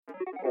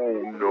Oh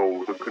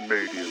no, the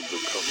Canadians are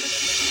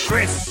coming.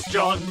 Chris,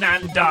 John,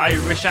 and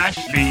Irish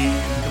Ashley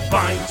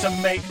combined to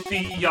make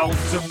the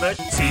ultimate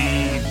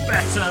team,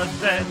 better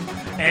than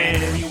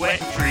any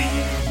wet dream.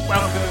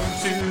 Welcome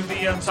to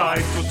the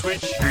Untitled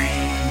Twitch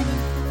stream.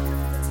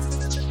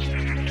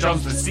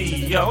 John's the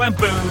CEO and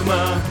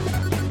boomer.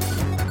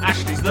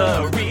 Ashley's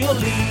the real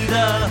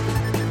leader.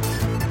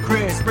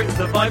 Chris brings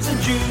the vibes and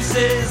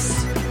juices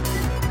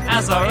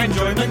as our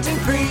enjoyment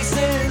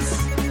increases.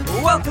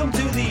 Welcome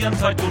to the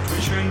Untitled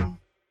Twitch stream.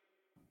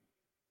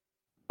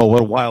 Oh, what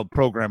a wild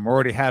program we're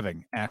already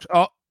having.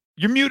 Oh,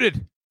 you're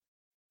muted.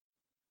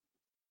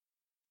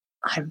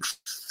 I'm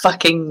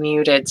fucking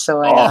muted,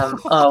 so I am.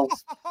 Oh.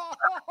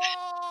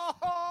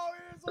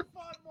 Here's a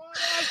fun one.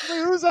 Ashley,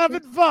 who's having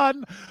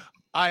fun?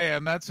 I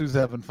am. That's who's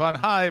having fun.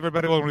 Hi,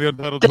 everybody. Welcome to the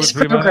Untitled This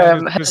Twitch stream.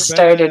 program has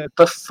started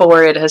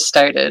before it has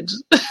started.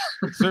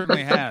 It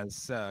certainly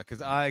has,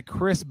 because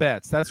Chris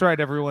Betts. That's right,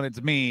 everyone.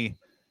 It's me,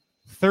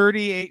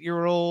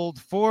 38-year-old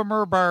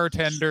former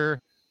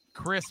bartender,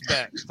 Chris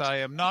Betts. I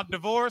am not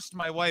divorced.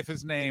 My wife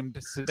is named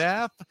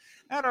Sadaf.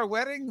 At our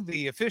wedding,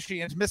 the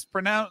officiant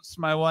mispronounced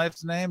my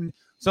wife's name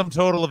some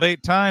total of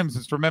 8 times.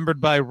 It's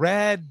remembered by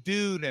rad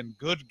dude and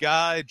good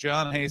guy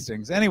John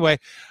Hastings. Anyway,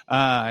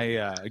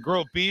 I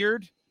grow a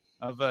beard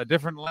of a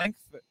different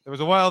length. There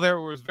was a while there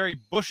where it was very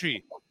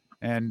bushy,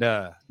 and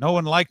no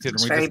one liked it.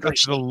 And we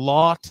discussed it a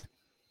lot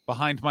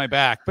behind my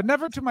back, but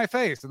never to my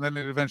face. And then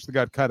it eventually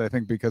got cut, I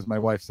think, because my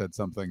wife said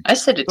something. I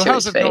said it to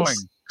his face. Going?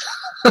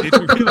 Did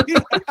you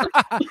really?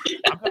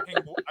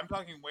 I'm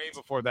talking way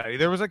before that.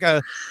 There was like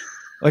a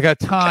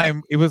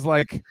time. It was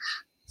like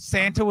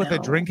Santa with a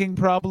drinking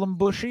problem,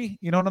 bushy.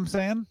 You know what I'm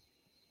saying?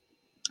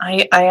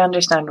 I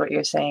understand what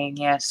you're saying.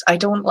 Yes, I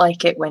don't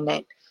like it when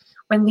the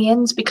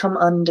ends become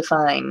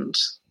undefined.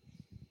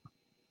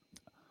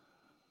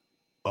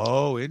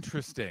 Oh,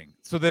 interesting.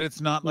 So that it's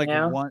not like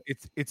one.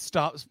 It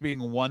stops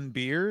being one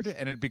beard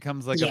and it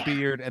becomes like a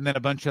beard and then a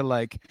bunch of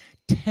like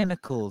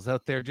tentacles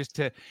out there just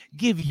to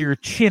give your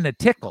chin a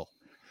tickle.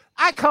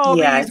 I call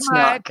these it's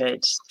my not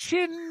good.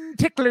 Chin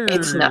ticklers.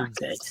 It's not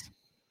good.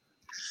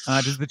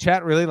 Does the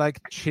chat really like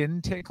chin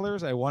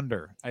ticklers? I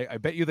wonder. I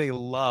bet you they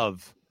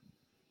love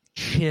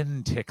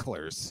chin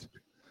ticklers.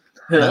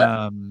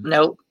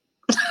 Nope.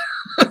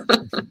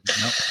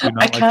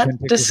 I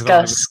can't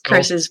discuss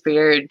Chris's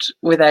beard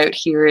without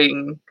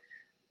hearing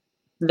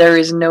there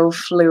is no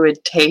fluid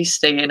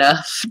tasting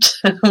enough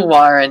to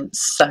warrant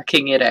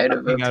sucking it out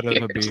of a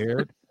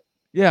beard.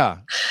 Yeah,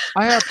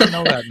 I have to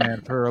know that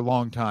man for a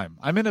long time.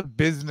 I'm in a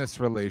business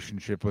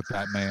relationship with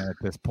that man at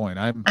this point.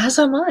 As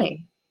am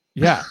I.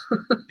 Yeah,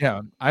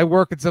 yeah. I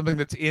work at something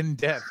that's in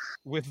depth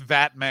with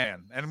that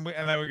man, and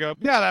then we go,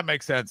 yeah, that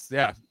makes sense.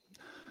 Yeah,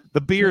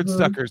 the beard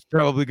sucker's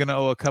probably going to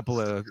owe a couple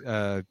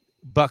of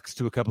bucks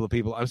to a couple of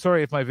people. I'm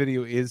sorry if my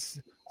video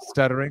is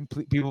stuttering.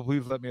 People,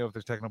 please let me know if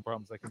there's technical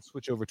problems. I can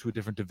switch over to a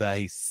different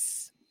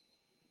device.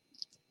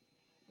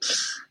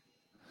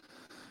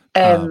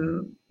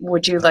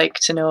 Would you like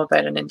to know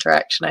about an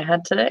interaction I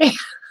had today?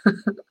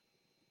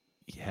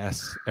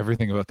 Yes,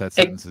 everything about that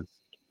sentence is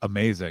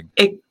amazing.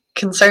 It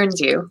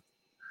concerns you.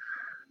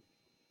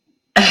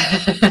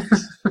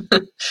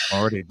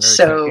 Already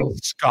very in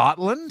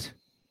Scotland?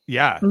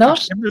 Yeah,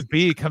 not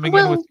B coming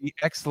in with the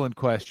excellent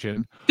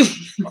question.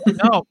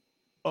 No,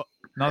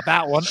 not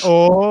that one.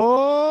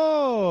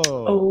 Oh,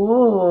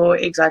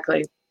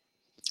 exactly.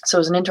 So it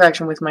was an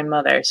interaction with my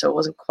mother, so it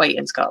wasn't quite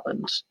in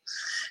Scotland.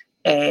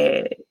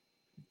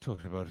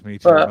 Talking about me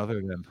to your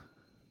mother, then.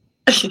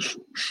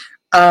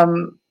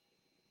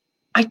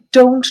 I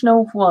don't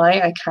know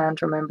why I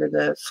can't remember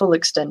the full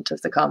extent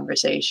of the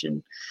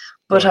conversation,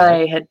 but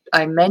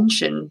I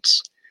mentioned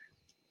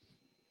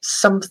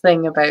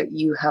something about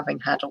you having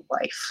had a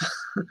wife.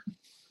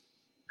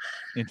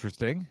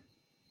 Interesting.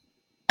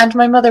 And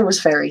my mother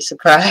was very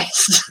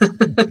surprised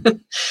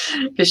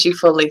because she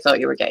fully thought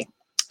you were gay.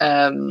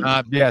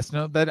 Yes,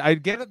 no, that I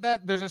get it.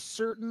 That there's a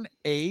certain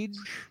age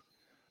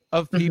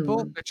of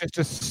people that just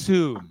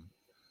assume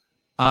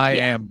I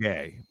am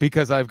gay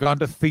because I've gone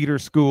to theater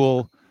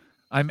school.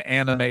 I'm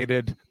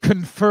animated,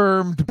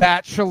 confirmed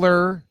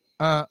bachelor,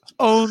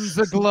 owns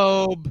a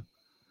globe.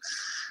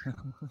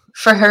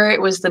 For her,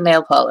 it was the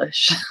nail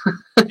polish.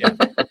 Yeah.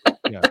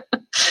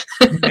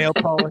 Nail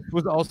polish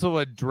was also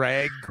a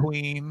drag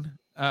queen.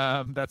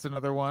 That's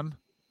another one.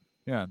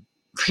 Yeah.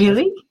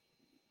 Really?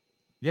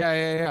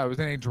 Yeah. I was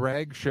in a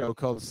drag show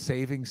called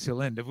Saving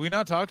Celine. Have we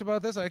not talked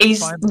about this?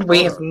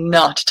 We have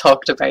not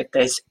talked about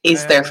this.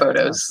 Is there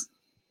photos?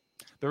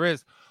 There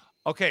is.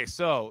 Okay,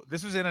 so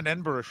this was in an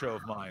Edinburgh show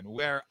of mine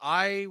where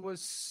I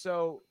was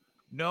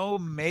no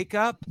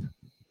makeup.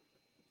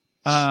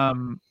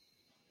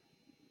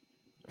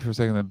 For a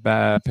second,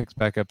 the picks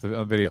back up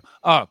the video.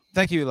 Oh,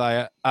 thank you,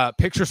 Elia.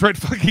 Pictures right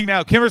fucking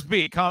now. Kimmer's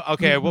B.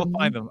 Okay, I will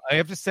find them. I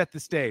have to set the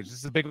stage. This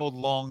is a big old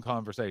long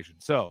conversation.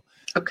 So,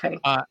 okay.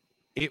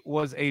 It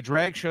was a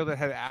drag show that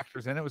had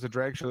actors in it. It was a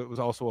drag show that was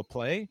also a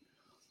play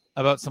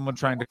about someone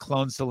trying to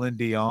clone Celine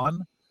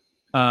Dion.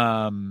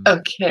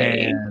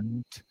 Okay.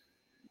 And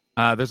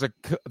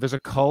There's a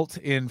cult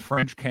in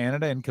French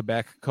Canada in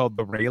Quebec called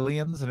the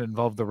Raelians, and it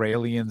involved the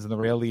Raelians, and the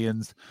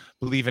Raelians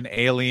believe in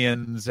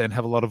aliens and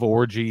have a lot of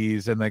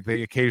orgies, and like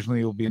they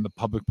occasionally will be in the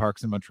public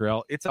parks in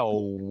Montreal. It's a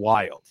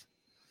wild.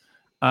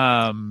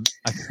 You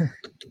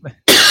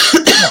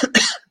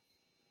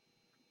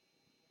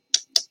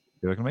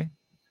look at me?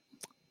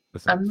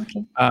 Listen. I'm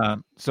looking.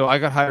 So I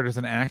got hired as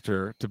an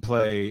actor to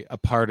play a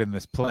part in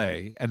this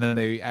play, and then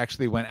they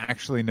actually went,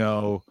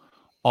 no,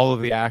 all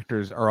of the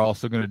actors are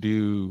also going to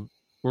do,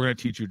 we're going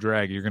to teach you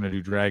drag. You're going to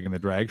do drag in the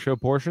drag show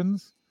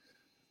portions.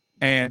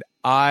 And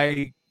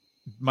I'm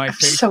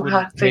so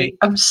happy.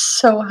 I'm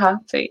so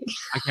happy.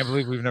 I can't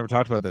believe we've never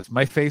talked about this.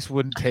 My face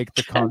wouldn't take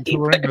the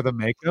contouring or the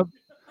makeup.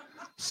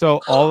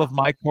 So all of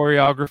my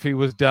choreography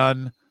was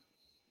done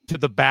to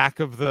the back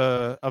of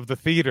the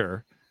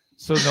theater.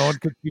 So no one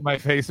could see my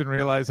face and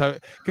realize how,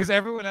 because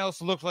everyone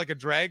else looked like a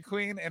drag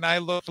queen and I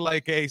looked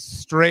like a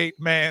straight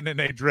man in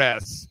a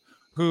dress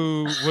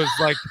who was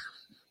like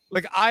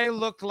I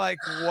looked like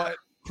what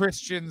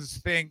Christians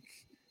think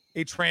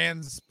a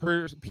trans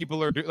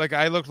people are doing. Like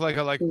I looked like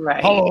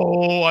right.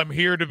 Oh, I'm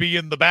here to be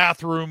in the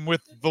bathroom with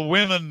the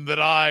women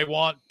that I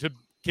want to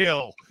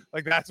kill.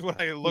 Like that's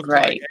what I looked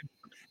right. like.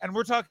 And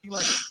we're talking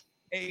like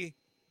the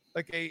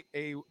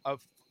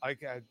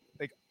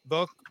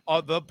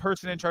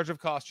person in charge of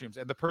costumes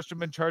and the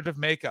person in charge of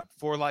makeup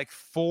for like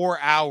 4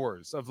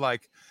 hours of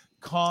like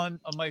on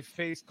my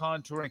face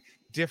contouring,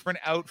 different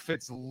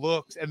outfits,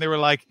 looks, and they were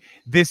like,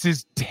 "This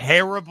is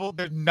terrible.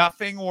 There's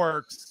nothing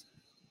works.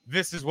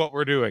 This is what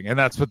we're doing," and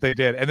that's what they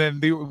did. And then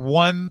the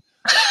one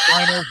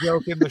final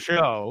joke in the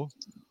show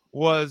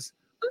was,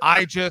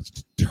 I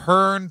just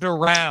turned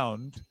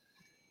around,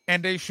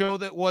 and a show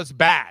that was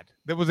bad,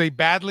 that was a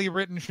badly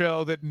written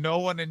show that no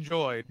one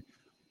enjoyed,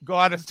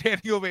 got a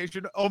standing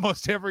ovation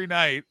almost every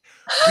night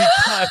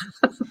because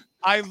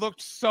I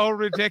looked so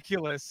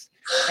ridiculous.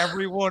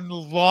 Everyone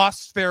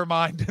lost their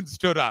mind and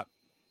stood up.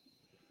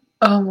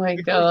 Oh my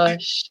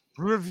gosh.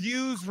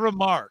 Reviews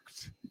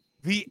remarked,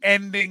 the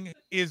ending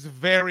is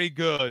very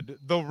good.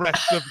 The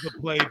rest of the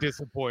play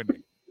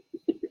disappointing.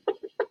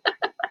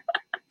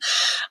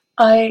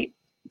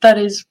 That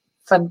is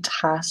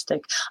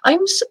fantastic.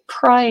 I'm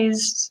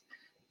surprised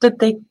that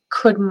they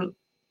couldn't.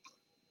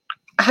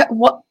 How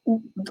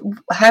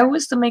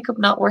was the makeup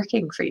not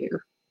working for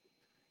you?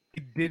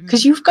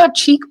 Because you've got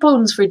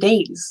cheekbones for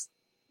days.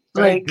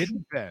 I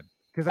didn't then.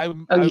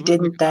 You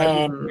didn't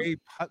then.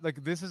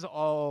 Like this is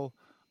all.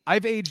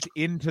 I've aged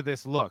into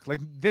this look. Like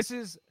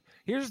here's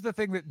the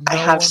thing that I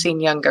have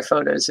seen younger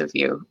photos of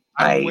you.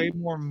 I'm way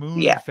more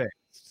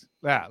moon-faced.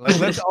 Yeah. Like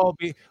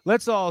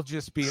let's all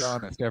just be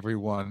honest,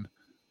 everyone.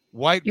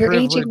 White You're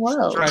privilege aging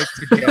well. strikes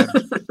again.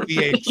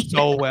 We age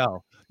so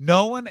well.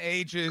 No one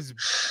ages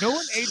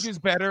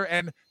better,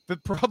 and the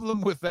problem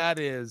with that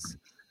is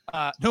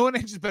no one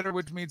ages better,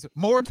 which means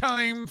more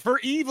time for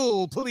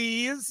evil,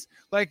 please.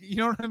 Like, you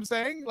know what I'm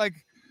saying? Like,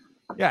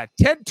 yeah,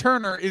 Ted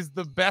Turner is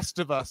the best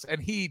of us,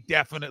 and he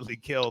definitely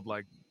killed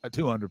like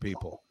 200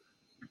 people.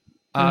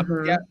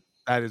 Yeah,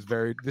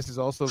 this is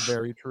also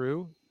very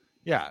true.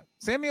 Yeah,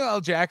 Samuel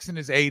L. Jackson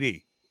is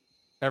 80.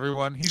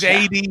 Everyone, he's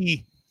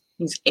 80.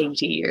 He's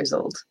 80 years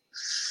old.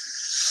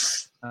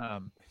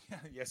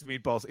 Yes,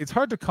 meatballs. It's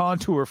hard to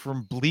contour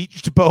from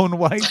bleached bone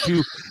white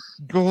to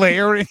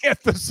glaring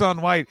at the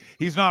sun white.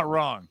 He's not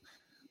wrong.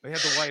 They had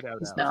the white out.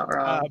 He's not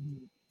wrong.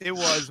 It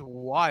was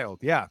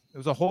wild. Yeah, it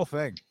was a whole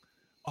thing.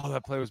 Oh,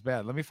 that play was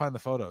bad. Let me find the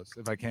photos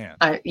if I can.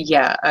 I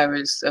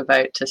was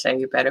about to say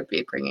you better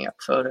be bringing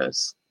up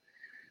photos.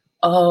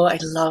 Oh, I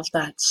love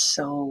that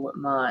so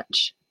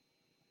much.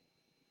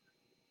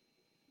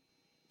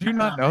 Do you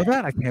not know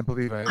that? I can't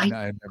believe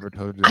I never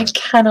told you that. I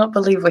cannot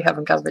believe we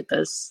haven't covered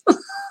this.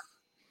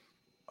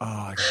 Oh,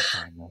 I gotta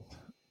find this.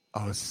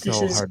 Oh, it's so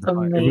this is hard to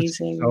find.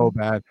 amazing. It was so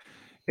bad.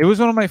 It was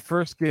one of my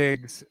first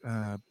gigs.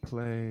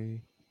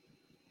 Play.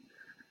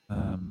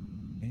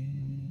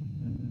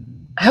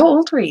 How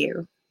old were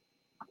you?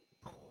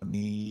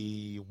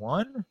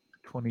 21,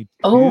 22.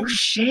 Oh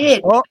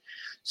shit! Oh,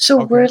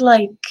 so okay.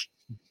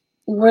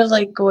 we're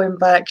like going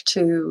back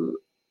to.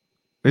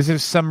 This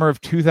is summer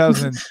of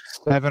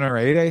 2007 or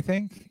 8, I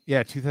think.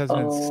 Yeah,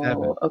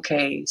 2007. Oh,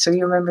 okay. So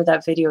you remember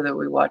that video that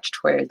we watched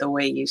where the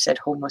way you said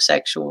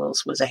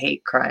homosexuals was a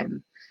hate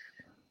crime?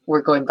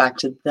 We're going back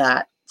to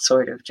that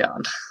sort of,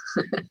 John.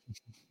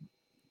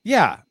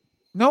 Yeah.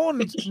 No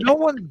one's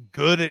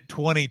good at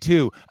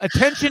 22.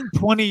 Attention,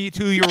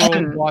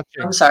 22-year-old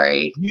watching. I'm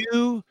sorry.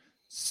 You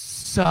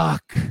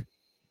suck.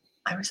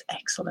 I was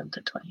excellent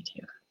at 22.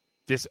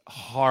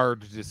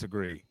 Hard to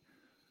disagree.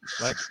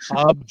 Like,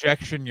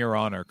 objection, Your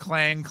Honor.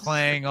 Clang,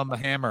 clang on the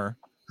hammer.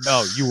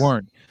 No, you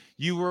weren't.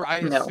 You were, I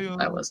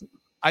wasn't.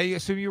 I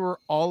assume you were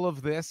all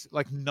of this,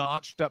 like,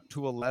 notched up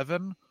to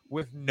 11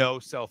 with no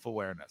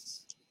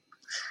self-awareness.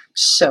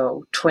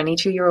 So,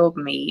 22-year-old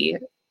me.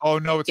 Oh,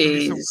 no, it's going to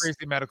be some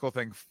crazy medical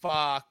thing.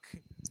 Fuck.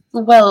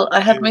 Well, I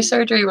had my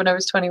surgery when I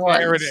was 21,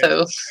 there it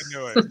so. Is. I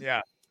knew it,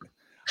 yeah.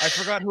 I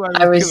forgot who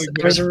I was.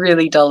 I was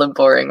really dull and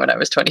boring when I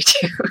was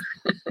 22.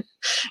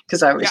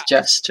 because I was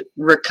just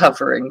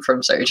recovering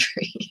from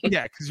surgery.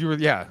 Yeah, because you were.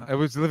 Yeah, I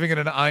was living in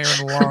an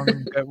iron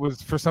lung that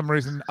was for some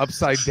reason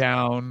upside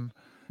down,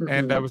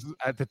 and I was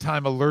at the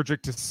time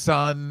allergic to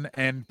sun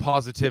and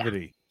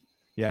positivity.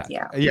 Yeah.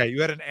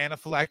 You had an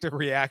anaphylactic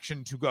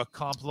reaction to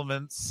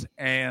compliments,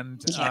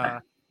 and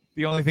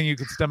the only thing you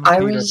could stomach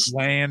was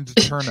land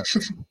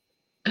turnips.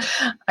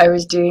 I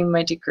was doing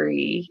my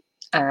degree,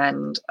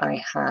 and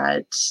I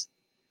had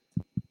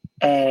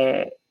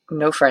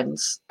no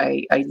friends.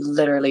 I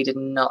literally did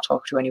not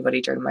talk to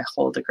anybody during my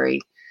whole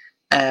degree.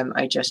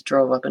 I just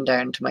drove up and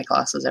down to my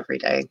classes every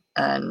day,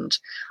 and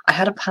I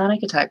had a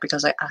panic attack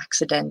because I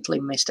accidentally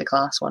missed a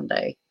class one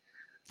day.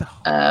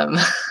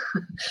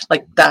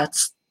 Like,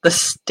 that's the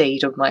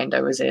state of mind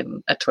I was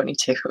in at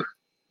 22.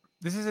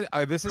 This is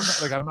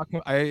like, I'm not.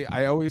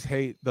 I always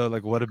hate the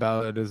like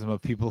whataboutism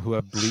of people who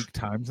have bleak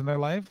times in their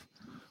life,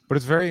 but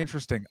it's very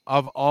interesting.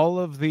 Of all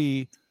of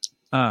the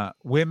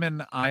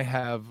women I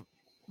have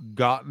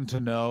gotten to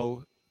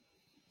know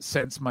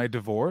since my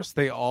divorce,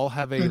 they all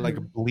have a like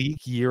bleak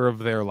year of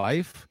their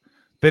life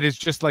that is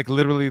just like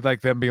literally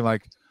like them being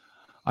like,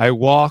 I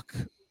walk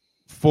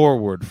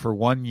forward for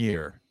 1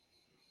 year,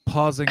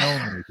 pausing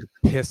only to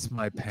piss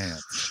my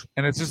pants.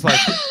 And it's just like,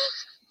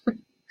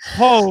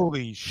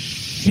 holy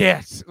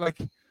shit. Like,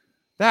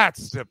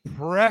 that's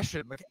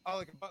depression. Like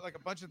a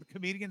bunch of the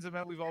comedians I've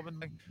met, we've all been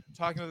like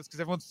talking about this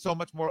because everyone's so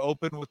much more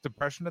open with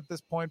depression at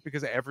this point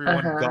because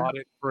everyone got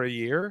it for a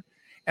year.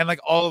 And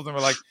like all of them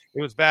are like,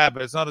 it was bad,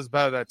 but it's not as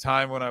bad at that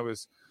time when I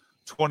was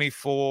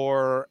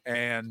 24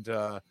 and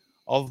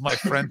all of my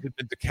friends had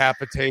been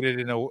decapitated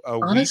in a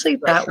honestly,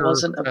 that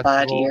wasn't a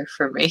bad year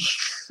for me.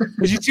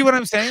 Did you see what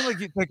I'm saying?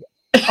 Like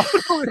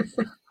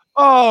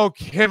oh,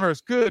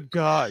 Kimmers, good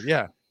God.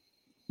 Yeah.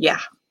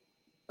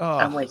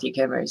 I'm with you,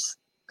 Kimmers.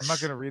 I'm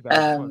not going to read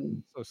that.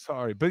 I'm so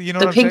sorry. But you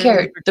know the pink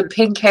hair, the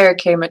pink hair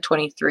came at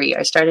 23.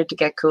 I started to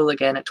get cool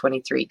again at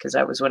 23 because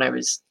that was when I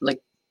was like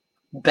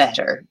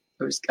better.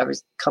 I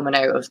was coming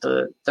out of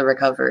the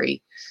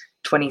recovery.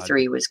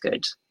 23 was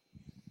good.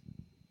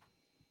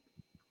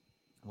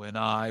 When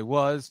I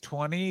was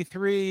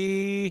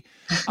 23,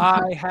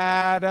 I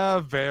had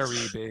a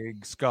very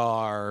big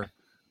scar.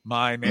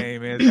 My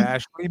name is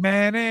Ashley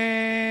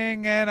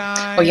Manning, and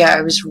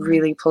I was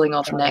really pulling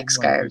off neck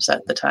scarves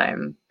at the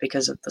time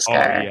because of the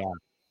scar. Oh, yeah.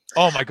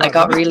 Oh my God. I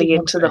got really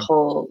into the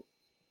whole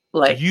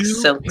like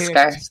silk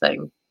scarf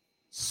thing.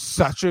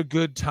 Such a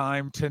good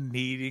time to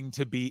needing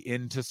to be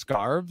into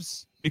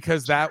scarves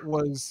because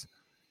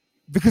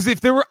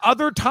if there were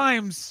other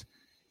times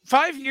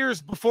 5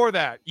 years before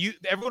that,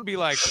 everyone would be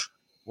like,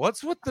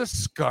 what's with the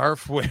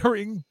scarf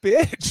wearing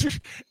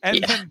bitch?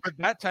 And then at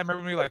that time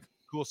everyone would be like,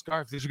 cool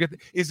scarf. Did you get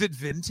is it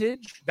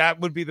vintage? That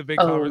would be the big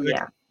conversation.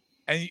 Yeah.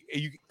 And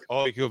you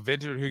go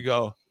vintage, or you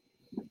go,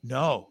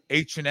 no,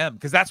 H&M,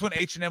 because that's when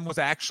H&M was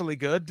actually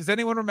good. Does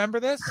anyone remember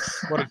this?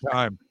 What a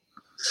time.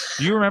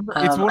 Do you remember?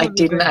 I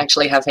didn't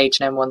actually have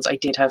H&M ones. I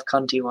did have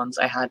Conti ones.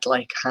 I had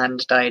like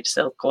hand-dyed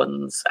silk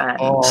ones. And,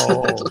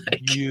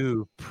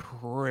 you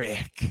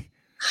prick.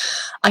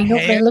 I know,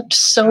 but they looked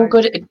so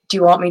good. Do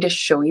you want me to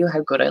show you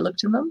how good I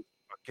looked in them?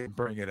 Okay,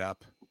 bring it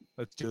up.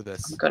 Let's do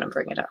this. I'm going to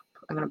bring it up.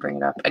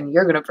 And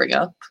you're going to bring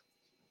up.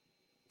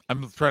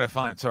 I'm trying to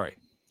find. Sorry.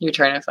 You're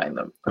trying to find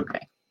them.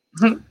 Okay.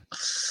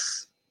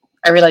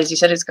 I realized you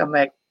said it's gone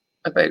back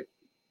about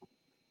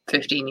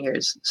 15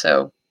 years,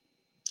 so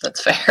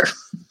that's fair.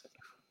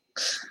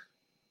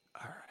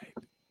 All right.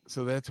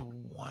 So that's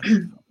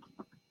one.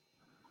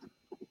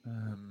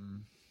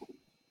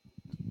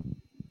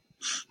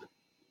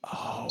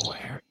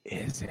 Where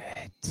is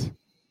it?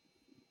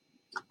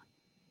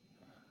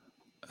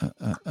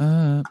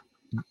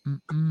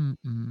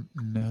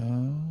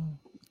 No.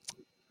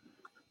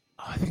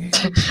 I think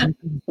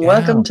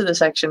Welcome to the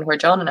section where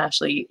John and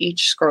Ashley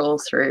each scroll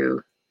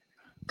through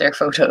their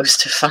photos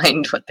to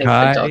find what they've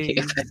been talking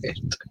about.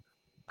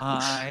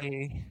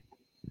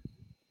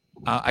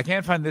 I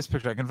can't find this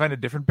picture. I can find a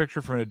different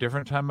picture from a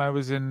different time I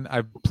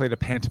played a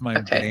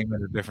pantomime game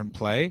at a different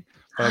play,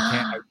 but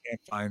I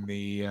can't find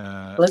the.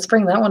 Let's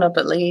bring that one up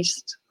at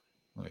least.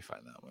 Let me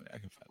find that one. I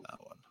can find that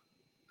one.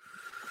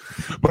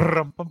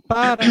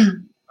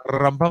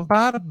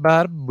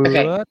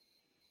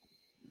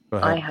 Okay.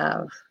 I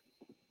have.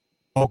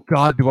 Oh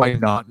God, do I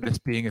not miss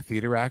being a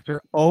theater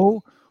actor?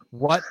 Oh,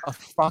 what a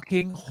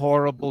fucking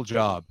horrible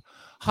job.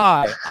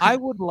 Hi, I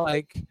would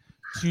like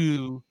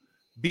to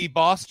be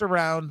bossed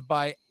around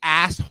by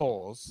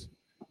assholes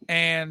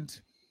and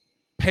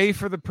pay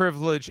for the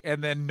privilege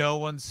and then no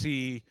one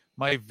see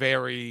my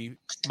talent.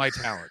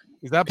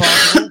 Is that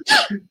possible?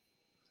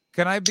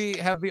 Can I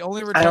have the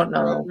only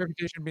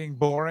reputation being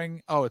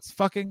boring? Oh, it's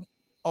fucking.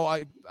 Oh,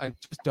 I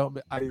just don't.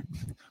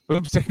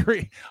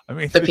 Boomstick. I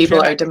mean, the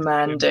people are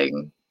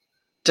demanding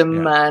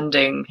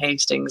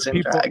Hastings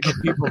in drag. The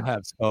people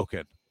have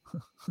spoken.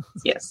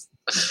 Yes.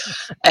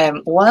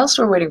 Whilst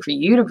we're waiting for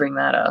you to bring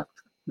that up,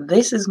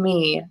 this is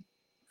me,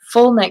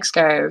 full neck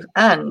scarf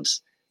and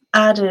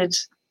added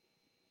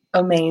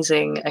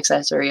amazing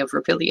accessory of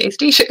Rapilia's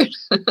t-shirt.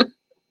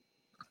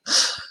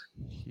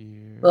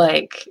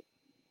 Like,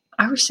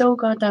 I was so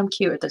goddamn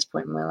cute at this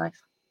point in my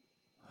life.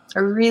 I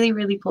really,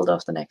 really pulled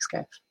off the neck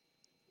scarf.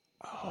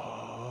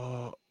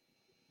 Oh,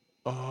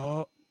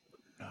 no.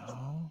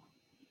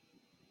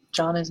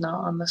 John is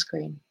not on the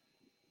screen.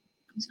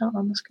 He's not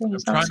on the screen.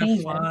 He's I'm not trying to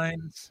seeing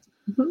find. it.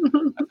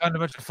 I found a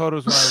bunch of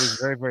photos when I was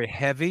very, very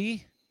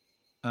heavy.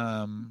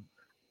 But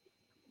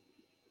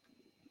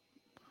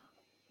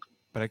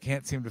I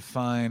can't seem to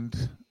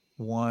find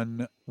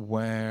one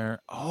where.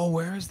 Oh,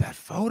 where is that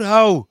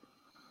photo?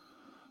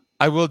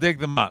 I will dig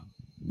them up.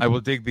 I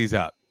will dig these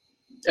up.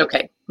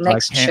 Okay,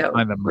 next can't show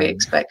find them we right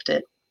expect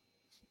it.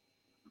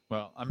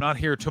 Well, I'm not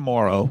here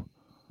tomorrow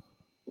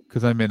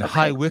because I'm in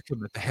High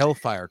Wycombe at the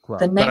Hellfire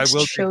Club. The but I next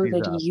will show dig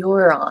these that up.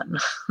 you're on.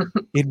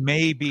 It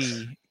may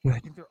be. I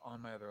think they're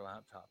on my other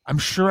laptop. I'm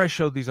sure I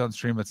showed these on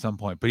stream at some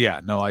point. But yeah,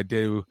 no, I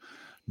do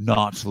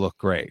not look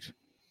great.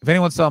 If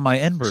anyone saw my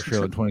Edinburgh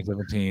show in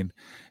 2017,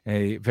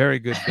 a very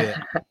good bit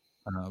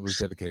was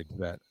dedicated to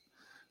that.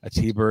 A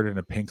T-bird and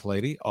a pink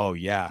lady. Oh,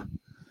 yeah.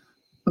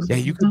 Yeah,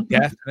 you could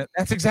definitely.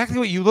 That's exactly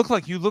what you look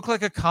like. You look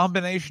like a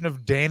combination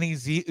of Danny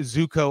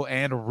Zuko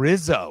and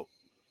Rizzo.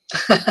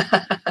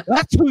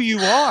 That's who you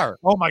are.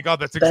 Oh my God,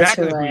 that's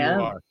exactly who who I you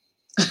am. are.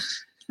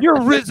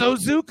 You're Rizzo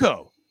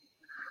Zuko.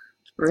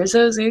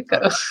 Rizzo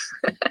Zuko.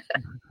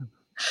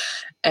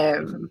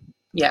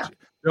 Yeah.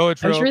 No,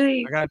 I was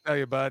really- I gotta tell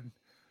you, bud,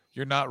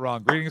 you're not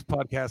wrong. Greetings,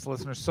 podcast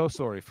listeners. So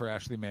sorry for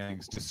Ashley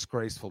Manning's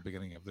disgraceful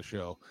beginning of the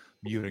show,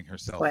 muting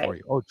herself Wait. for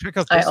you. Oh, check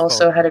out I this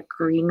also photo. had a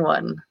green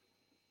one.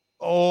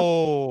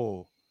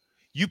 Oh,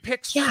 you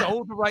picked Yeah.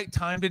 so the right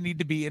time to need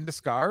to be into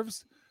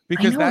scarves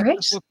because know, that right?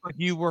 just looked like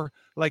you were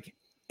like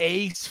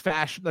ace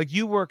fashion, like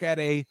you work at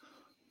a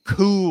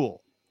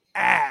cool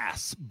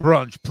ass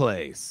brunch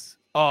place.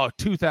 Oh,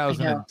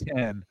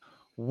 2010.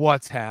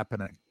 What's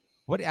happening?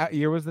 What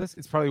year was this?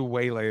 It's probably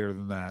way later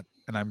than that,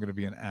 and I'm going to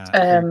be an ass.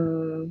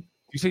 You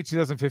say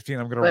 2015.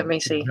 I'm going to Let me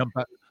see.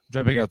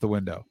 jumping out the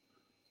window.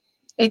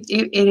 It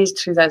is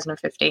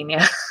 2015.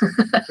 Yeah.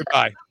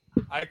 Goodbye.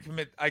 I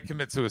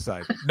commit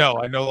suicide. No,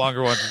 I no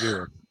longer want to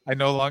do it. I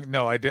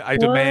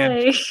demand.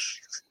 Why?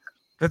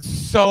 That's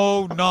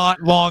so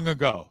not long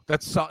ago.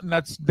 That's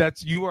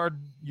you're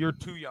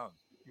too young.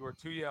 You are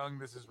too young.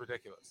 This is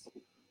ridiculous.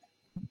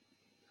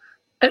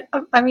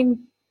 I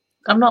mean,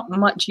 I'm not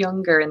much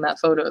younger in that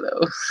photo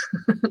though.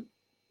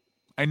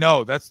 I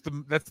know that's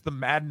the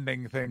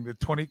maddening thing.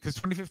 Because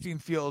 2015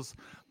 feels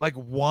like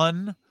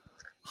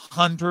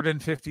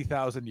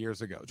 150,000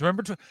 years ago. Do you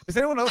remember? Does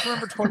anyone else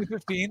remember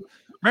 2015?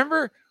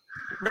 Remember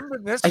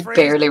this? I phrase?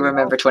 barely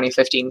remember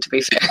 2015, to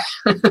be fair.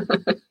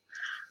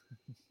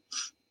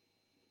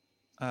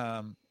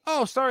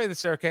 Oh, sorry, the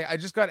Sarah. I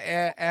just got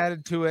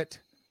added to it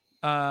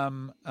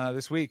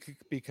this week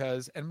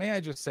because, and may I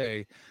just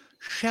say,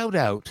 shout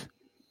out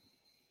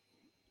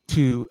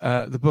to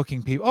the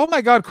booking people. Oh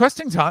my God,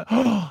 questing time!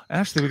 Oh,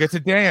 Ashley, we get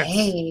to dance.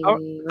 Hey, Oh,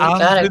 we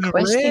got a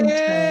questing time.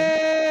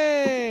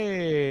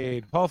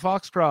 Raid. Paul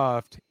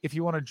Foxcroft, if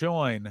you want to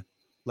join,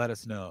 let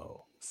us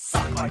know.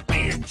 Suck my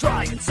beer,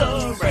 try and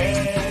so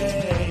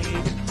raid.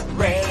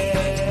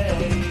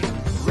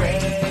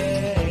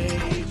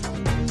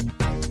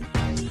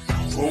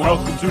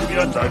 Welcome to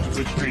the Untitled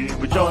Twitch stream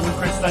with John and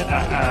Chris and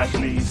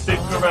Ashley. Stick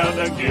around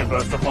and give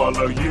us a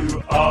follow.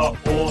 You are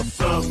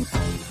awesome.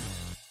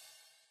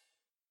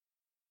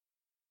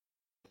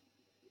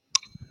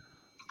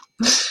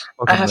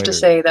 I have to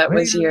say that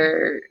was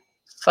your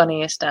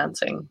funniest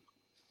dancing.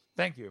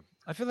 Thank you.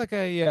 I feel like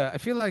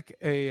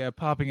a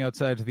popping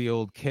outside to the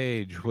old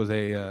cage was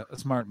a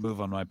smart move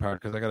on my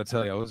part because I got to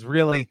tell you I was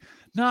really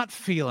not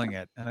feeling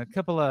it, and a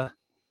couple of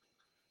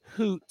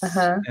hoots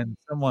and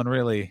someone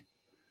really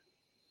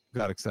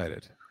got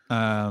excited.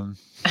 Plays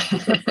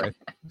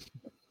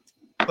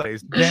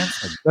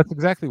dancing. That's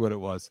exactly what it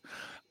was.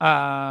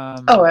 I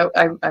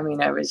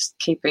mean, I was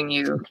keeping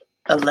you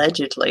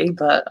allegedly,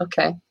 but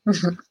okay.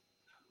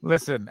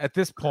 Listen, at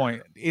this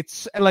point,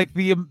 it's like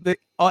the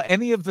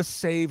any of the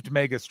saved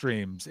mega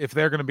streams. If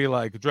they're going to be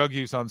like drug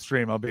use on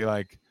stream, I'll be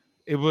like,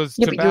 it was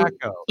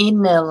tobacco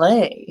in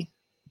LA.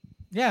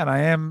 Yeah, and I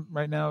am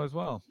right now as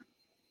well.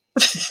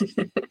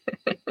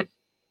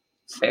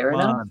 Fair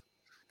enough. On.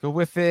 Go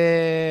with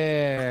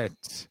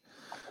it.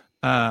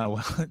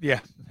 Well,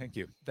 yeah. Thank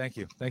you,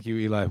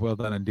 Eli. Well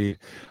done indeed.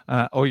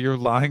 Oh, you're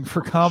lying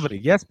for comedy.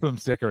 Yes,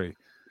 Boomstickery.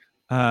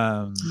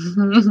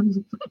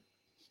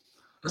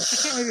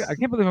 I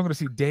can't believe I'm going to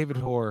see David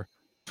Hoare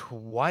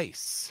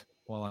twice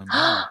while I'm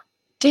here.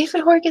 David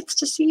Hoare gets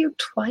to see you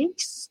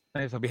twice.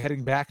 I'll be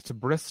heading back to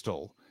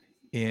Bristol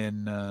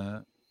on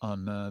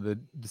the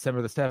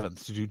December the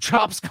 7th to do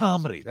Chops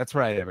Comedy. That's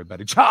right,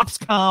 everybody. Chops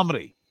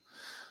Comedy.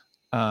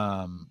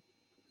 I'd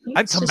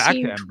come back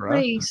to Edinburgh.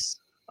 Twice.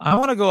 I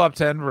want to go up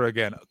to Edinburgh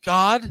again.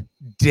 God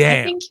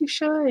damn. I think you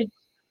should.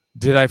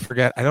 Did I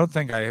forget? I don't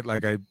think I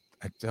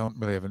don't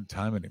really have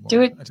time anymore.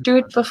 Do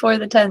it before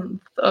the 10th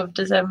of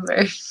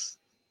December.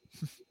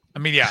 I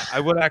mean, yeah, I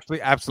would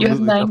actually absolutely.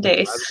 You have 9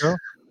 days.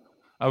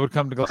 I would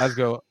come to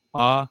Glasgow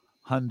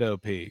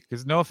hundo P.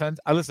 Because no offense,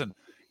 listen,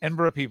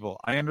 Edinburgh people,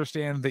 I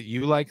understand that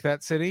you like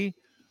that city,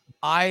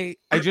 I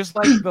just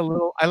like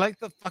I like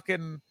the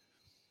fucking,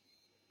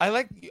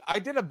 I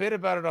did a bit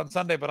about it on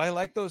Sunday, but I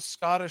like those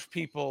Scottish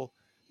people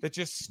that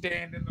just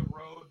stand in the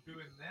road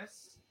doing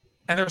this.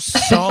 And there's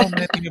so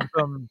many of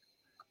them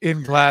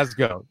in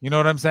Glasgow. You know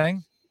what I'm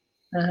saying?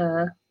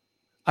 Uh-huh.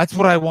 That's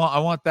what I want. I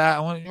want that. I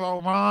want your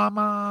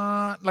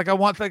mama. Like I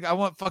want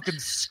fucking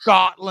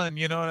Scotland.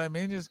 You know what I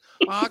mean? Just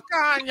like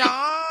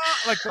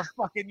the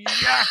fucking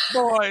Yak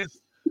Boys.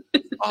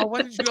 Oh,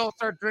 when did you all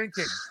start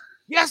drinking?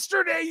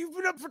 Yesterday. You've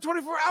been up for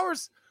 24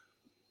 hours.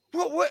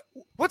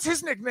 What's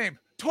his nickname?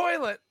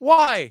 Toilet.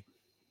 Why?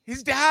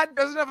 His dad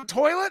doesn't have a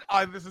toilet?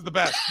 Oh, this is the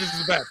best. This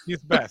is the best.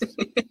 He's the best.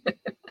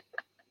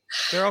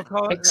 They're all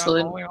called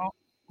Excellent.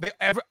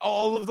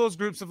 All of those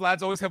groups of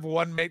lads always have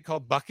one mate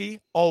called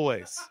Bucky.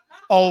 Always.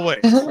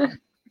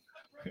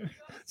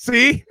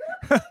 See?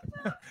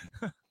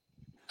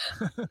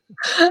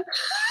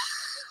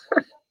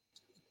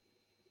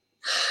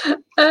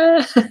 They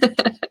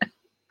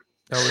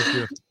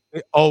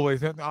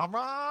always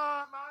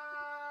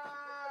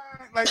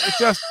like it's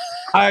just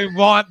I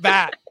want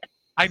that.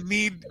 I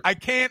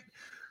can't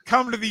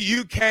come to the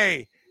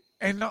UK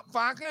and not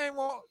fucking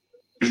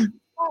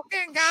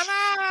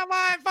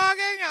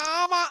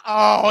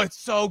oh, it's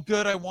so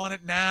good. I want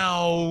it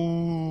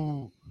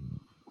now.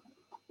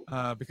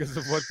 Because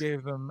of what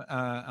gave them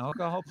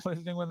alcohol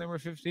poisoning when they were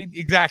 15.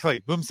 Exactly.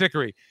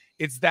 Boomsickery.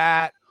 It's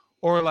that,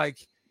 or like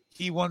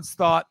he once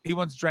drank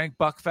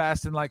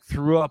Buckfast and like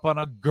threw up on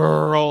a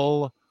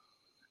girl,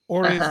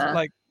 or is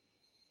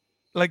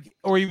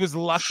or he was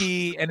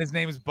lucky and his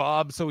name is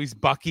Bob, so he's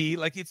Bucky.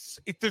 Like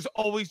there's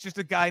always just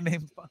a guy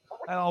named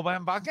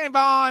Bucky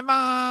Boy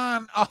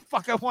Man. Oh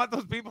fuck! I want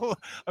those people.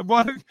 I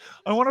want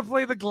to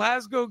play the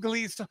Glasgow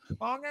Glee.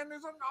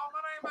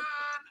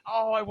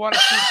 Oh, I want to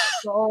see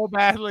so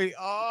badly.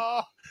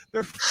 Oh,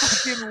 they're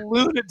fucking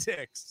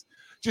lunatics.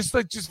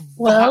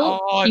 Well,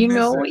 you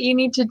know what you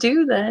need to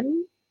do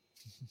then?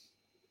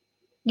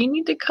 You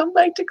need to come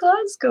back to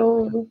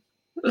Glasgow.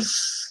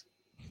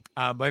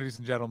 Ladies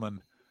and gentlemen,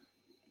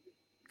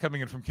 coming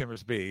in from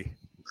Kimmersby.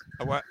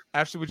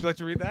 Ashley, would you like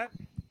to read that?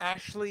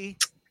 Ashley,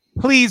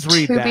 please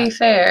read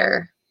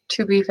that.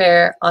 To be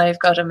fair, I've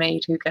got a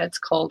mate who gets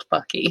called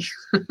Bucky.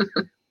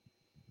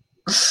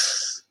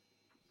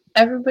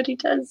 Everybody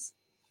does.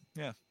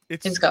 Yeah,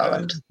 in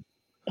Scotland.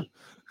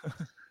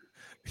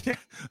 Yeah,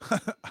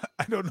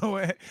 I don't know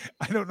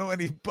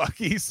any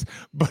Buckies,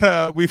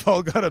 but we've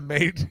all got a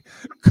mate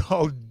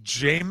called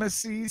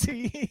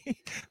Jamesy.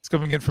 It's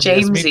coming in from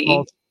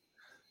Jamesy.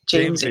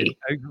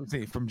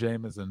 From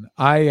Jameson.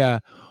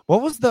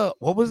 What was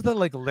the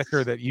like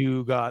liquor that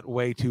you got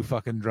way too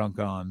fucking drunk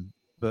on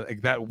that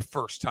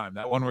first time?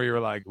 That one where you were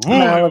like,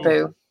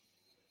 Malibu.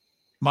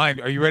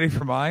 Mine. Are you ready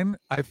for mine?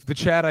 The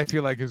chat I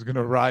feel like is going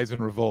to rise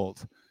in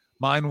revolt.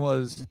 Mine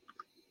was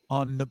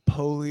on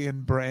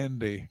Napoleon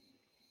brandy.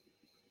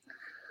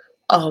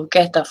 Oh,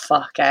 get the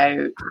fuck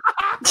out!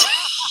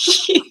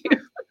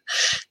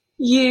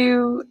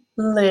 you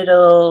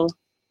little.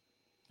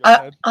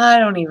 I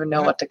don't even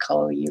know what to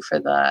call you for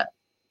that.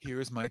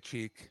 Here's my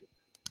cheek.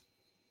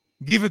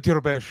 Give it your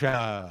best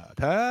shot.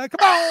 Huh?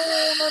 Come on!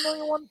 I know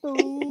you want to.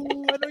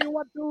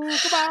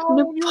 Come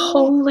on!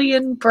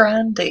 Napoleon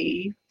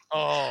brandy.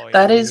 Oh,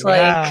 that is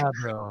like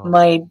bro.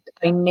 I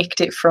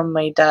nicked it from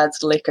my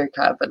dad's liquor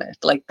cabinet.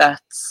 Like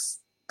that's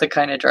the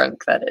kind of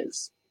drunk that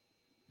is.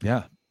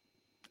 Yeah,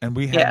 and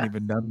we hadn't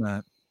even done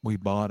that. We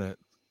bought it.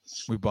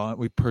 We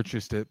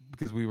purchased it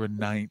because we were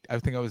 9. I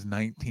think I was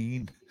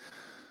 19.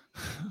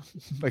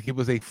 Like it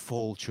was a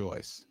full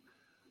choice.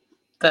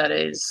 That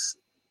is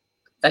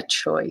a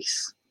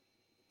choice.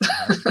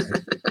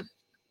 That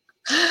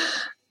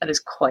is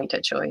quite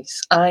a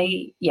choice.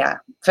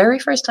 Very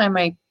first time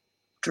I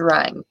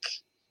drank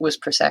was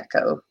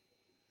Prosecco.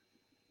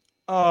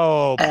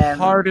 Oh,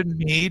 pardon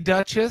me,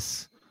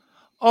 Duchess.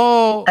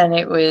 Oh, and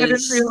it was. I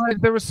didn't realize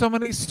there were so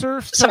many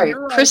serfs. Sorry,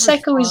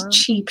 Prosecco is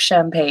cheap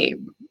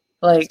champagne.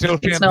 Like still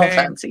it's champagne, not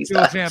fancy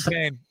still stuff.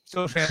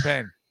 Still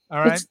champagne.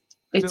 All right.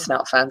 It's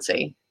not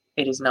fancy.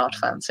 It is not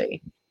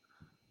fancy.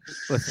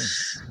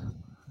 Listen.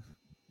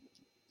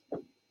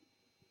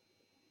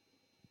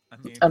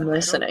 I'm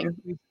listening.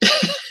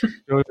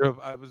 Jojo,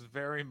 I was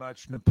very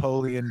much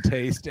Napoleon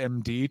taste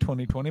MD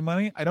 2020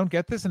 money. I don't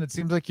get this, and it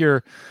seems like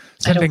you're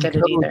sending code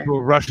to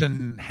a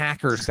Russian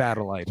hacker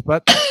satellite.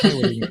 But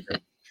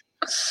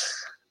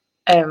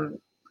I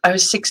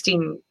was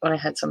 16 when I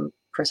had some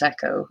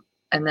Prosecco,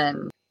 and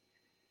then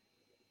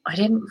I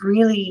didn't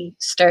really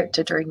start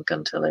to drink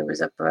until I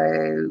was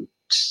about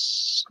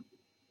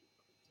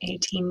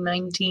 18,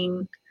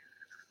 19.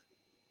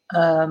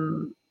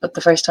 But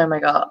the first time I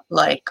got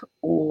like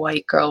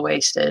white girl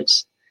wasted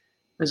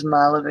was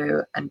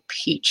Malibu and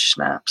peach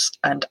schnapps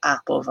and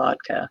apple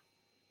vodka.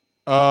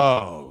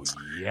 Oh,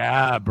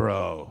 yeah,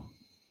 bro.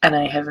 And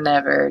I have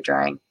never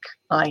drank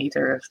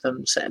either of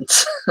them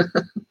since.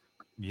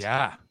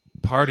 Yeah,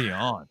 party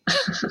on.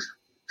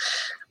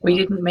 We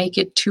didn't make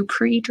it 2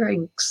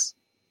 pre-drinks.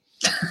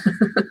 It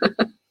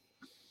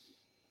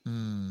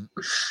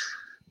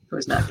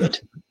was not good.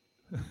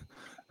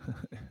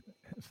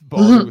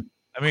 Oh,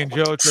 I mean,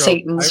 Joe,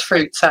 Satan's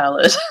fruit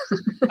salad.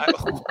 I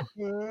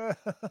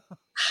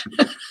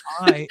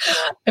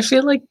I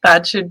feel like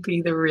that should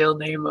be the real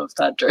name of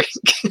that drink.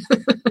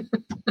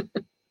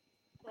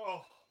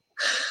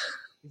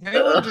 Is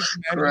anyone just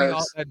Ugh, imagining all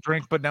gross. that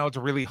drink, but now it's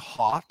really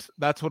hot?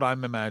 That's what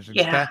I'm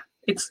imagining. Yeah,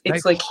 it's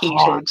Nice like hot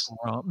heated.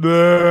 rum.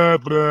 Blah,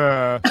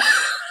 blah.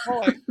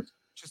 Oh,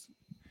 just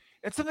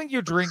it's something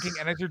you're drinking,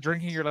 and as you're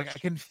drinking, you're like, I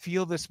can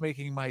feel this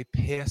making my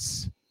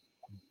piss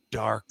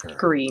darker.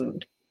 Green.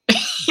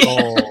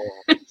 Oh.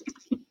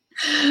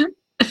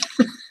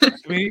 A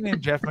comedian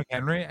named Jeff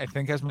McHenry, I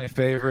think, has my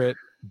favorite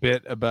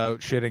bit about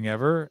shitting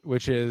ever,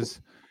 which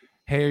is,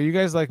 hey, are you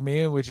guys like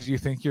me, in which you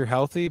think you're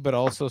healthy, but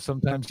also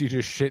sometimes you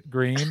just shit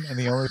green, and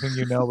the only thing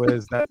you know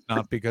is that's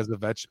not because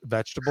of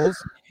vegetables,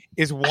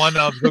 is one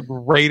of the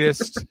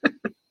greatest.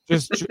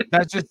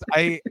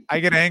 I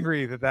get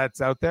angry that that's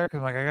out there because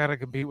I'm like, I gotta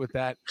compete with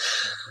that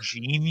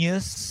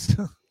genius.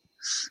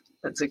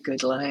 That's a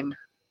good line.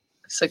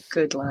 It's a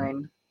good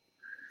line.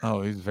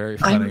 Oh, he's very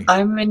funny.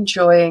 I'm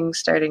enjoying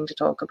starting to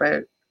talk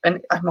about,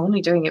 and I'm only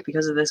doing it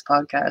because of this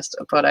podcast,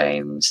 but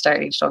I'm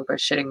starting to talk about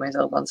shitting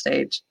myself on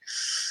stage.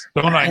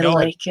 Don't I know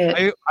like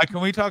it.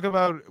 Can we talk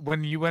about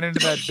when you went into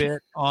that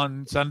bit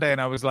on Sunday and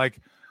I was like,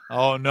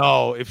 oh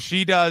no, if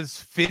she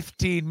does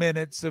 15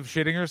 minutes of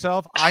shitting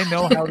herself, I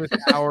know how this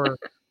hour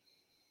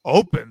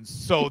opens.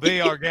 So they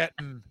are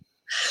getting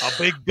a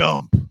big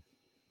dump.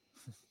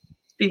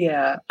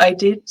 Yeah, I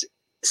did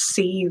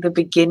see the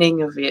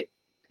beginning of it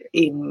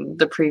in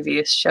the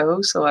previous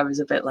show, so I was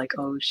a bit like,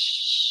 oh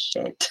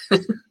shit.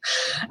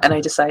 And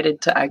I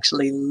decided to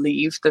actually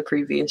leave the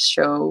previous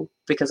show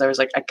because I was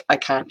like, I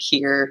can't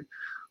hear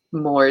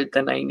more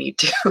than I need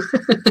to.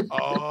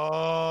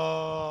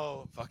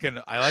 Oh, fucking,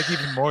 I like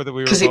even more that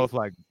we were both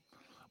like,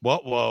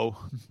 what? Whoa.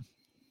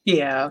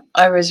 Yeah,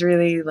 I was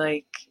really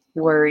like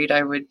worried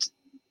I would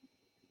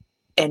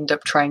end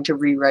up trying to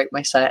rewrite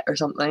my set or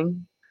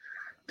something,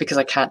 because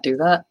I can't do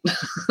that.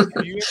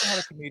 Have you ever had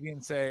a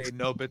comedian say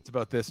no bits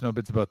about this, no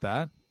bits about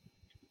that?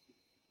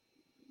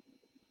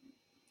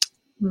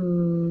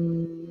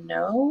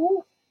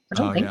 No, I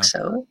don't think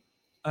so.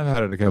 I've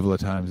had it a couple of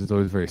times. It's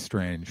always very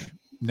strange.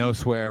 No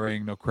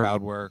swearing, no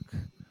crowd work,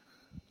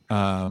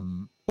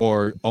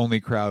 or only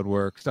crowd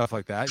work, stuff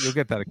like that. You'll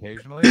get that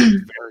occasionally.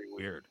 It's very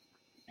weird.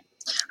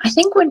 I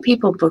think when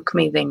people book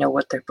me, they know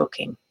what they're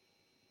booking.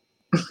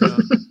 I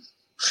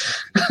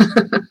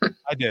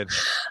did.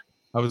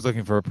 I was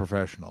looking for a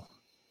professional.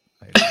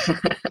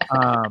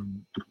 No,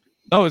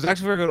 it was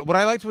actually very good. What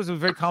I liked was it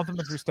was very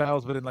complimentary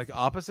styles, but in like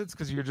opposites,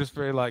 because you're just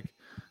very like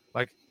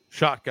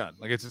shotgun.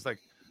 Like it's just like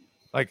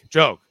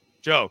joke.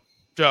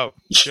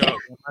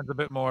 Sometimes a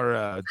bit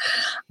more.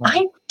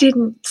 I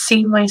didn't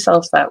see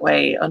myself that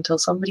way until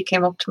somebody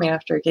came up to me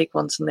after a gig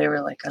once, and they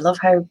were like, "I love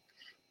how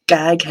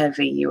gag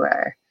heavy you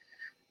are,"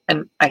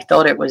 and I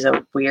thought it was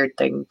a weird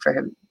thing for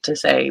him to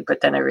say,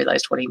 but then I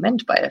realized what he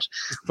meant by it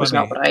was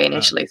not what I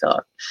initially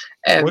thought.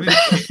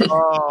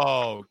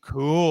 Oh,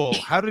 cool!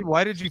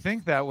 Why did you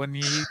think that when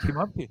he came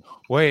up to you?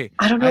 Wait,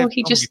 I don't know.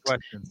 He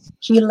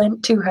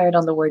leant too hard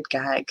on the word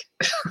gag.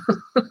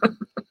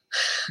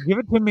 Give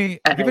it to me.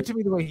 Give it to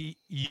me the way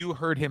you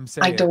heard him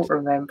say it. I don't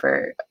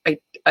remember. I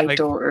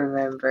don't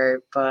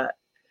remember, but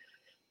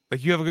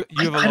like you have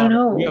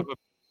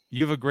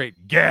a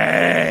great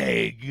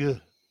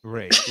gag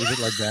rate. Is it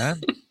like that?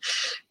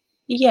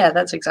 Yeah,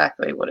 that's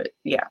exactly what it.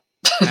 Yeah.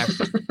 Did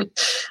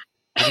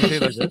you say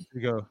like this?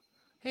 You go,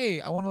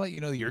 hey, I want to let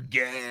you know you're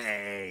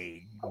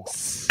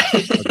gags.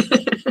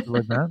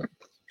 Like that?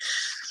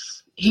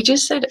 He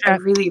just said, I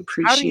really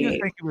appreciate. How do you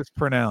think it was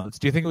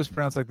pronounced? Do you think it was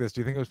pronounced like this? Do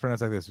you think it was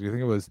pronounced like this? Do you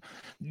think it was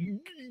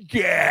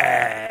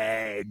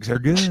gags are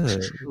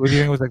good? What do you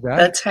think it was like that?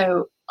 That's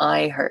how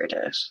I heard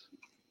it.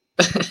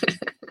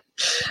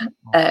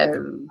 I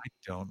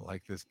don't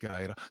like this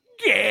guy.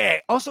 Yeah.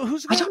 Also,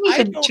 who's? I don't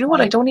even. Do you know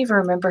what? I don't even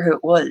remember who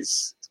it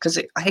was, because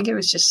I think it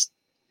was just.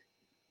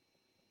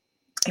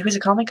 It was a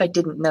comic I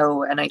didn't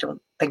know, and I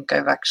don't think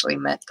I've actually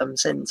met them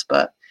since.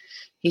 But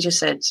he just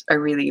said, "I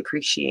really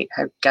appreciate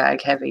how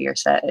gag heavy your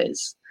set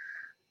is,"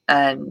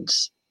 and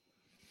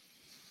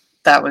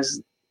that was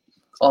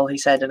all he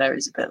said. And I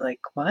was a bit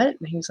like, "What?"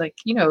 And he was like,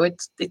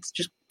 it's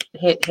just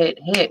hit,"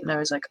 and I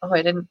was like, "Oh,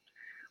 I didn't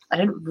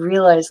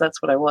realize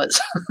that's what I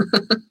was."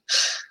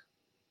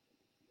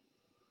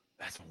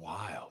 That's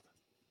wild.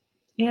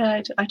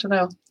 Yeah, I don't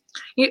know.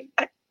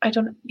 I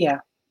don't. Yeah.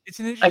 It's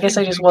an I guess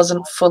I just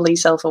wasn't fully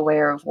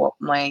self-aware of what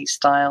my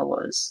style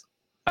was.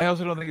 I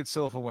also don't think it's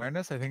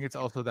self-awareness. I think it's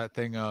also that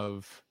thing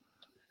of,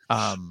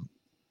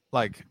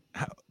 like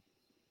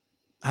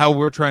how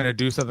we're trying to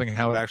do something and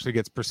how it actually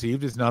gets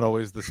perceived is not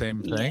always the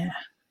same thing.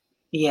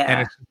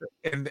 Yeah.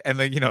 And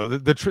what's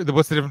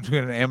the difference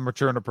between an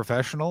amateur and a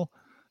professional?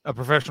 A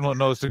professional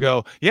knows to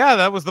go, yeah,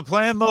 that was the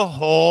plan the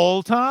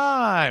whole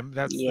time.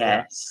 That's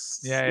yes.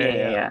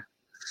 Yeah.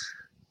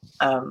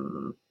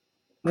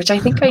 Which I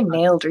think I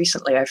nailed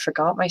recently. I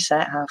forgot my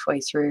set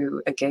halfway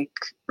through a gig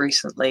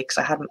recently because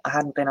I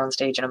hadn't been on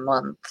stage in a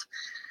month,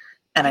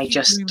 and I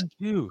just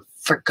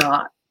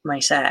forgot my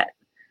set.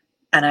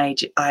 and I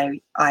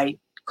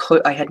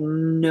had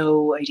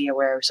no idea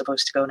where I was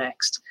supposed to go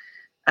next,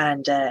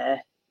 and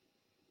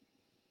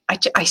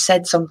I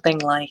said something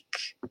like,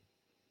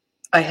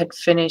 I had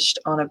finished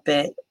on a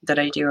bit that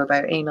I do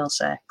about anal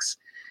sex,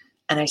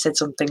 and I said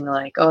something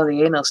like, "Oh,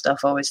 the anal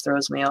stuff always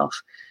throws me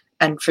off,"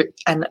 and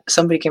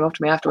somebody came up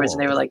to me afterwards,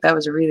 and they were like, "That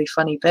was a really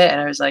funny bit," and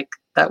I was like,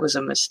 "That was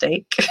a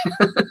mistake,"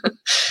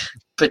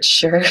 but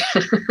sure.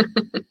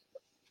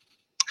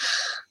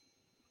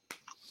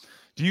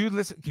 Do you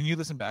listen? Can you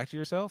listen back to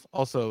yourself?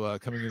 Also,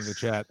 coming into the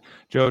chat,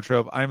 Joe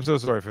Trope. I'm so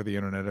sorry for the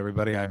internet,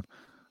 everybody. I'm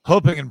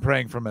hoping and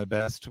praying for my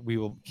best. We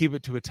will keep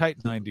it to a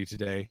tight 90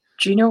 today.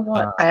 Do you know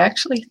what? I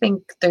actually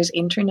think there's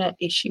internet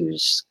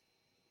issues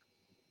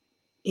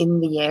in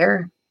the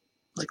air.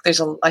 Like I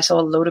saw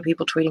a load of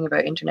people tweeting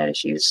about internet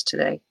issues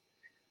today.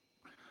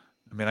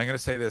 I mean, I'm going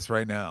to say this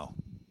right now.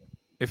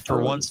 If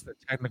for once the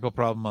technical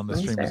problem on the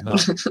stream is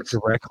not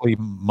directly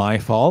my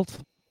fault,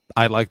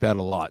 I like that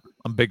a lot.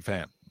 I'm a big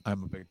fan. It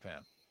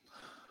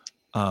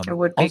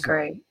would be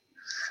great.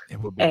 It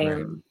would be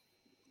great.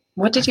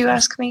 What did you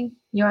ask me?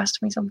 You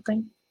asked me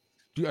something.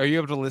 Are you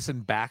able to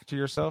listen back to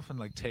yourself and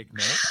like take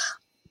notes?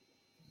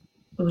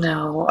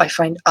 No, I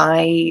find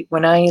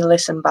when I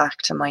listen back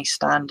to my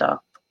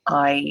stand-up,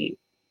 I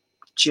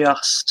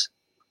just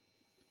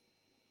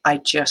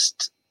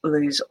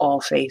lose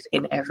all faith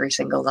in every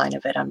single line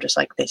of it. I'm just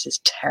like, this is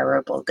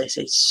terrible. This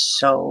is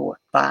so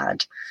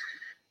bad.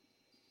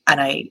 And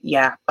I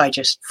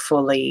just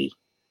fully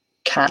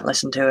can't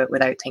listen to it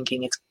without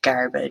thinking it's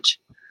garbage,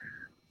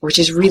 which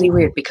is really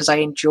weird because I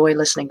enjoy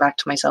listening back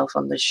to myself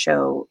on this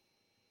show.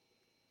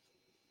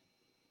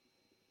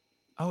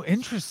 Oh,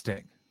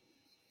 interesting.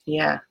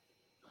 Yeah.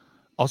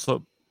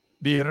 Also,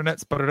 the internet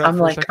sputtered out.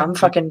 I'm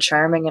fucking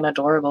charming and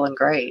adorable and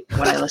great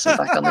when I listen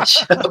back on the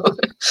show.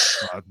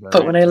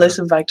 But when I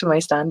listen back to my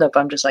stand-up,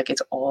 I'm just like,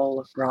 it's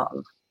all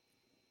wrong.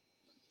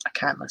 I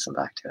can't listen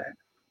back to it.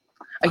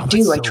 I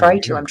try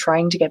to. I'm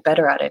trying to get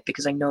better at it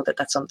because I know that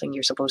that's something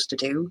you're supposed to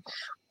do,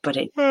 but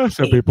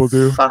people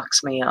do.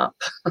 Fucks me up.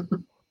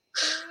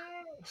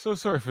 So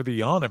sorry for the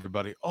yawn,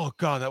 everybody. Oh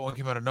God, that one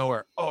came out of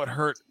nowhere. Oh, it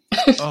hurt.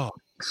 Oh.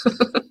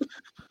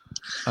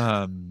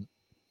 Oh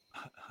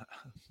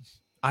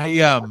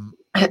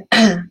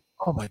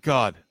my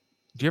God.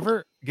 Do you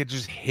ever get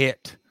just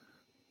hit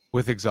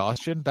with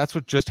exhaustion? That's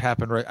what just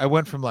happened, right? I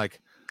went from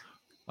like,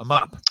 I'm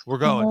up, we're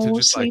going, to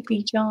just sleepy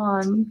like,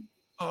 John.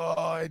 Oh,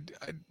 I'd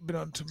been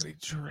on too many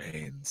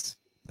trains.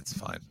 That's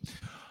fine.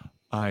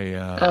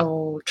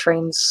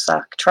 Trains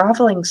suck.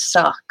 Traveling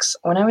sucks.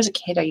 When I was a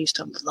kid, I used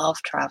to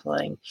love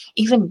traveling.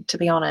 Even, to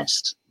be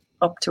honest,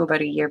 up to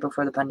about a year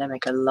before the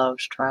pandemic, I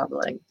loved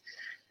traveling.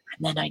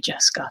 And then I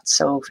just got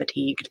so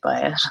fatigued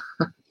by it.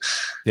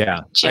 Yeah.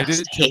 I did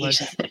it too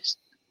much. It.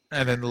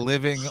 And then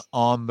living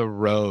on the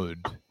road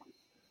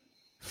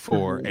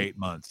for 8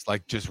 months,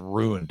 like, just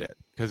ruined it.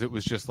 Because it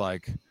was just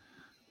like,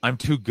 I'm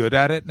too good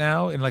at it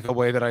now in like a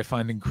way that I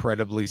find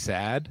incredibly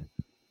sad.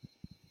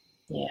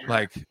 Yeah.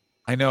 Like,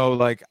 I know,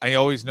 like, I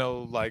always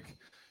know, like,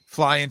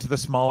 fly into the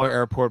smaller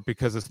airport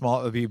because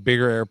the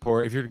bigger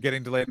airport, if you're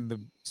getting delayed in the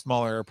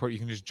smaller airport, you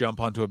can just jump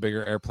onto a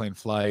bigger airplane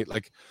flight.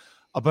 Like,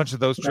 a bunch of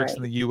those tricks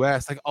in the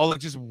US, like, all like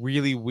just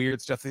really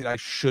weird stuff that I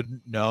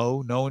shouldn't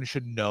know. No one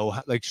should know,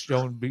 like,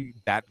 shouldn't be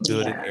that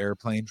good at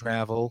airplane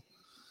travel.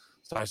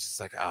 So I was just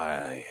like,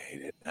 I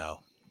hate it now.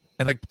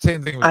 And like,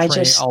 same thing with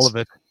train, all of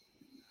it.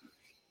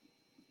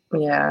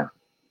 Yeah.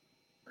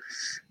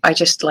 I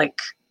just like,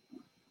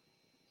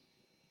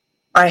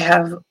 I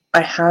have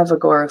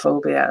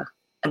agoraphobia,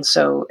 and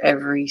so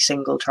every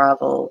single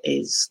travel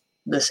is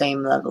the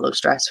same level of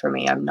stress for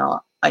me.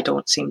 I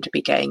don't seem to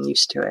be getting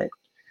used to it.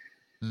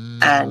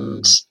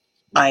 And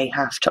I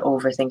have to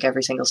overthink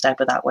every single step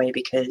of that way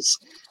because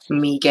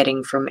me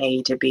getting from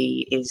A to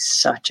B is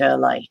such a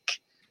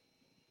like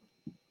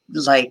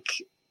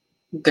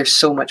there's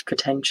so much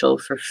potential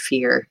for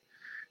fear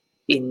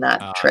in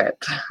that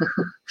trip.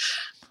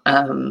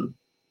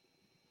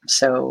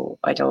 So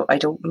I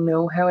don't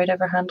know how I'd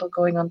ever handle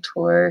going on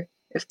tour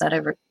if that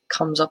ever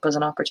comes up as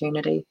an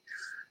opportunity.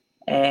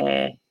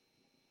 Like,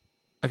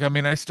 I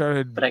mean,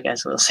 but I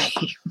guess we'll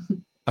see.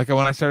 Like, when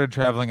I started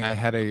traveling, I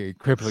had a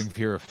crippling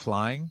fear of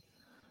flying.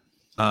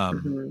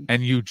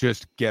 And you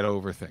just get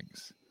over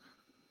things.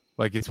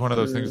 Like, it's one of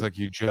those things, like,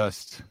 you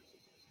just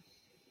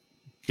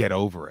get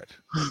over it.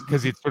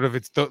 Because it's sort of,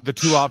 the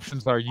two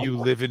options are you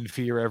live in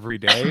fear every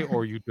day,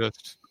 or you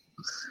just,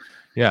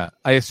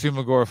 I assume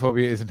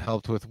agoraphobia isn't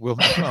helped with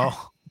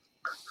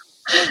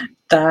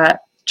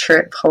That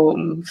trip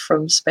home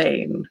from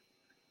Spain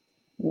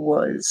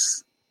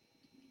was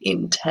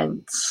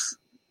intensely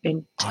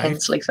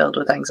filled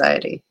with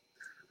anxiety.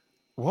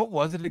 What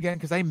was it again?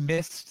 Because I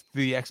missed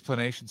the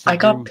explanation. So I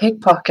got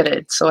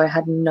pickpocketed, so I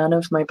had none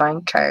of my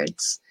bank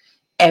cards.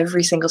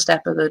 Every single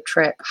step of the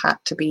trip had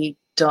to be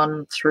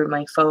done through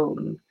my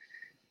phone.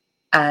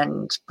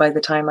 And by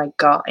the time I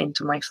got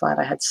into my flat,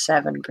 I had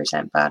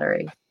 7%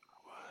 battery.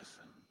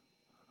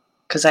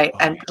 Because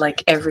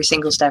every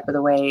single step of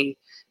the way,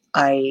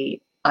 I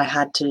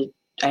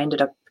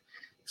ended up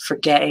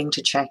forgetting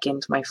to check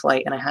into my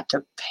flight, and I had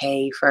to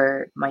pay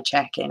for my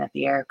check-in at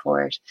the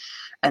airport.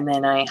 And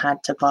then I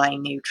had to buy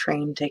new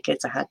train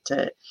tickets.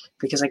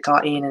 Because I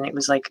got in and it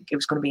was going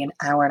to be an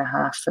hour and a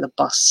half for the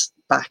bus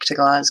back to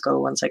Glasgow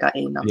once I got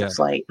in on the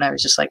flight. And I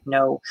was just like,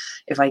 no,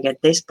 if I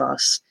get this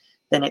bus,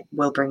 then it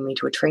will bring me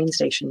to a train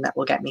station that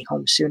will get me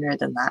home sooner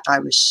than that. I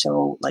was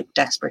so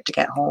desperate to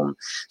get home.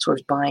 So I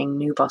was buying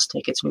new bus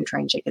tickets, new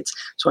train tickets.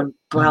 So I'm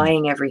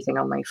buying everything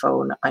on my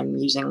phone. I'm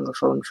using the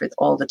phone for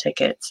all the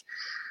tickets.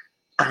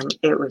 And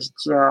it was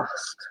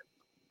just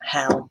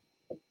hell.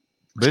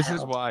 This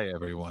is why,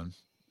 everyone.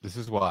 This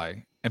is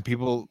why. And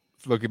people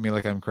look at me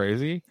like I'm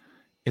crazy.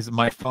 Is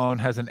my phone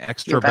has an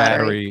extra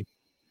battery.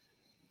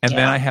 And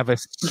then I have a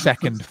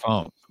second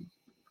phone.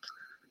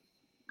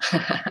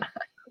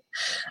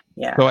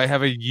 Yeah. So I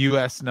have a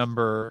US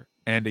number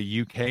and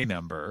a UK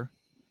number.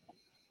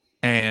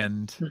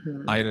 And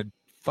I had a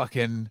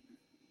fucking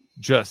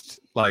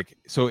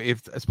so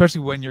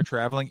especially when you're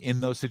traveling in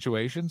those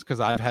situations, because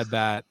I've had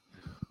that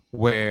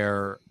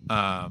where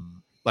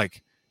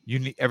you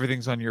need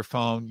everything's on your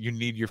phone. You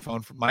need your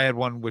phone. I had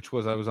one which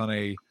was I was on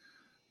a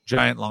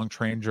giant long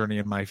train journey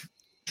and my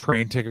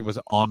train ticket was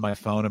on my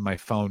phone and my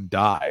phone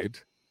died.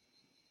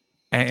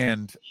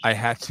 And I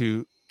had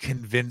to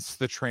convince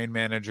the train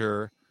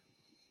manager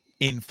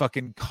in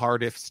fucking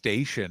Cardiff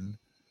station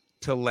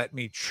to let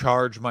me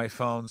charge my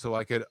phone so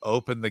I could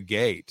open the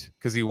gate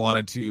because he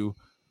wanted to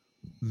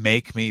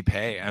make me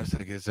pay. I was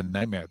like, it's a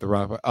nightmare.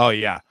 Oh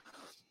yeah.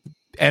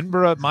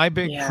 Edinburgh, my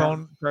big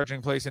phone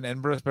charging place in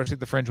Edinburgh, especially at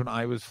the Fringe when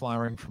I was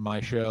flying for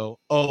my show.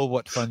 Oh,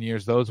 what fun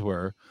years those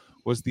were.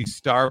 Was the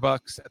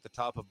Starbucks at the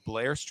top of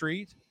Blair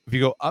Street. If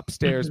you go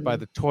upstairs by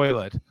the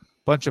toilet,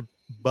 bunch of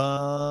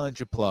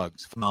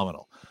plugs.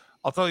 Phenomenal.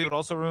 I'll tell you what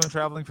also ruined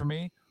traveling for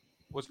me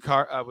was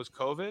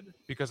COVID,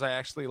 because I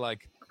actually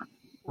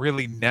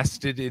really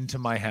nested into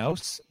my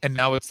house, and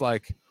now it's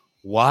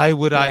why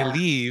would I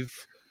leave?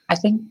 I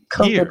think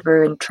COVID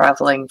ruined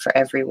traveling for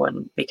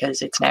everyone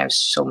because it's now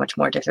so much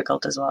more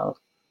difficult as well.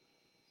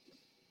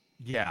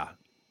 Yeah,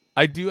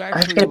 I do actually. I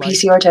have to get a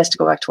PCR test to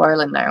go back to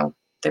Ireland now.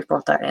 They've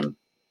brought that in.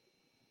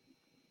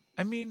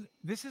 I mean,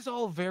 this is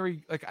all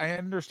very I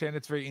understand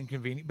it's very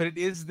inconvenient, but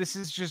this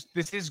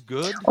is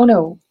good. Oh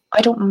no,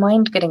 I don't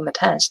mind getting the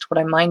test. What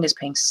I mind is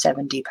paying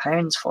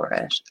 £70 for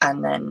it,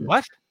 and then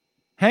what?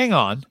 Hang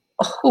on.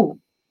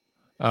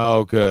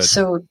 Oh, good.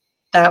 So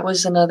that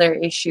was another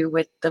issue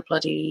with the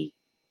bloody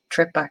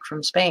trip back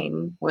from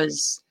Spain.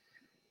 Was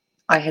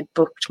I had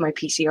booked my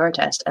PCR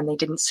test and they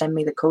didn't send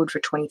me the code for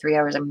 23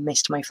 hours. I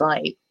missed my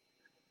flight.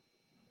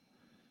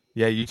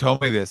 Yeah, you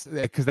told me this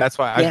because that's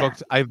why I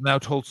booked. I've now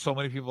told so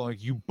many people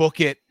you book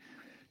it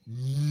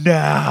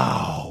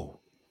now,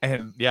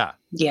 and yeah.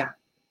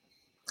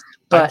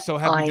 But I'm so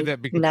happy to do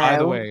that because, by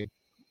the way,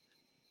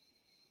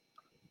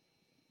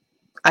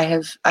 I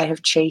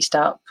have chased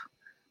up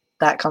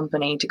that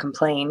company to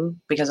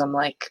complain because I'm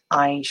like,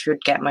 I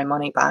should get my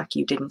money back.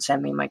 You didn't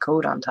send me my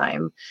code on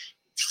time.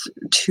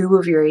 2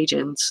 of your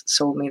agents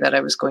told me that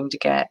I was going to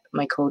get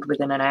my code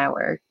within an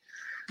hour.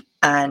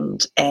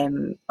 And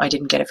I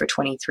didn't get it for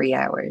 23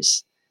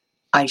 hours.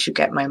 I should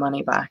get my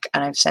money back.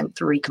 And I've sent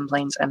 3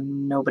 complaints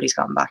and nobody's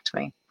gotten back to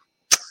me.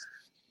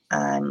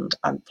 And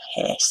I'm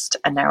pissed.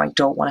 And now I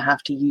don't want to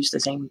have to use the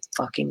same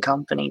fucking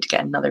company to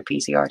get another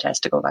PCR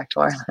test to go back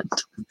to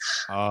Ireland.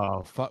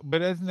 Oh, fuck.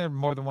 But isn't there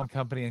more than one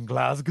company in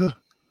Glasgow?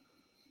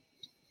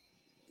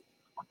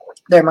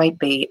 There might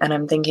be. And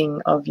I'm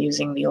thinking of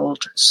using the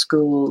old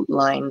school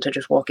line to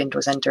just walk into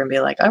a centre and be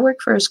like, I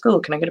work for a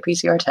school. Can I get a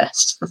PCR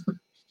test?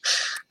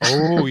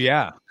 Oh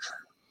yeah,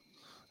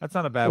 that's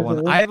not a bad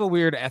one. I have a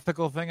weird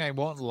ethical thing. I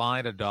won't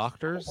lie to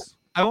doctors.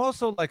 I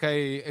also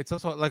it's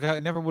also I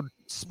never would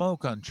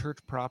smoke on church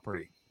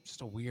property.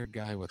 Just a weird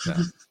guy with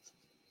that.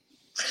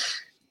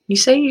 You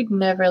say you'd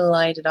never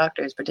lie to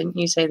doctors, but didn't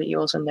you say that you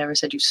also never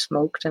said you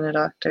smoked in a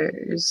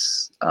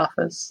doctor's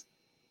office?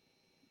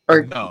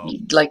 Or no,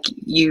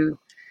 you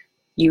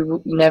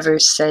never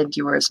said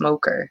you were a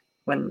smoker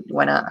when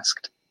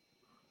asked.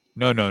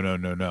 No.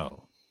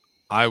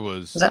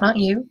 Was that not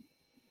you?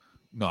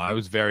 No, I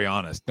was very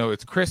honest. No,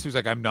 it's Chris who's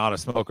like, I'm not a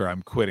smoker.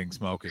 I'm quitting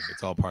smoking.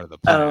 It's all part of the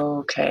plan.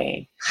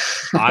 Okay.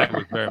 I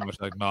was very much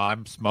like, no,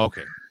 I'm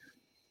smoking.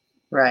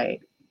 Right.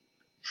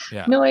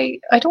 Yeah. No, I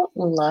don't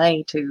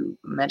lie to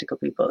medical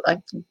people.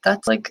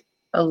 That's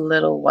a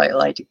little white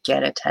lie to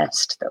get a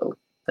test, though.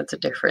 That's a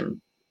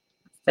different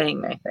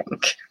thing, I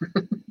think.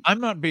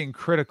 I'm not being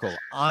critical.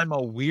 I'm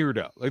a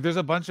weirdo. There's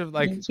a bunch of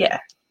Yeah.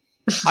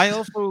 I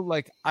also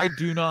I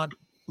do not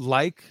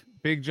like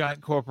big giant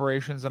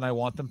corporations, and I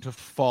want them to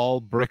fall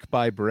brick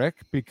by brick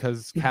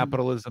because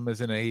capitalism is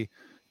in a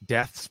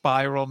death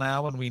spiral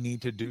now and we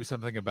need to do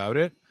something about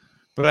it.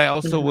 But I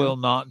also will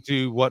not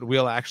do what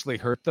will actually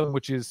hurt them,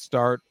 which is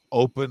start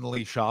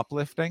openly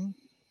shoplifting,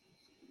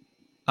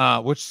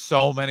 which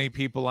so many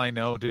people I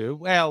know do.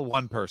 Well,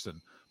 one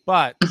person,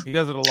 but he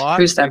does it a lot.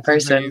 Who's that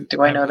person?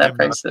 Do I know that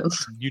person?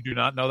 You do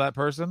not know that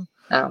person?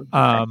 Oh,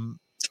 okay.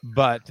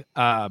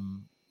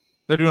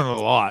 But They're doing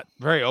a lot.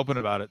 Very open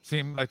about it.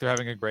 Seem like they're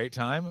having a great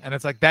time. And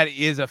it's like that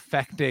is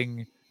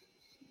affecting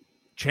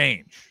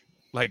change.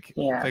 Like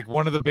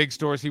one of the big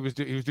stores he was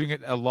doing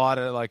it a lot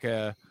at like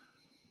a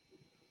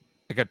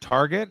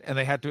Target, and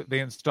they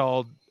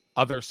installed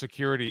other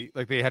security,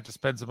 like they had to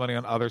spend some money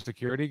on other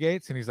security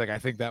gates, and he's like, I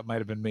think that might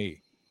have been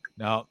me.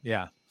 No,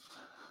 yeah.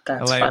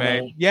 That's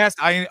funny. Yes,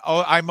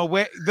 I'm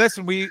aware.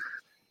 Listen,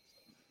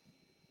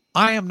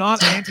 I am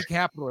not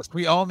anti-capitalist.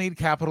 We all need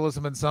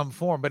capitalism in some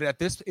form, but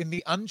in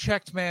the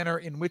unchecked manner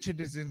in which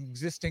it is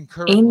existing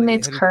currently, in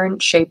its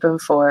current shape and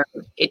form,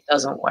 it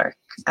doesn't work,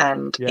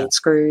 and it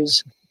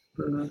screws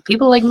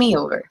people like me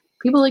over.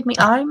 People like me,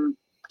 I'm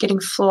getting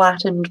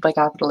flattened by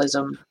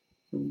capitalism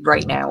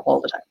right now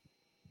all the time.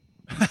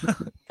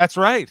 That's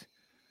right.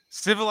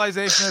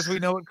 Civilization as we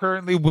know it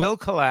currently will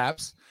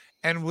collapse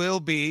and will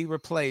be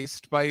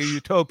replaced by a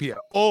utopia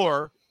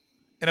or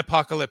an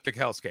apocalyptic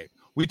hellscape.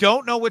 We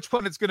don't know which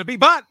one it's going to be,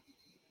 but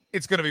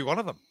it's going to be one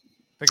of them.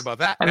 Think about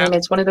that. I mean,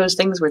 it's one of those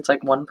things where it's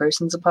like one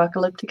person's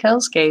apocalyptic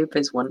hellscape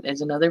is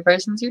another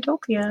person's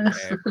utopia.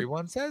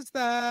 Everyone says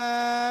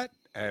that.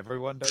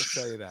 Everyone does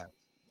say that.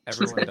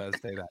 Everyone does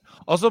say that.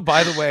 Also,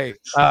 by the way,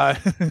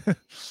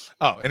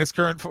 in its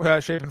current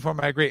shape and form,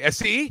 I agree.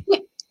 See?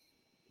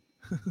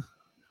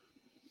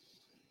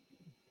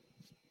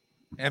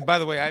 And by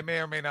the way, I may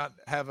or may not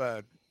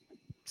have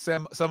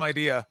some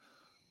idea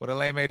what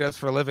Elaine does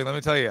for a living. Let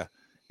me tell you,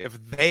 if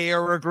they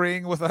are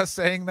agreeing with us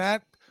saying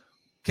that,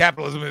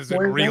 capitalism is in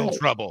real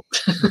trouble.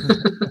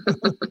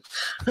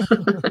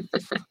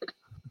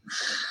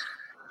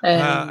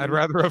 I'd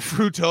rather a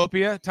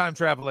Fruitopia time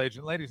travel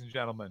agent, ladies and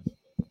gentlemen.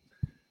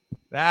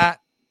 That's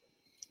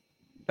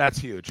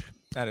huge.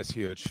 That is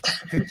huge.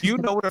 Do you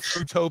know what a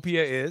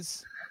Fruitopia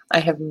is? I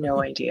have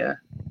no idea.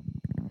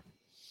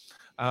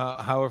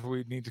 However,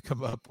 we need to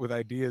come up with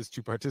ideas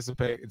to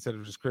participate instead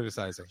of just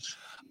criticizing.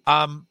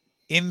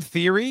 In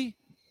theory,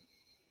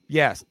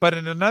 yes. But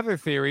in another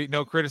theory,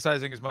 no,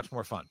 criticizing is much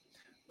more fun.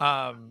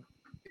 Am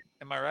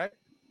I right?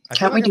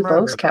 Can't we do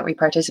both? Can't we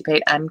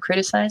participate and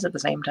criticize at the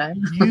same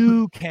time?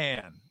 You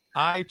can.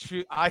 I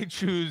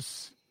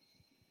choose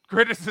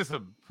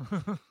criticism.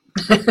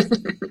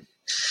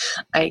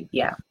 I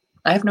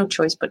have no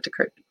choice but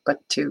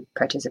to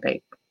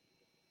participate.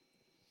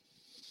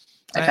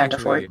 I can't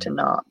afford to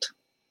not.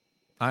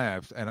 I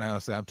have, and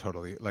honestly, I'm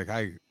totally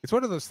it's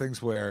one of those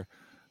things where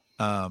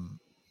I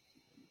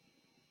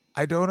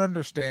don't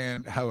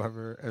understand.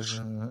 However,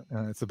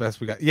 it's the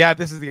best we got. Yeah,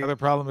 this is the other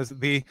problem. Is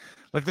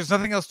there's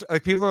nothing else.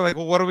 Like people are like,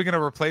 well, what are we going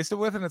to replace it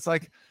with? And it's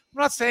like,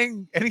 I'm not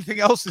saying anything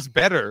else is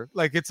better.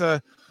 Like it's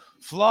a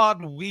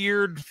flawed,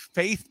 weird,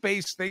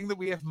 faith-based thing that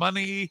we have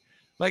money.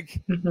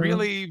 Like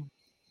really,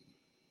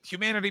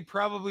 humanity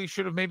probably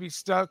should have maybe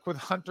stuck with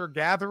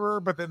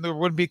hunter-gatherer, but then there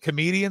wouldn't be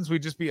comedians.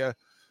 We'd just be a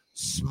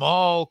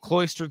small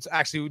cloistered.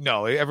 Actually,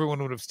 no,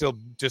 everyone would have still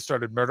just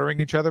started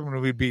murdering each other,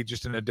 when we'd be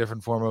just in a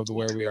different form of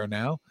where we are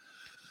now.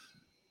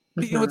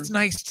 But, it's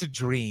nice to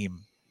dream.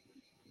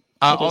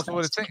 Also,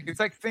 what it's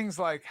like things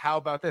like, how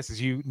about this?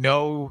 Is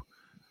no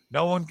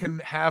one can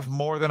have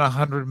more than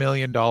 $100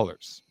 million.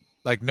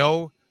 Like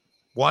no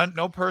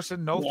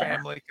person, no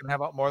family can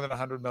have more than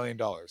 $100 million.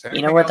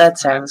 You know what that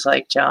sounds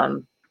like,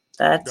 John?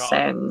 That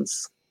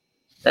sounds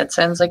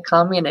like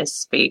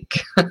communist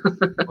speak.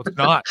 Well, it's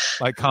not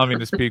like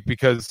communist speak,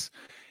 because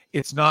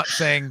it's not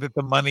saying that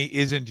the money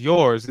isn't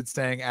yours. It's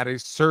saying at a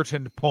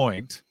certain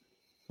point,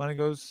 money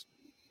goes.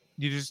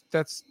 You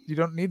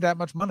don't need that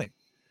much money.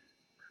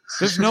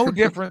 There's no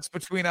difference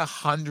between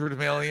 100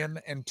 million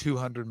and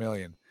 200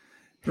 million.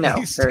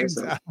 No,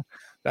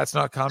 that's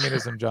not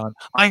communism, John.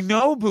 I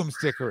know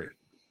boomstickery.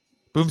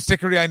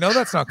 I know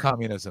that's not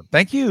communism.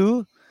 Thank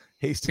you,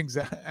 Hastings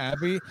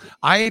Abbey.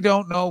 I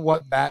don't know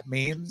what that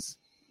means,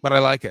 but I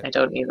like it. I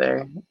don't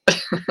either.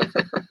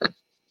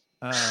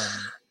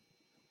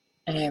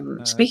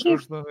 Speaking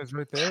of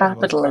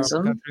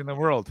capitalism, country in the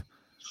world,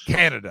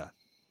 Canada,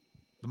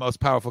 the most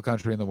powerful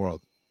country in the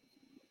world.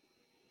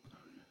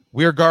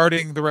 We're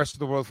guarding the rest of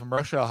the world from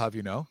Russia. I'll have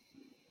you know.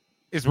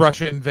 Is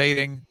Russia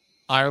invading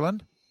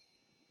Ireland?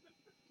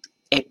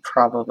 It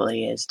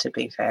probably is, to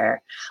be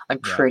fair. I'm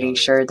pretty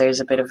sure there's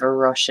a bit of a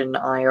Russian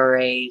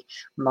IRA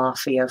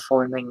mafia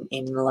forming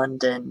in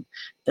London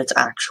that's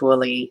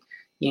actually,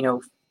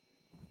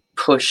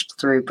 pushed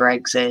through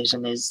Brexit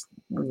and is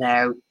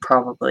now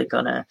probably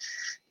going to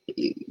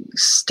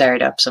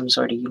start up some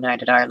sort of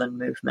United Ireland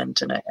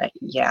movement. And I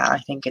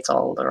think it's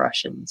all the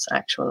Russians,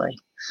 actually.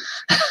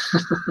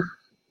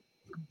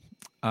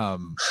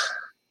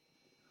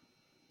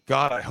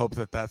 God, I hope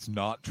that that's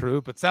not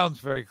true, but sounds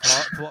very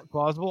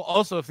plausible.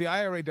 Also, if the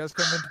IRA does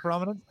come into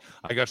prominence,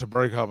 I got to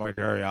break out my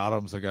Jerry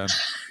Adams again.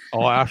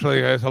 Oh,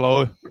 Ashley, guys,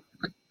 hello.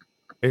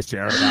 It's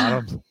Jerry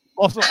Adams.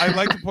 Also, I'd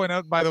like to point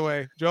out, by the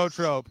way, Joe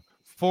Trope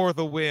for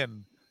the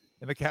win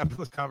in the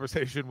capitalist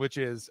conversation, which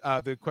is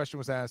the question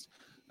was asked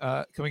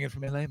coming in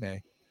from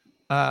Elaine.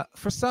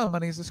 For some,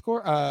 money is a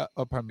score.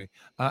 Pardon me.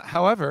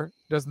 However,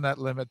 doesn't that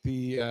limit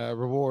the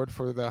reward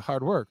for the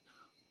hard work?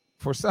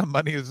 For some,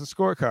 money is a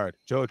scorecard.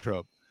 Joe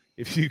Trope.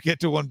 If you get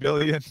to 1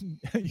 billion,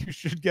 you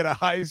should get a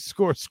high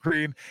score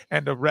screen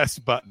and a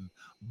rest button.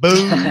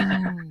 Boom.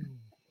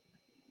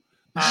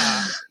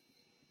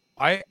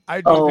 I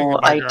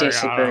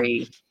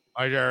disagree.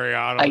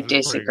 I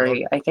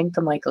disagree. I think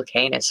the Michael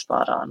Caine is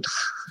spot on.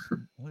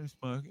 That's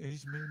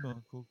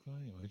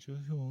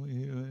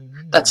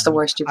the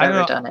worst you've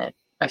ever done it.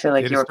 I feel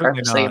like you were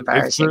purposely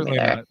embarrassing me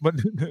there. But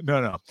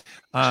no.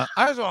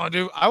 I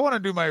want to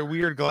do my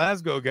weird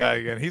Glasgow guy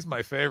again. He's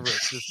my favorite.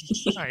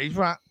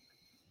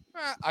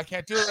 I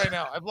can't do it right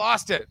now. I've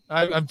lost it.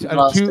 My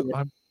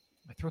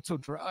throat's so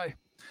dry.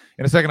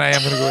 In a second, I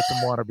am going to go with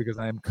some water because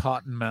I am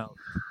cotton mouth.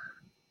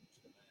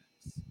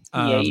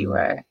 Yeah, you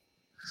are.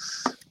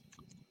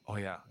 Oh,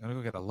 yeah. I'm going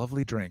to go get a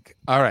lovely drink.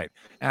 All right.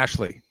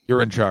 Ashley,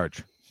 you're in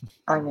charge.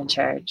 I'm in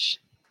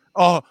charge.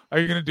 Oh, are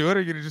you going to do it? Or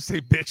are you going to just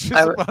say bitches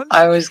a bunch?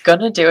 I was going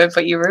to do it,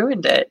 but you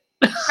ruined it.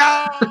 No!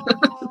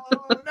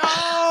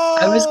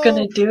 I was going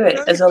to do it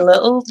as a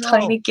little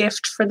tiny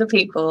gift for the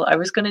people. I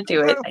was going to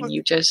do it, and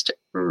you just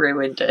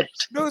ruined it.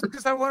 No, it's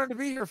because I wanted to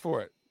be here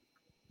for it.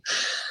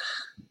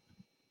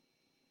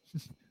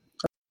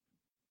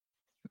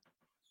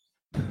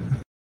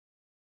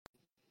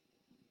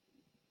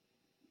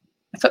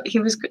 I thought he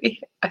was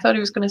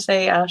going to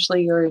say,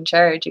 Ashley, you're in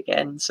charge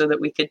again, so that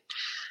we could.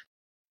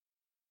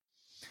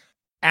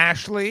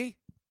 Ashley,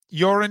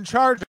 you're in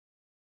charge.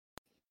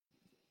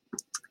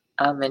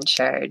 I'm in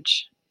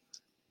charge,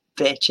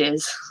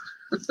 bitches.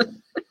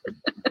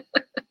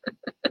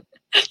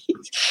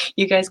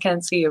 You guys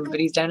can't see him, but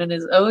he's down in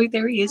his. Oh,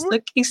 there he is!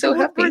 Look, he's so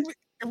happy.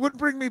 It wouldn't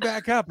bring me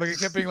back up. Like it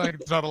kept being like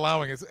it's not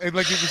allowing. It's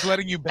like it was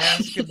letting you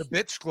bask in the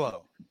bitch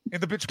glow.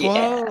 In the bitch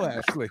glow,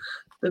 yeah. Ashley.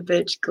 The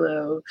bitch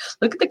glow.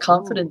 Look at the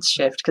confidence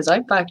shift, because I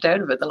backed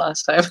out of it the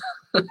last time.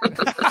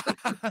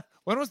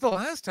 When was the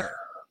last time?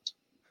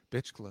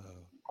 Bitch glow.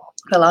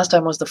 The last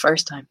time was the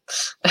first time.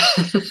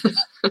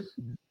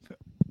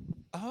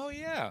 Oh,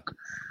 yeah.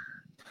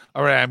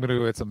 All right, I'm going to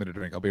go get something to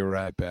drink. I'll be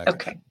right back.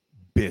 Okay.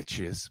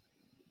 Bitches.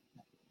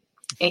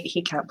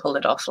 He can't pull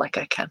it off like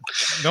I can.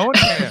 No one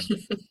can.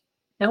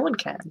 No one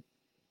can.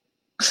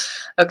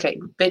 Okay,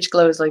 bitch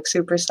glow is like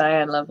Super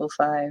Saiyan level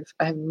 5.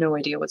 I have no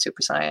idea what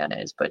Super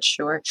Saiyan is, but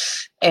sure.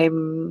 I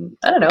don't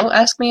know.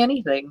 Ask me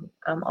anything.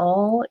 I'm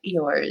all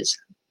yours,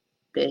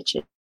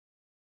 bitches.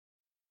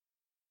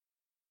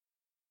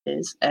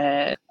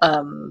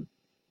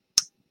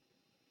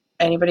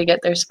 Anybody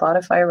get their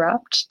Spotify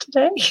Wrapped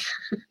today?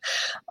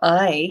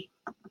 I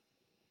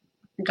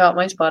got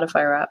my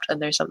Spotify Wrapped,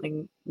 and there's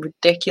something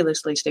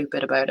ridiculously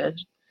stupid about it,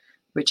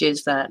 which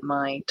is that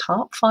my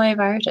top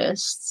 5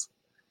 artists.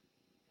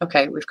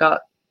 Okay, we've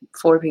got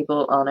 4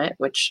 people on it,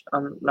 which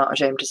I'm not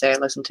ashamed to say I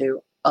listen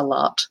to a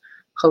lot.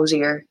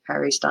 Hozier,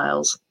 Harry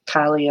Styles,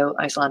 Kaleo,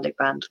 Icelandic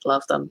band,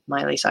 love them,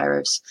 Miley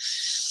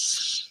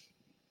Cyrus.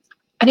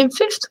 And in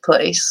 5th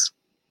place,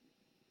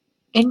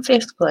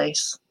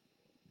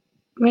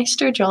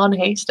 Mr. John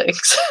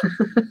Hastings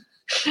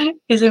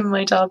is in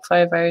my top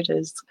 5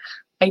 artists.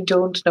 I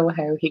don't know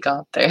how he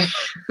got there.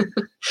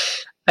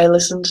 I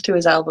listened to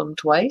his album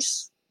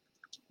twice,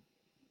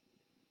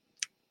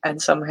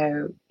 and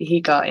somehow he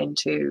got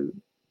into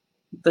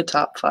the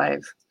top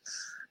 5.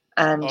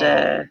 And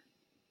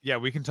yeah,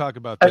 we can talk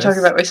about I'm this. talking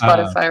about my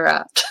Spotify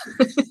Wrapped.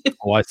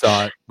 Oh, I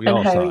saw it. We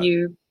all saw it. And how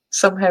you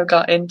somehow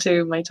got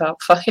into my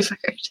top 5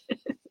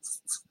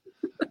 artists.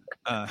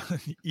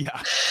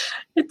 Yeah.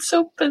 It's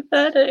so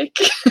pathetic.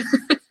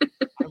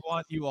 I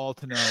want you all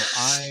to know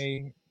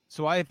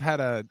I've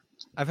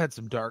had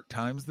some dark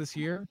times this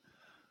year.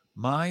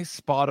 My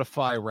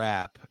Spotify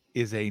Wrap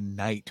is a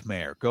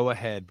nightmare. Go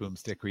ahead,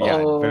 Boomsticker. Yeah,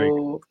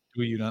 do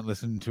you not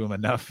listen to him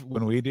enough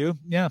when we do?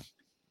 Yeah.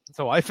 That's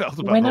how I felt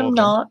about when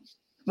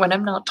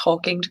I'm not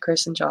talking to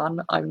Chris and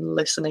John, I'm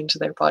listening to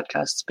their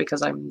podcasts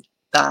because I'm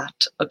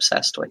that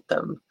obsessed with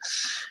them.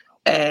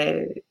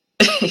 We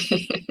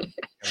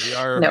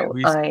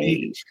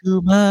speak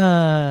too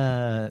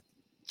much.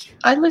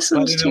 I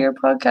listened to your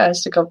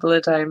podcast a couple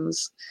of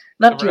times.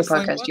 Not to your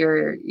podcast,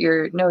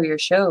 your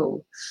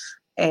show.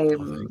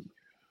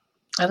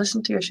 I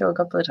listened to your show a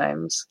couple of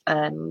times,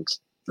 and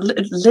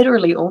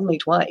literally only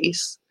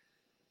twice,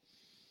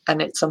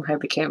 and it somehow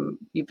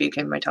you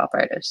became my top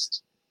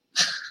artist.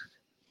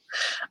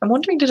 I'm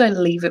wondering, did I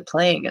leave it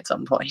playing at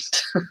some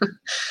point?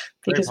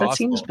 Because that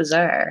seems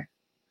bizarre.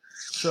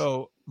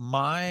 So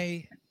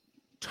my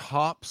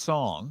top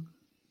song.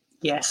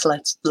 Yes,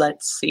 let's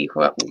see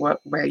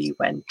where you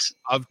went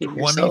of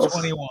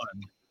 2021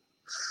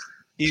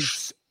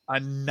 is a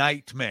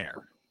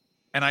nightmare.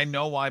 And I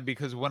know why,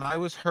 because when I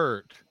was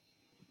hurt,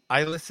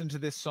 I listened to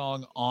this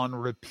song on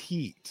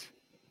repeat.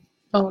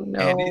 Oh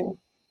no.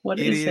 What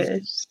is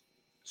it?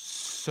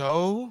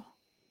 So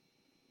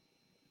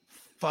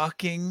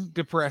fucking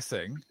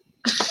depressing.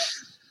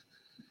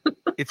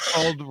 It's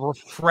called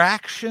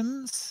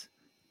Refractions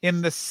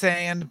in the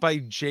Sand by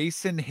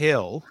Jason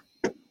Hill.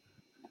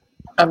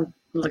 I'm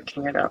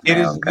looking it up. It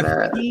is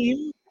the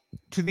theme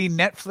to the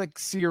Netflix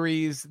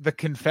series The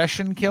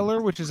Confession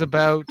Killer, which is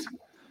about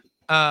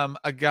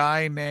a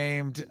guy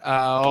named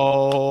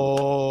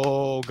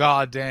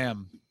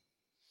goddamn.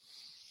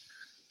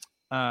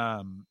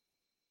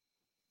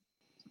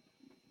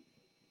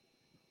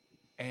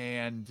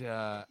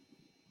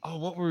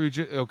 What were we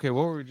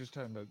just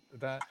talking about?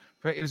 That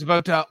it was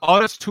about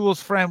Otis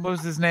Toole's friend. What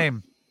was his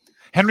name?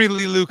 Henry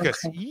Lee Lucas.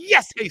 Okay.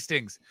 Yes,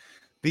 Hastings.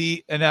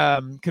 The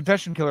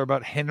Confession Killer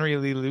about Henry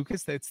Lee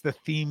Lucas. It's the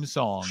theme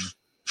song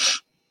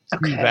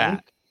to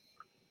that.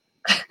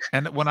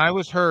 And when I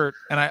was hurt,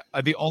 and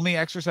the only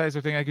exercise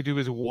or thing I could do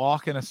was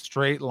walk in a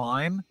straight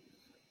line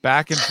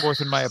back and forth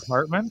in my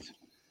apartment.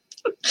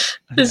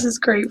 This is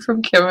great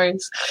from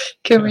Kimmers.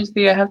 Kimmers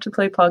B, I have to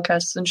play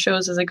podcasts and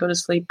shows as I go to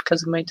sleep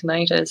because of my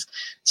tinnitus.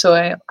 So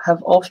I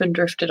have often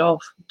drifted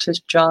off to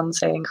John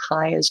saying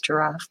hi as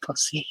giraffe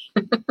pussy.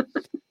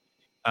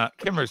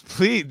 Kimmers,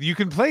 please, you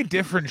can play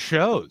different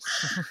shows.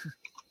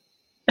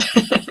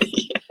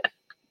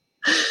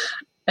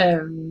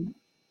 Yeah.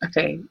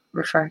 Okay,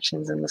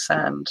 Refractions in the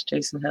Sand,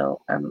 Jason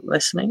Hill. I'm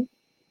listening.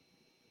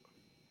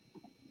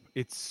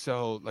 It's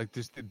so like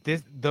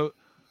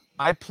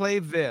I play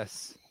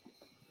this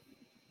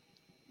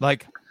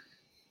like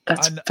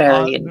that's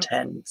very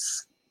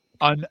intense.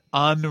 An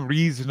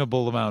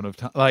unreasonable amount of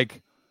time,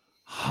 like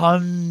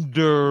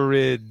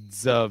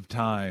hundreds of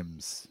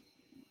times.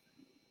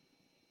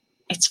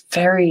 It's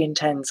very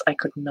intense. I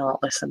could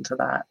not listen to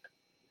that.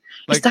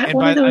 Like, is that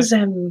one of those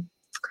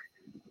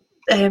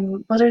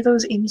what are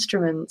those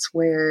instruments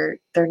where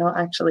they're not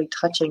actually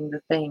touching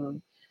the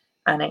thing,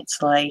 and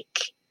it's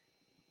like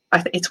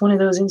it's one of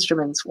those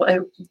instruments.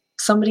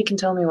 Somebody can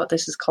tell me what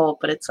this is called,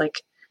 but it's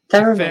like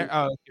theremin.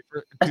 A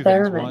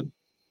theremin. One,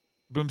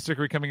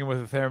 Boomstickery coming in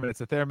with a theremin.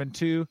 It's a theremin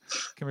 2.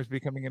 Kimmers be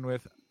coming in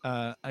with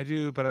I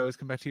do, but I always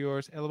come back to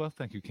yours. LOL.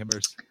 Thank you,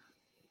 Kimmers.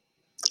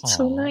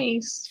 So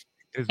nice.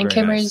 And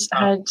Kimmers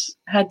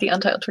had the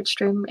Untitled Twitch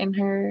stream in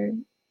her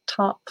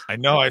top. I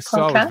know. I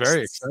saw. It was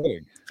very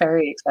exciting.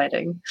 Very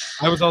exciting.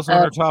 I was also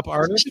in her top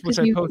artist, which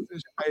I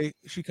posted.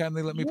 She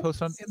kindly let me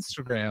post on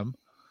Instagram.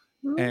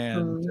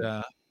 And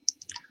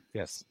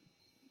yes,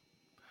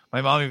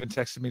 my mom even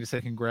texted me to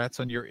say congrats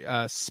on your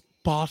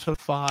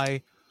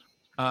Spotify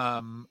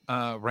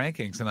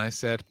rankings, and I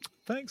said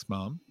thanks,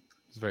 Mom.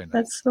 It's very nice.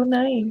 That's so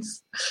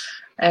nice.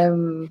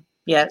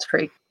 Yeah, it's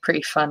pretty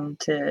fun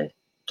to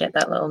get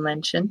that little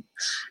mention.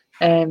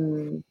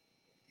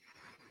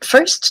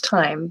 First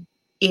time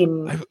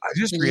in I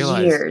just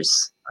realized,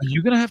 years are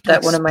you gonna have to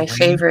that one of my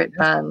favorite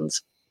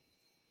bands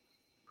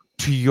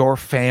to your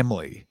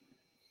family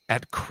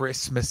at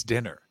Christmas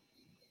dinner?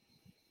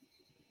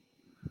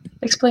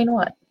 Explain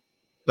what?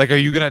 Like, are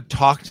you gonna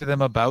talk to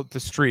them about the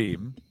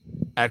stream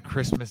at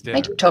Christmas dinner?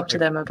 I do talk to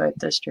them about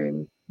the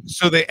stream.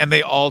 So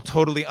they all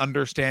totally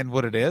understand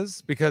what it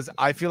is, because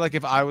I feel like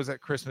if I was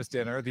at Christmas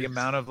dinner, the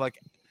amount of like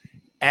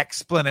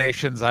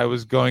explanations I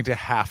was going to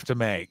have to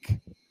make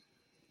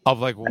of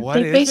like what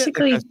they is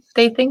basically it?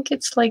 They think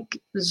it's like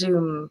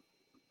Zoom,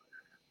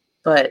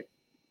 but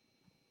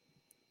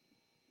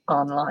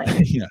online.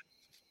 Yeah.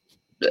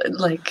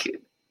 Like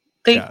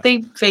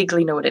they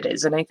vaguely know what it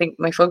is, and I think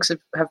my folks have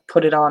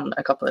put it on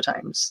a couple of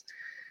times.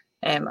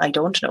 I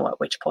don't know at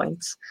which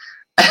points.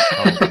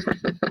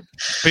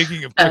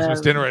 Speaking of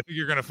Christmas dinner, I think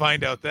you're going to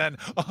find out then.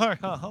 But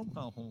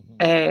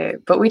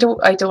we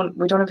don't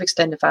have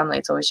extended family.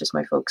 It's always just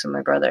my folks and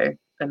my brother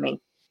and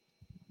me.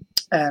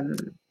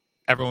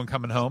 Everyone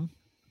coming home?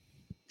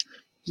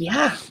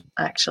 Yeah,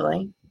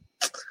 actually,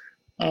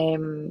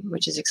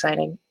 which is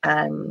exciting.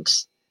 And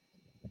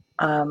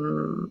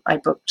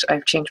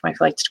I've changed my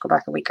flights to go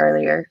back a week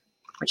earlier,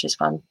 which is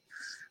fun.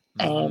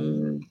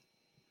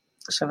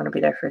 So I'm going to be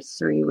there for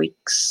 3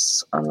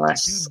 weeks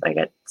unless I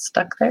get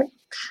stuck there.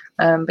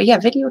 But yeah,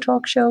 video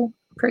talk show,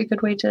 pretty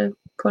good way to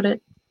put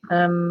it.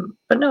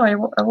 But no, I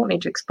won't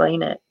need to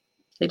explain it.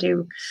 They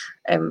do.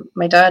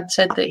 My dad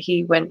said that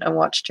he went and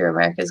watched your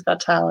America's Got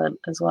Talent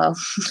as well.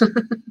 I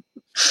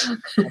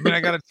mean,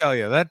 I got to tell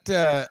you,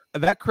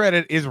 that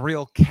credit is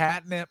real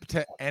catnip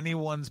to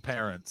anyone's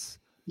parents.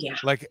 Yeah.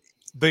 Like,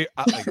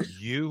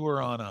 you were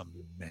on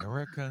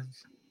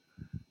America's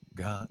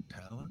Got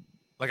Talent.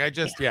 Like, I've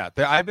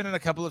been in a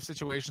couple of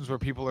situations where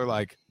people are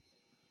like,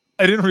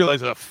 I didn't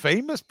realize a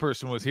famous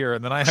person was here.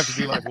 And then I have to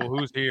be like, well,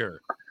 who's here?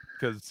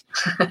 Because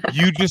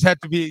you just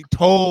had to be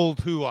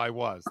told who I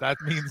was. That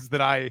means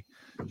that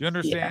do you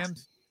understand?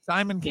 Yeah.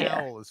 Simon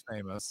Cowell is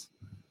famous.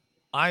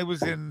 I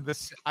was in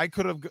this. I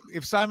could have,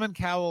 if Simon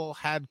Cowell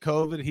had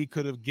COVID, he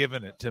could have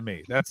given it to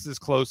me. That's as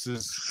close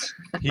as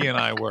he and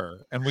I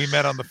were. And we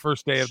met on the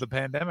first day of the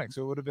pandemic.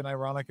 So it would have been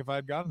ironic if I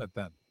had gotten it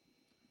then.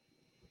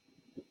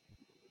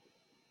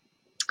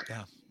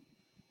 Yeah.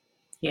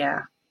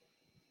 Yeah.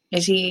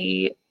 Is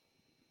he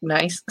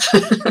nice?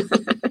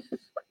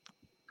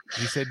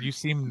 He said, you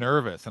seem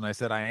nervous. And I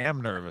said, I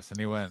am nervous. And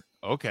he went,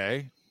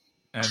 okay.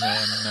 And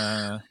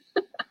then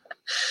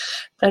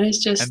that is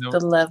just the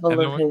level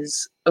of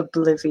his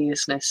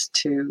obliviousness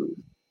to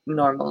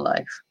normal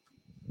life.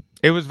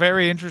 It was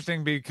very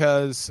interesting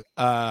because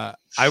I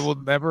will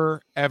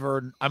never,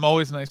 ever, I'm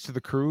always nice to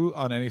the crew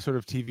on any sort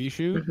of TV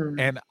shoot. Mm-hmm.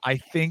 And I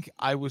think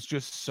I was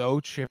just so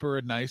chipper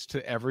and nice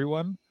to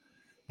everyone.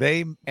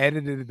 They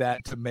edited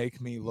that to make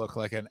me look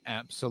like an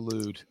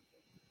absolute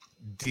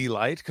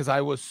delight because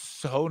I was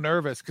so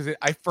nervous because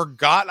I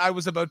forgot I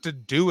was about to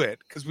do it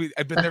because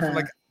I'd been there for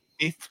like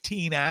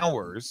 15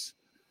 hours.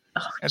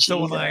 Oh, And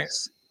so when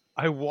Jesus.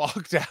 I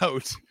walked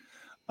out,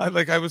 I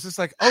was just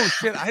like, oh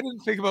shit, I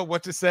didn't think about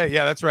what to say.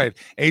 Yeah, that's right.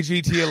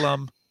 AGT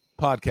alum,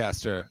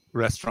 podcaster,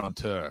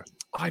 restaurateur.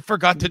 I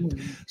forgot to.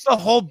 It's the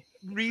whole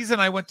reason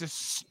I went to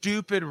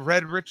stupid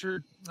Red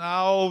Richard.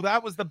 Oh,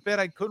 that was the bit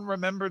I couldn't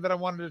remember that I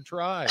wanted to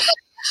try.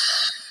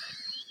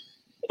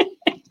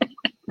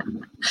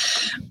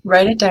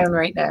 Write it down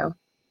right now.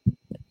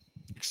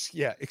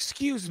 Yeah,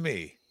 excuse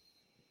me.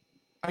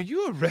 Are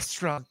you a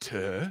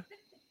restaurateur?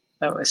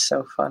 That was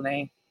so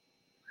funny.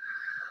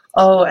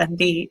 Oh, and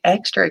the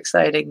extra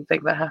exciting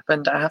thing that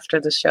happened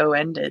after the show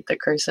ended that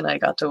Chris and I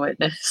got to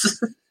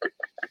witness.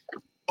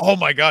 Oh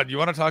my God. You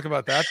want to talk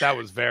about that? That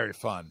was very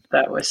fun.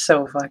 That was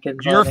so fucking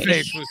funny. Your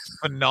face was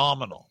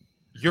phenomenal.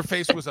 Your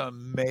face was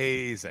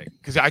amazing.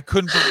 Because I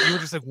couldn't, you were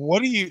just like,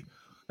 what are you,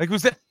 like,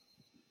 was that?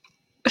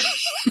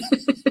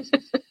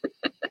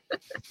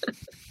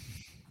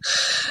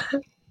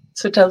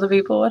 So tell the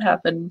people what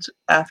happened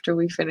after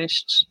we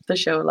finished the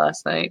show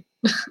last night.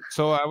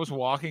 So I was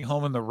walking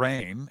home in the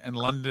rain, and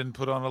London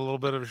put on a little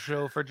bit of a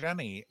show for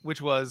Jenny, which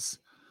was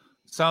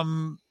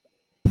some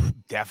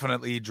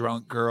definitely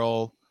drunk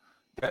girl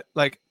that,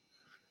 like,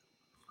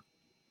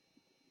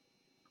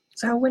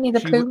 Is that Winnie the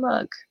Pooh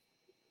mug?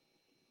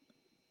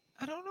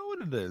 I don't know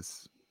what it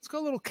is. It's got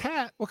a little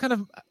cat. What kind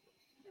of?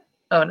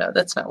 Oh no,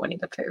 that's not Winnie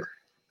the Pooh.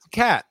 It's a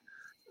cat.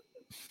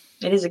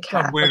 It is a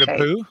cat. Not Winnie the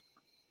Pooh.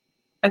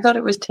 I thought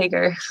it was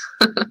Tigger.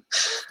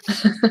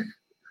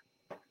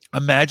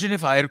 Imagine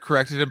if I had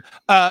corrected him.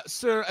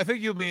 Sir, I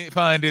think you'll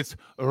find it's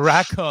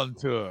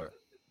raconteur.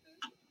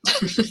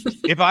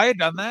 If I had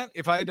done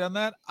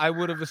that, I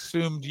would have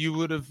assumed you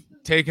would have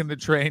taken the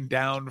train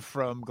down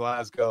from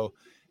Glasgow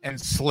and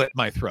slit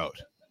my throat.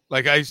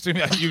 Like, I assume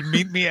you'd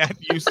meet me at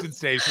Euston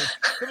Station.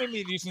 Then we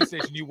meet at Euston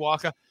Station. You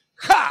walk up,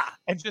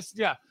 and just,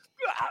 yeah.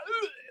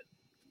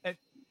 And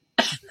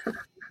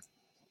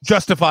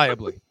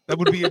justifiably. That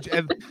would be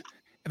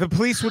the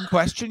police would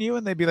question you,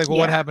 and they'd be like, well,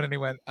 what happened? And he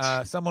went,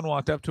 someone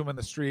walked up to him in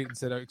the street and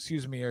said,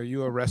 excuse me, are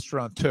you a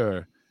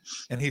restaurateur?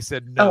 And he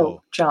said,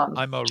 no, John,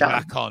 I'm a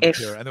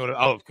raconteur. And they would,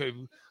 okay,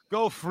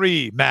 go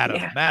free,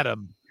 madam,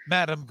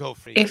 madam, go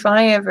free. If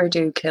I ever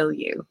do kill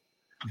you,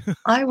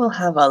 I will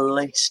have a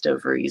list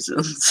of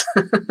reasons.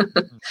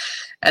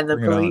 And the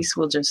police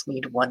will just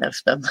need one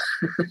of them.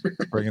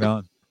 Bring it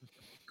on.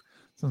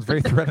 Sounds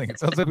very threatening. It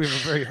sounds like we have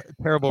a very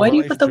terrible. Why do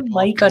you put the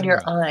mic on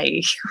your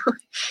eye?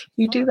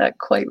 You do that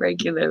quite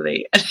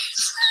regularly.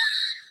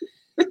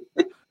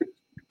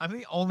 I'm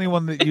the only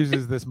one that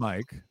uses this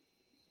mic.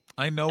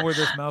 I know where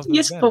this mouse is.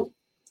 Yes, but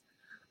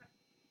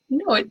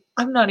no,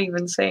 I'm not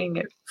even saying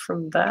it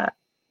from that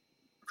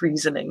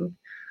reasoning.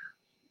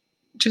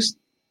 Just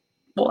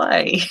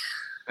why?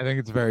 I think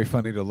it's very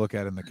funny to look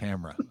at in the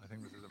camera. I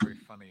think this is a very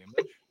funny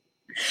image.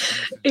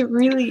 It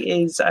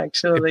really is,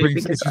 actually,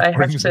 because I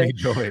have to.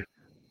 Joy.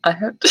 I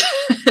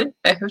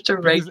have to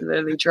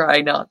regularly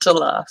try not to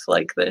laugh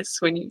like this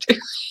when you do.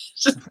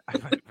 I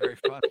find it very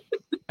fun.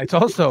 It's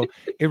also,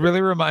 it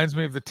really reminds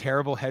me of the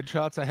terrible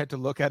headshots I had to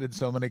look at in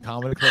so many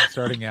comedy clubs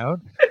starting out.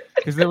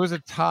 Because there was a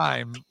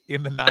time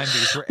in the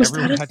 90s where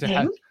everyone had to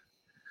have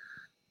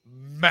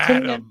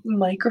Putting a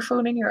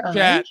microphone in your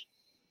eye.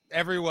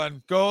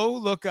 Everyone, go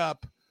look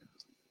up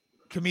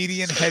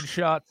comedian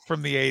headshots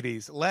from the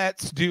 80s.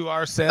 Let's do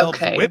ourselves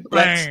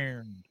whiplash.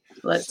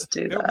 Let's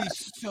do that. There'll be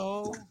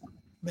so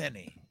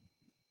many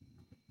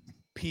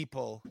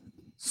people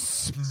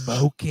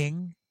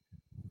smoking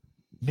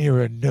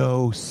near a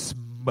no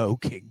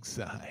smoking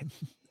sign.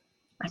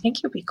 I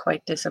think you'll be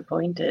quite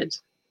disappointed.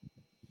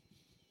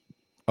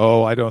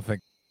 Oh, I don't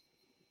think.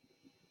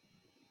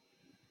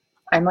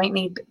 I might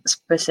need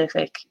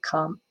specific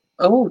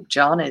Oh,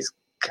 John is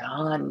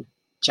gone.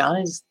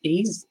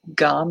 He's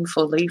gone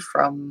fully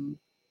from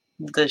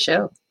the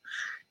show.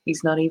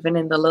 He's not even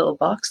in the little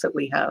box that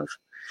we have.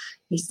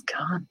 He's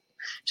gone.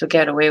 She'll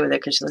get away with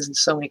it because she listens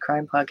to so many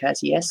crime podcasts.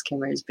 Yes,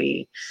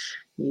 Kimmersby.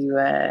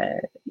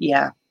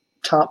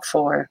 Top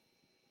four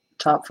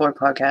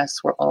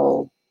podcasts were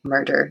all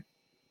murder.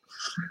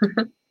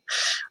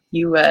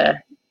 It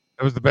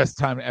was the best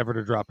time ever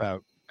to drop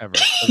out ever.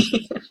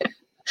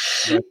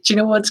 Do you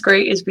know what's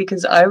great is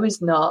because I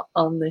was not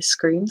on this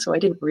screen, so I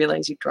didn't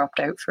realize you dropped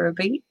out for a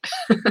beat.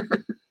 I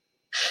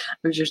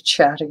was just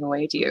chatting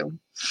away to you.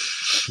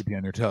 Keep you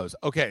on your toes.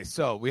 Okay,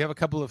 so we have a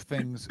couple of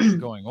things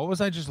going. What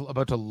was I just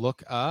about to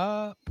look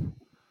up?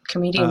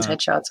 Comedians'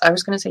 headshots. I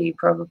was going to say you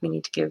probably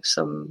need to give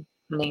some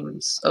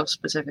names of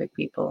specific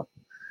people.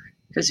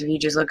 Because if you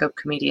just look up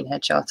comedian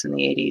headshots in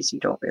the 80s, you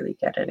don't really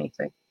get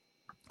anything.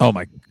 Oh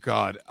my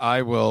God.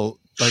 I will,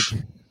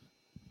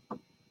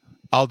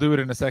 I'll do it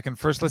in a second.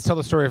 First, let's tell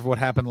the story of what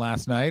happened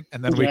last night,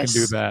 and then we can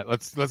do that.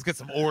 Let's get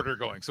some order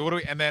going. So what do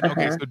we? And then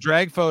okay, so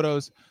drag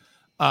photos.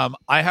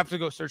 I have to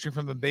go searching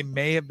for them. They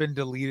may have been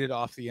deleted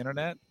off the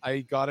internet.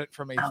 I got it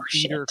from a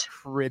theater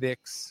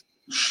critics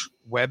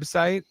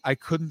website, I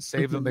couldn't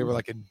save them. They Mhm. were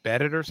like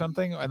embedded or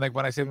something. And like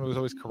when I saved them, it was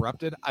always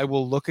corrupted. I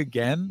will look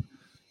again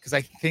because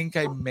I think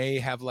I may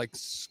have like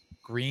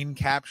screen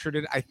captured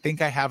it. I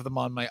think I have them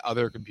on my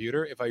other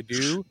computer. If I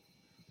do,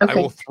 I Okay.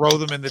 will throw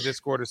them in the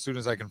Discord as soon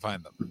as I can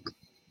find them.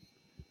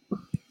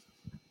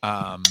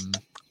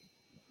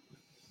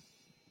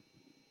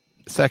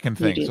 Second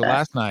You thing. do So that.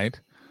 last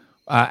night,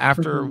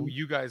 after Mhm.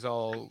 you guys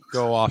all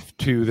go off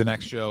to the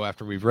next show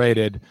after we've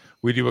rated,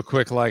 we do a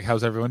quick like,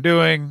 how's everyone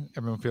doing?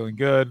 Everyone feeling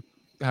good?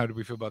 How did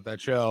we feel about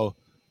that show?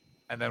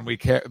 And then we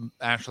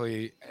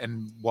Ashley,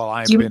 and while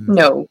I've been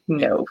No,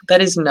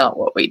 that is not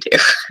what we do.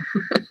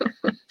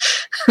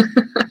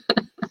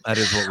 that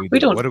is what we do. We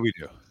don't- What do we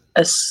do?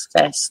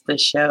 Assess the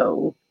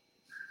show.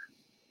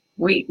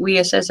 We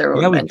assess our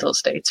own Yeah, we mental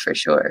states for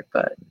sure,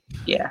 but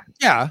yeah.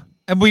 Yeah.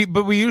 And we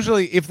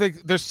usually, if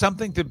there's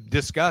something to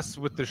discuss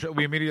with the show,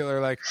 we immediately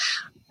are like,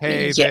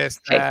 hey, Yeah, this,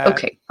 that.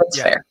 okay, that's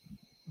yeah. fair.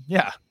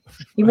 Yeah.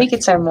 You make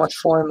it sound more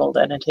formal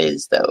than it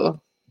is,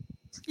 though.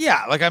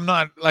 Yeah. Like, I'm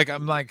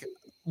like,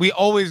 we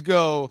always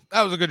go,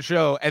 that was a good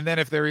show. And then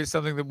if there is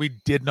something that we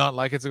did not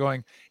like, it's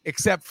going,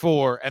 except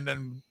for, and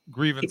then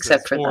grievances.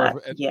 Except for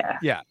or, that. Yeah.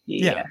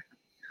 Yeah.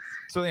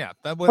 So, yeah.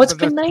 What's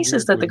been nice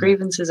is that the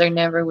grievances are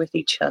never with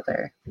each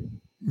other.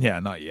 Yeah,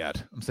 not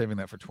yet. I'm saving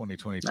that for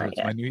 2022. Not It's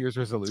yet. my New Year's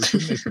resolution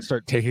is to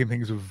start taking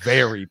things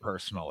very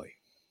personally.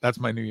 That's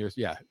my New Year's.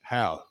 Yeah.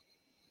 How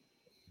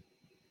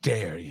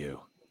dare you?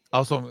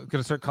 Also, I'm going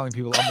to start calling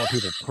people, more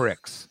people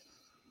pricks.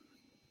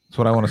 That's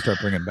what I want to start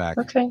bringing back.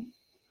 Okay.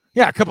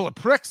 Yeah, a couple of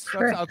pricks. I'll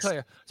Pricks. tell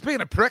you.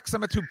 Speaking of pricks, I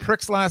met 2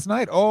 pricks last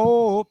night.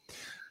 Oh.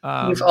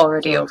 You've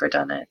already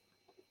overdone it.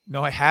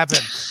 No, I haven't.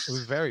 It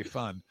was very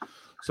fun.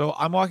 So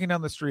I'm walking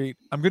down the street.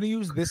 I'm going to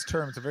use this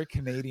term. It's a very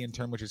Canadian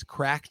term, which is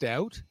cracked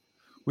out,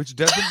 which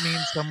doesn't mean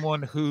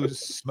someone who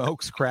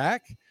smokes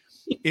crack.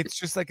 It's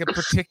just like a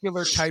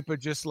particular type of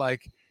just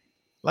like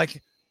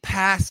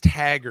past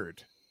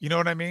haggard. You know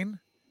what I mean?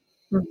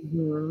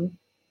 Hmm.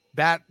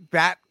 That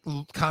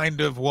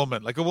kind of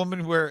woman, like a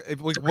woman where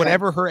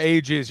whatever her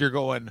age is, you're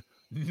going,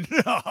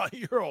 no,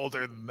 you're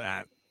older than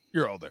that.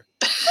 You're older.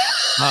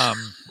 Come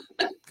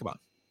on,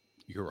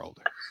 you're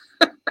older.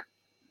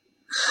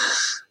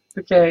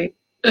 Okay.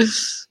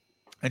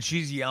 And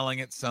she's yelling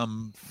at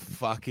some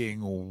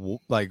fucking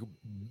like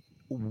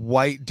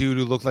white dude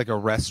who looked like a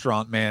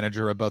restaurant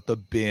manager about the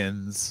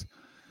bins.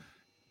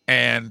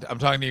 And I'm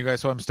talking to you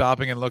guys, so I'm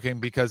stopping and looking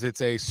because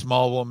it's a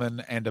small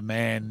woman and a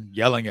man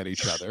yelling at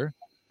each other.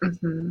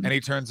 Hmm. And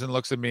he turns and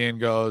looks at me and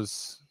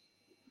goes,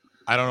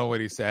 I don't know what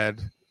he said,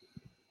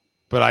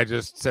 but I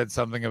just said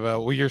something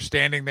about, well, you're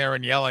standing there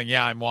and yelling.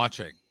 Yeah, I'm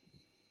watching.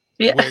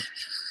 Yeah.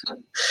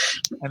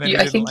 And then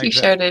I think you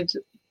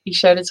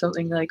shouted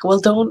something like, well,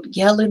 don't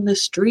yell in the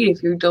street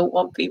if you don't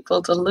want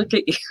people to look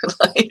at you.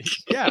 Like,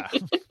 yeah.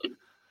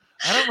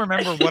 I don't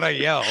remember what I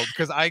yelled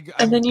because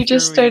and then you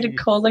just started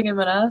calling him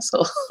an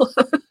asshole.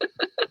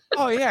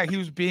 Oh yeah, he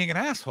was being an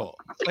asshole.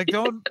 Like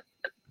don't.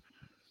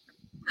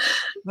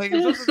 Like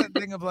it's also that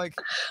thing of like.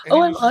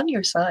 Oh, I'm on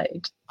your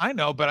side. I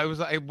know, but I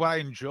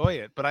enjoy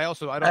it, but I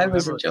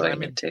was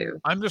enjoying it too.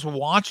 I'm just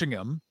watching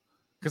him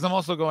because I'm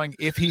also going.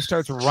 If he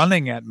starts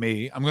running at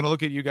me, I'm going to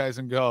look at you guys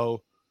and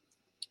go,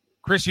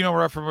 Chris, you know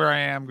where from where I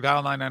am.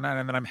 Dial 999,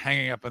 and then I'm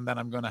hanging up, and then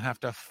I'm going to have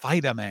to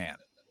fight a man.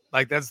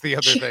 Like that's the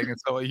other thing. And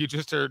so you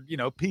just heard,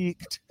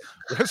 peaked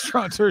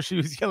restaurateur. She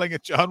was yelling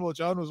at John while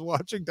John was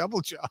watching Double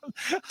John.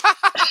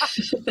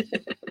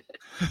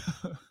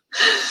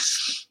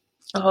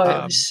 Oh,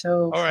 it was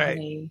so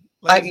funny.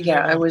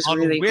 I was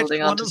really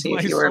holding on to see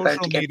if you were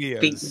about to get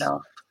beaten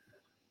off.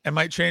 Am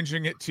I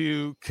changing it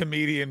to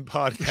comedian,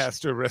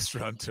 podcaster,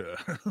 restaurateur?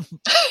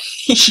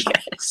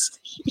 Yes.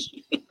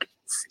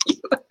 Yes,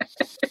 you are.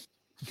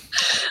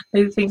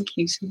 I think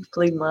you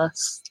simply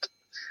must.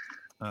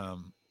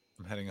 I'm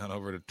heading on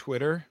over to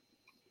Twitter.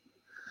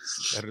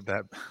 Edit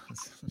that.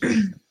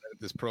 Edit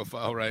this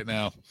profile right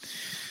now.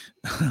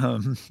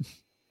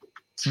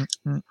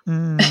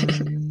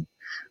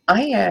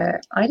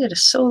 I did a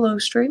solo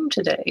stream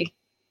today.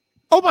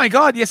 Oh my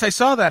god! Yes, I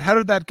saw that. How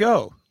did that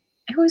go?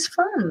 It was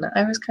fun.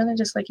 I was kind of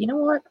just like, you know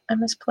what? I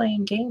miss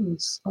playing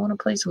games. I want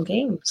to play some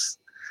games.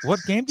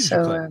 What game did you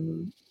play?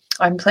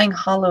 I'm playing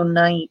Hollow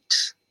Knight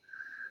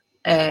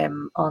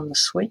on the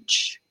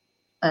Switch,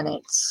 and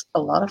it's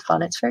a lot of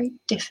fun. It's very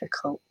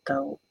difficult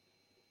though,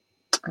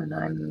 and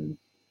I'm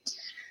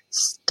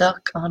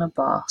stuck on a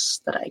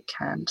boss that I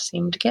can't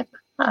seem to get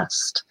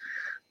past.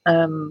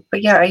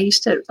 But yeah, I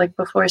used to, like,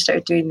 before I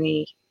started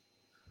doing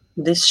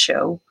this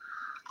show,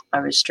 I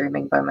was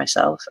streaming by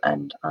myself,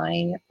 and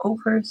I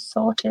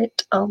overthought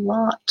it a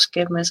lot,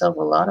 gave myself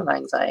a lot of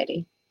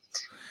anxiety.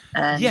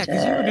 And yeah,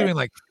 because you were doing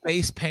like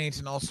face paint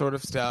and all sort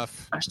of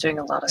stuff. I was doing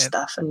a lot of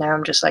stuff, and now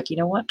I'm just like, you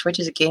know what? Twitch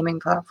is a gaming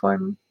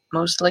platform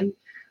mostly.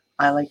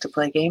 I like to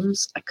play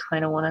games. I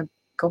kind of want to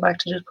go back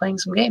to just playing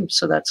some games,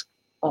 so that's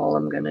all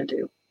I'm gonna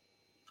do.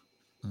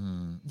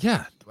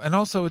 Yeah, and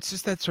also it's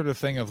just that sort of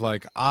thing of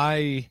like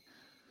I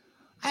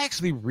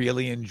actually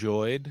really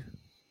enjoyed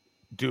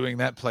doing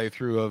that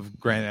playthrough of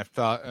Grand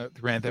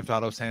Theft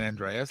Auto San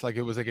Andreas. Like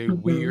it was like a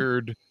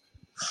weird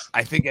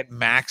I think at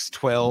max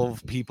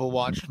 12 people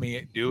watched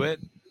me do it,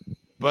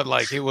 but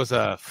like it was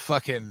a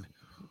fucking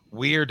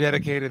weird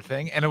dedicated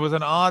thing, and it was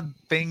an odd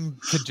thing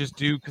to just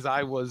do because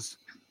I was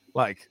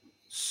like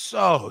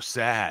so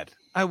sad.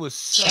 I was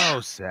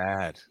so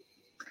sad.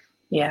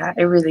 Yeah,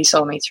 it really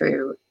saw me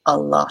through a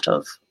lot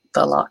of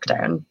the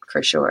lockdown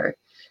for sure.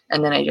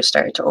 And then I just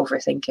started to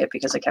overthink it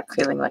because I kept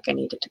feeling like I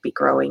needed to be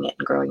growing it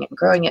and growing it and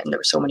growing it. And there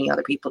were so many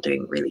other people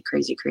doing really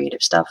crazy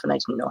creative stuff, and I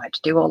didn't know how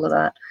to do all of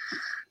that.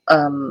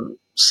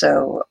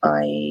 So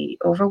I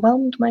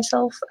overwhelmed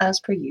myself as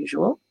per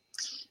usual.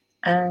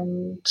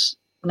 And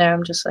now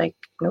I'm just like,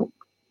 nope,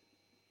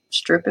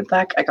 strip it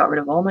back. I got rid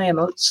of all my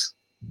emotes,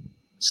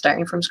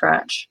 starting from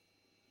scratch.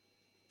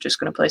 Just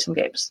going to play some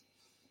games.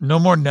 No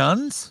more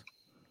nuns?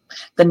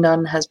 The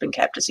nun has been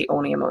kept. It's the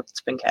only emote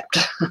that's been kept.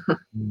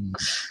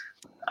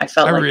 I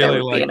felt like really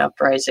there would be an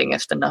uprising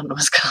if the nun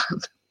was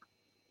gone.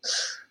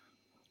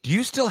 Do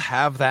you still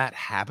have that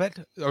habit?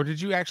 Or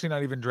did you actually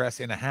not even dress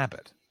in a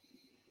habit?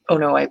 Oh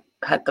no, I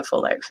had the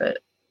full outfit.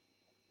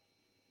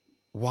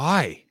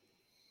 Why?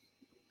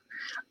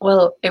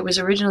 Well, it was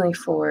originally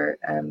for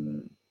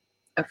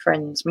a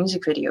friend's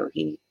music video.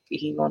 He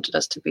wanted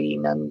us to be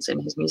nuns in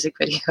his music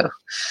video.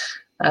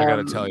 I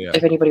gotta tell you,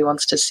 if anybody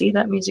wants to see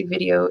that music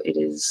video, it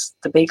is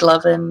the Big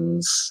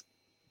Lovins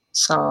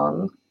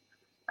song,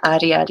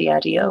 Addy Addy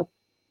Addy O.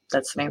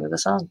 That's the name of the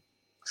song.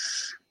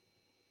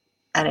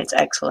 And it's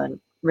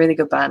excellent. Really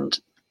good band.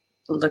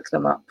 Look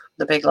them up.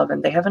 The Big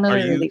Lovin'. They have another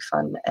really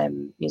fun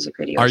music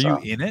video. Are you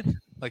in it?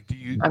 Like, do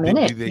you? I'm in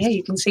it. Yeah,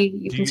 you can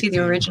see the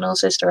original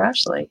Sister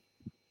Ashley.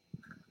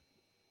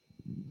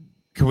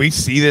 Can we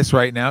see this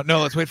right now?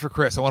 No, let's wait for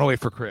Chris. I want to wait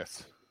for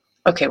Chris.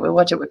 Okay, we'll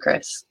watch it with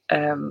Chris.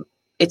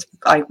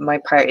 My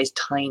part is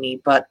tiny,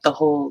 but the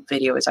whole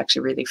video is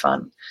actually really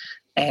fun.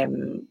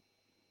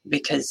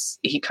 Because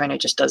he kind of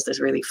just does this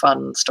really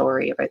fun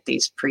story about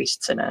these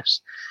priests in it.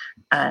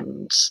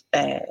 And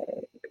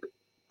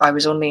I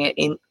was only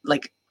in,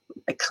 like,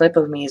 a clip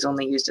of me is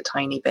only used a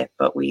tiny bit,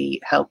 but we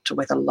helped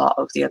with a lot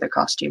of the other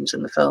costumes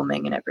and the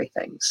filming and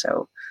everything.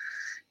 So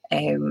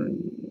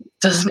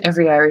doesn't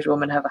every Irish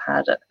woman have a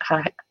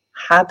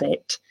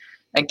habit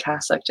and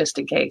cassock just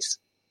in case?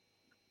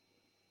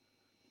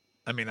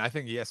 I mean, I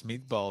think yes,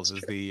 meatballs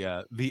is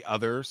the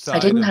other side. I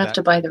didn't have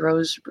to buy the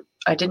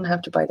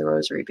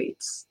rosary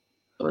beads.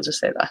 We'll just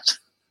say that.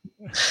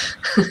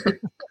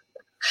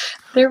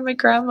 They're my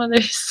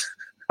grandmother's.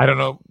 I don't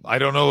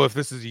know if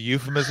this is a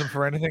euphemism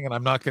for anything, and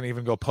I'm not going to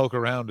even go poke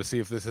around to see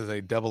if this is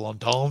a double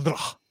entendre.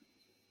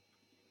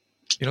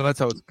 You know, that's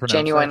how it's pronounced.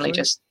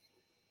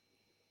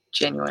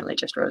 Genuinely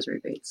just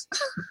rosary beads.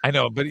 I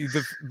know,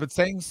 but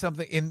saying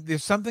something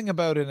there's something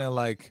about in a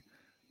like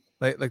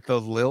the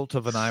lilt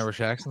of an Irish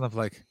accent of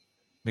like,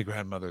 my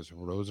grandmother's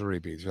rosary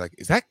beads. You're like,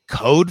 is that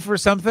code for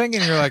something?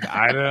 And you're like,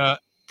 I don't know,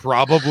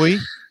 probably.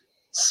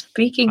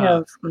 Speaking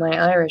of my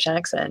Irish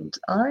accent,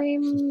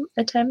 I'm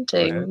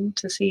attempting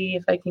to see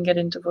if I can get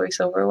into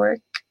voiceover work.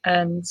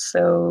 And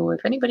so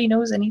if anybody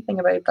knows anything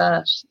about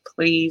that,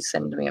 please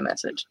send me a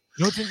message.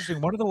 You know what's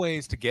interesting? One of the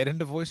ways to get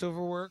into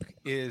voiceover work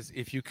is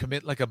if you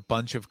commit like a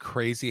bunch of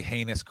crazy,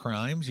 heinous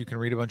crimes, you can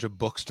read a bunch of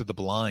books to the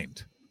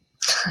blind.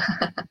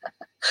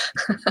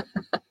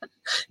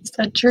 Is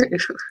that true?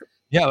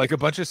 Yeah, like a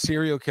bunch of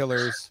serial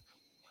killers,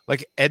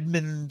 like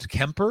Edmund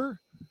Kemper,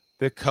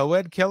 the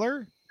co-ed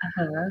killer.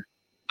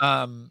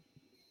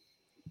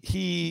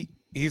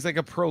 He's like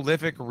a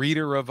prolific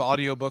reader of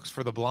audiobooks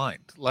for the blind,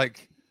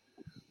 like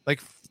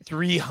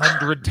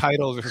 300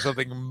 titles or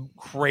something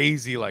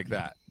crazy like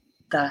that.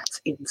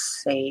 That's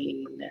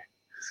insane.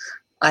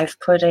 I've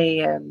put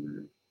a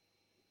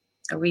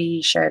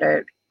wee shout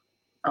out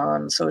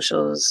on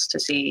socials to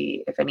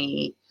see if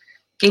any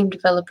game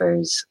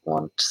developers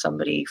want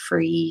somebody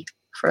free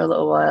for a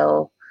little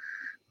while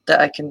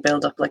that I can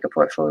build up like a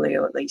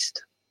portfolio at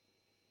least.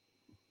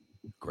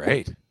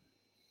 Great.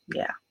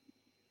 Yeah.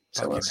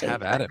 So we'll see if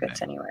that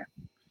gets anywhere.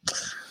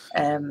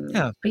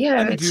 But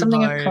yeah, it's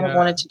something I've kind of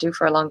wanted to do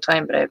for a long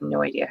time, but I have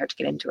no idea how to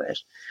get into it.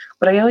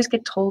 But I always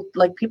get told,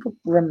 like, people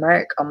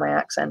remark on my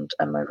accent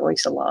and my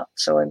voice a lot,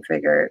 so I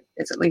figure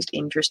it's at least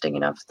interesting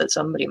enough that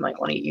somebody might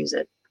want to use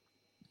it.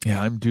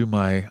 Yeah,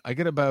 I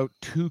get about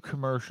 2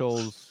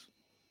 commercials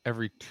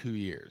every 2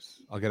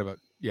 years. I'll get about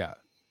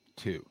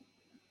 2.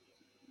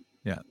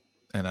 Yeah,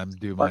 and I'm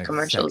due my. What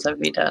commercials have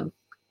you done?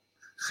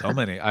 So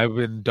many. I've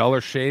been Dollar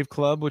Shave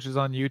Club, which is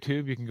on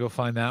YouTube. You can go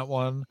find that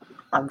one.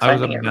 I'm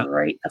finding it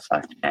right the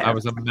fuck now. I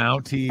was a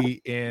Mountie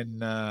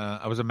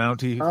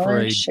for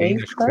a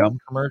Danish gum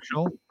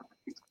commercial.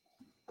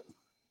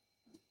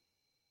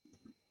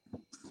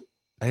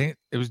 I think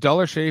it was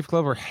Dollar Shave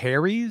Club or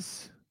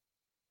Harry's.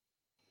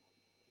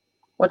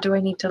 What do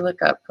I need to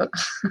look up?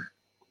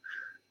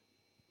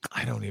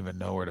 I don't even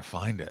know where to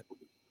find it.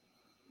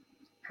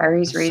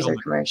 Harry's razor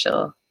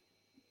commercial.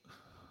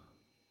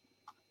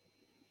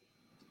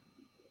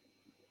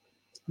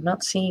 I'm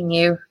not seeing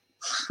you.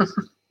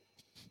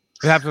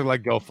 You have to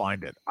go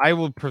find it. I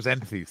will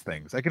present these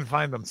things. I can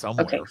find them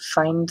somewhere. Okay,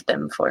 find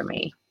them for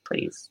me,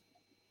 please.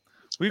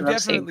 We've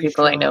definitely seen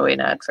people I know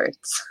in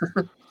adverts.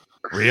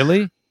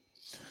 Really?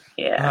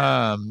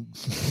 Yeah.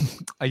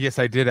 Yes,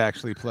 I did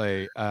actually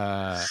play.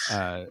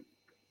 It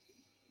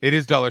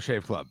is Dollar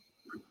Shave Club.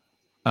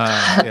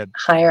 Yeah,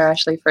 Hire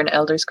Ashley for an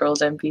Elder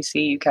Scrolls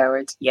NPC, you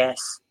cowards.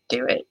 Yes,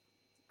 do it,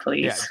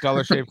 please. yeah,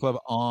 Dollar Shave Club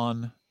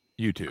on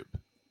YouTube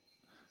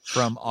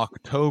from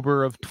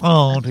October of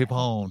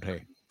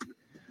 2020.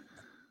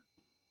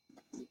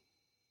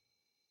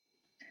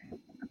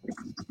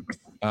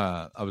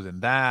 I was in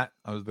that.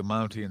 I was the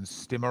Mountie and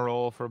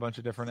Stimmerol for a bunch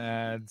of different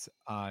ads.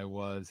 I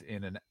was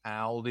in an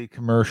Aldi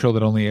commercial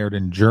that only aired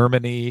in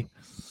Germany.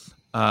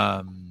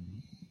 What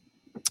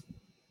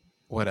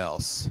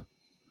else?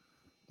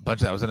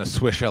 I was in a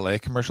Swish LA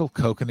commercial,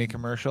 Kokanee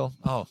commercial.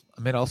 Oh,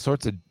 I made all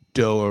sorts of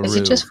dough. Is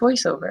it just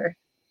voiceover?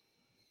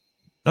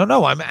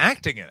 No, I'm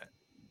acting in it.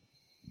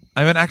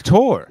 I'm an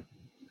actor.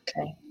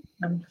 Okay.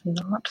 I'm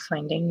not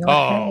finding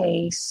your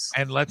face.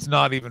 And let's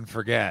not even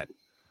forget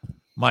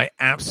my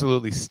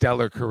absolutely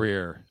stellar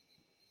career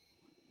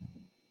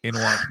in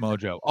Watch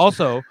Mojo.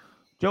 Also,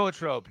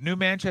 Joetrope, new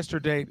Manchester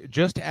date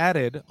just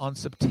added on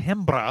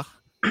September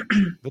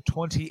the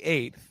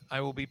 28th. I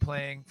will be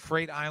playing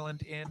Freight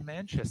Island in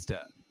Manchester.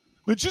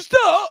 Manchester!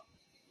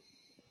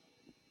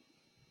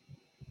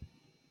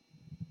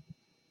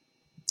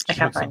 I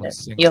can't find it.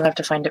 You'll have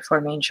to find it for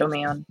me and show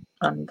me on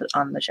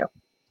the show.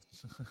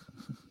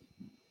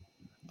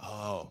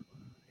 Oh,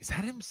 is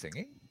that him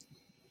singing?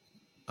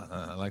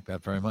 I like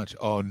that very much.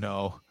 Oh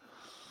no!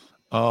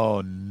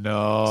 Oh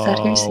no! Is that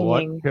who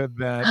singing? What could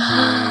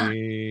that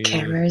be?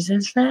 Cameras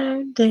has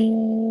found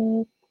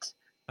it.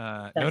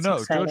 No,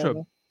 exciting.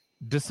 Jojo,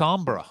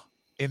 December.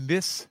 In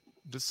this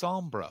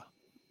December.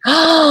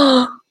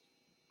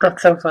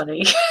 That's so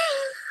funny.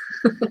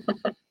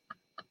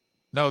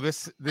 No,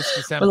 this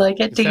December. Will I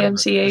get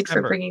DMCA'd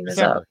for bringing this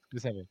up?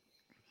 December.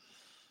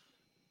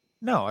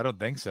 No, I don't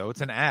think so. It's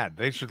an ad.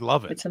 They should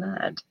love it. It's an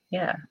ad.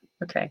 Yeah.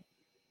 Okay.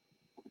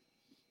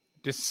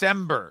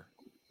 December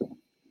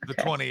the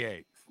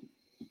 28th.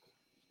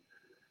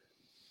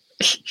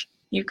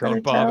 You got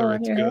Don't bother.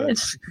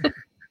 It's good.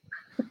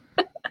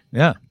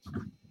 Yeah.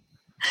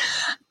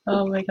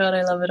 Oh my god,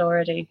 I love it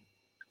already.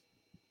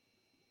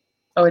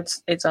 Oh,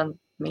 it's on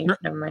me. Sure.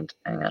 Never mind.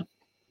 Hang on.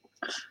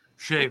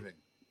 Shaving.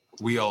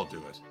 We all do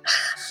it.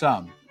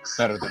 Some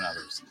better than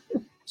others.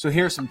 So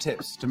here are some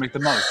tips to make the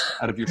most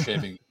out of your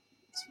shaving.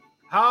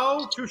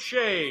 How to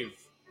shave.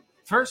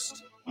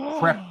 First,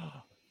 prep.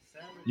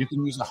 You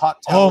can use a hot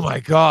towel. Oh my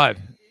god.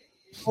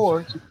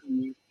 Or you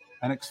can use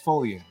an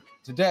exfoliator.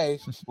 Today,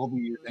 we'll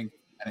be using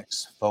an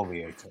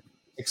exfoliator.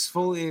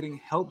 Exfoliating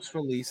helps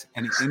release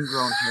any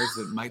ingrown hairs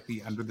that might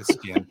be under the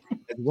skin,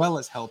 as well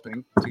as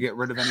helping to get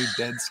rid of any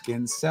dead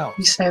skin cells.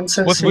 You sound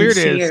so What's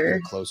sincere. weird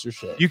is Closer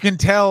shave. you can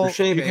tell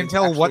shaving what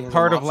actually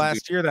part has of a lot to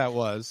last year that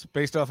was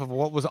based off of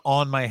what was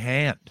on my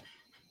hand.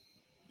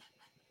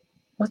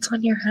 What's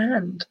on your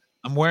hand?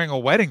 I'm wearing a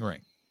wedding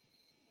ring.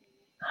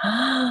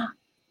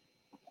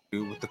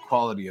 With the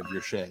quality of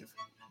your shave,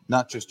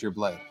 not just your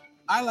blade.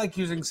 I like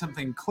using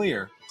something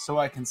clear so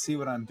I can see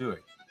what I'm doing.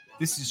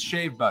 This is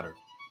shave butter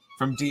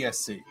from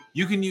DSC.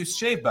 You can use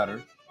shave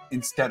butter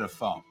instead of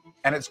foam.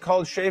 And it's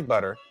called shave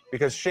butter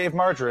because shave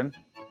margarine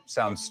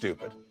sounds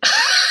stupid.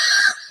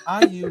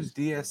 I use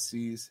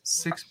DSC's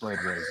 6-blade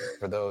razor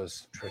for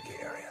those tricky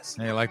areas.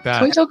 Hey, like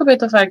Can we that. talk about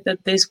the fact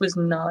that this was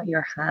not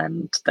your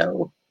hand,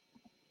 though?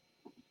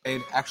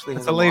 It actually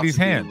has It's a lady's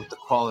lot to do hand. with the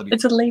quality.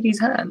 It's a lady's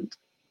hand.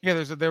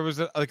 Yeah, there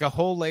was a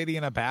whole lady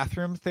in a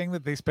bathroom thing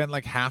that they spent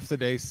like half the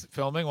day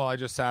filming while I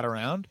just sat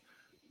around.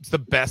 It's the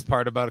best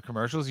part about a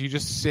commercial is you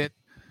just sit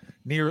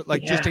near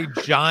just a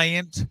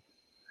giant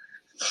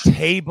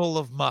table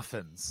of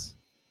muffins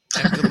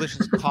and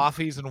delicious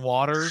coffees and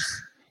waters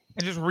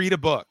and just read a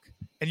book.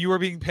 And you are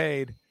being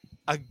paid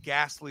a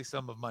ghastly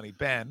sum of money.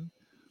 Ben,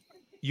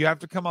 you have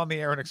to come on the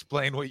air and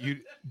explain what you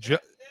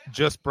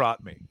just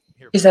brought me.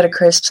 Here, Is that a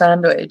crisp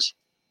sandwich?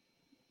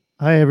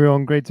 Hi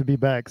everyone, great to be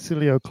back.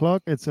 Silly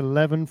o'clock. It's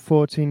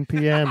 11:14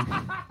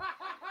 p.m.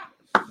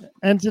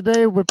 And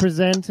today we're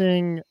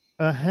presenting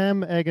a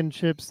ham, egg, and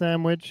chip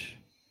sandwich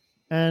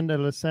and a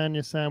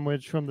lasagna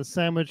sandwich from the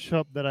sandwich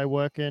shop that I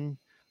work in.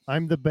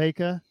 I'm the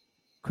baker.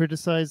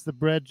 Criticize the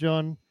bread,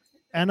 John,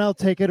 and I'll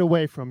take it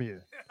away from you.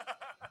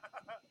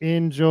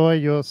 Enjoy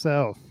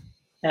yourself.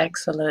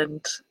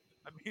 Excellent.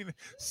 I mean,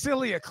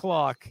 silly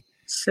o'clock.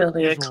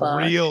 Silly is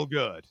o'clock. real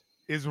good.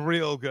 Is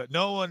real good.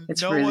 No one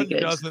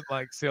Good. doesn't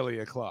like silly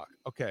o'clock.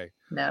 Okay.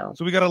 No.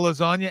 So we got a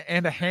lasagna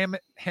and a ham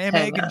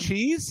egg on. and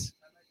cheese?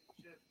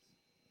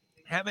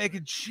 Ham, egg,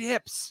 and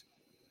chips.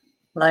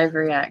 Live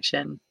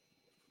reaction.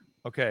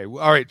 Okay.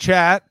 All right,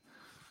 chat.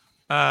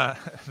 That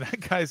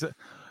guy's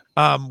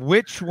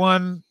which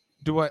one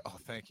do I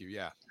thank you.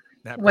 Yeah.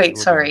 That Wait,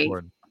 was sorry.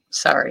 important.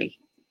 Sorry.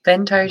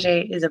 Ben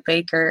Tarjay is a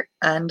baker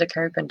and a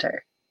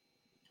carpenter.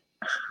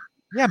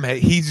 Yeah, man,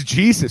 he's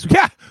Jesus.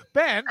 Yeah,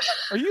 Ben,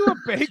 are you a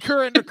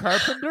baker and a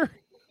carpenter?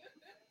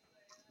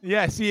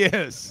 Yes, he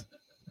is.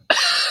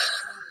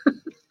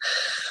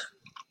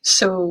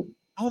 So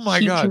Oh my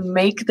he God. can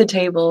make the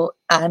table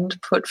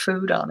and put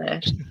food on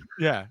it.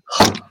 Yeah.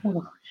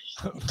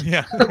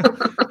 Yeah.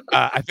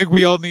 I think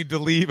we all need to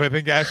leave. I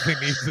think Ashley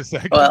needs a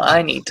second. Well,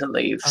 I need to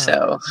leave,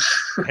 so.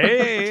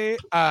 Hey,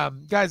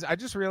 guys, I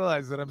just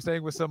realized that I'm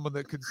staying with someone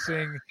that could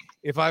sing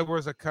If I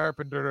Was a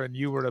Carpenter and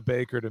You Were a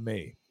Baker to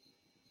Me.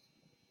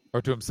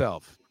 Or to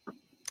himself.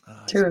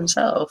 To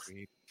himself.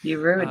 You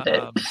ruined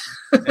it.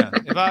 Yeah.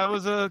 If I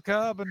was a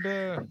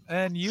carpenter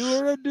and you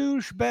were a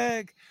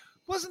douchebag.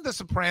 Wasn't The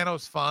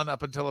Sopranos fun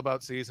up until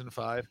about season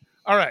 5?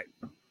 All right.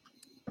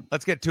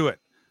 Let's get to it.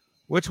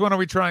 Which one are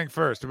we trying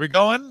first? Are we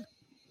going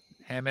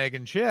ham, egg,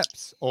 and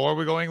chips? Or are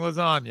we going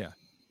lasagna?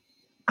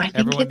 I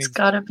think it's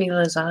got to be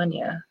lasagna.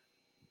 Yeah,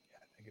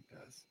 I think it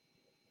does.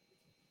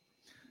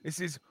 This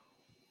is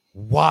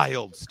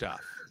wild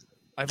stuff.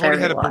 I've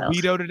already had a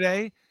burrito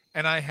today,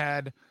 and I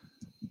had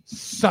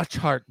such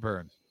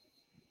heartburn.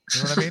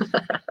 You know what I mean?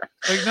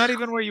 Like, not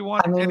even where you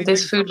want. I mean,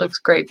 this food looks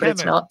great, but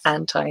it's not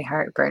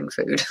anti-heartburn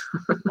food.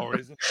 Or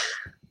is it?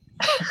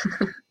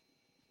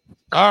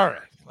 All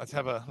right, let's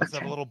have a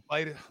little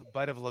bite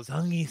of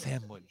lasagna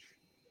sandwich.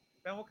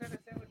 Ben, what kind of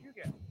sandwich you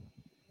get?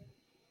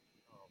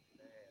 Oh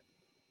man,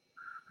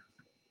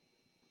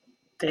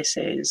 this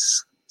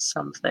is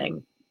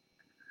something.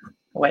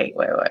 Wait.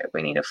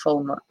 We need a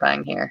full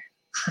mukbang here.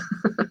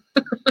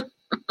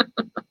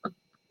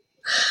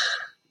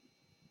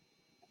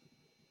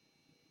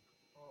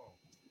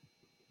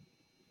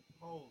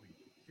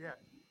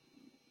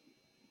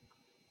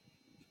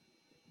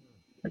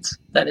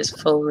 That is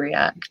full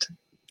react.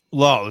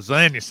 Low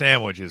lasagna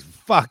sandwich is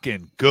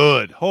fucking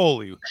good.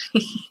 Holy.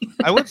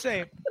 I would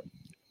say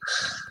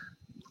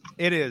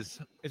it is.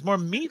 It's more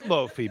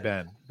meatloafy,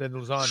 Ben, than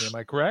lasagna. Am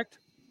I correct?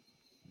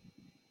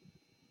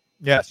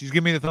 Yes, he's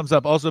giving me the thumbs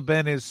up. Also,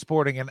 Ben is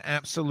sporting an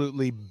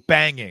absolutely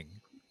banging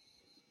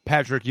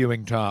Patrick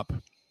Ewing top.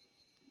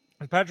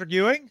 Is Patrick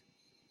Ewing?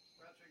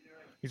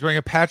 He's wearing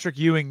a Patrick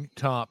Ewing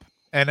top.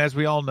 And as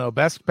we all know,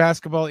 best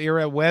basketball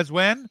era was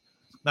when?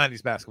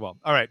 90s basketball.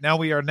 All right, now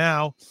we are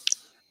going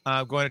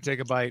to take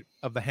a bite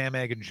of the ham,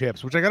 egg, and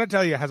chips, which I got to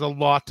tell you has a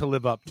lot to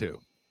live up to.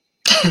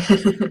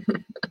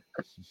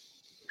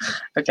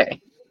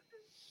 Okay.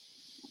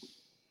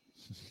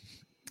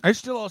 I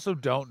still also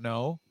don't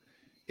know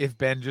if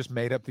Ben just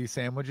made up these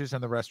sandwiches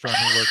and the restaurant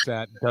he works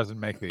at doesn't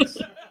make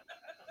these.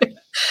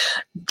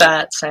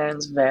 That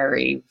sounds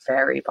very,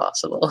 very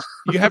possible.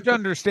 You have to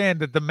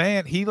understand that the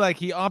man,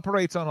 he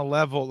operates on a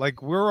level,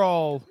 like we're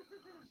all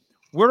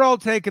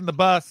taking the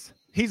bus.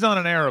 He's on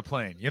an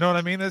airplane. You know what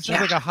I mean? This is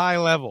like a high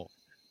level.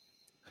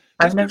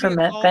 I've never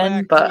met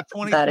Ben, but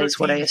that is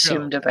what I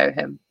assumed about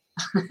him.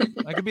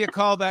 That could be a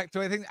callback to,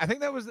 I think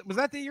that was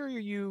that the year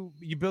you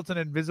built an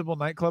invisible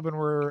nightclub and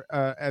were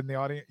in the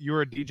audience. You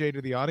were a DJ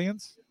to the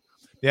audience.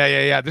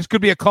 Yeah. This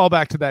could be a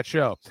callback to that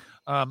show.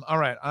 All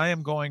right, I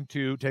am going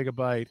to take a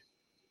bite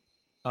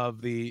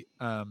of the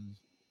ham,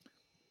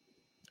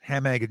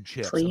 egg, and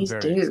chips. Please do.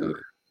 Excited.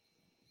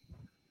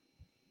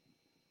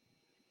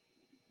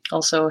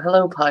 Also,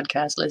 hello,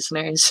 podcast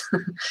listeners,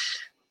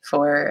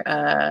 for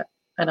an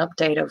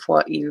update of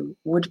what you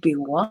would be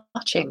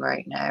watching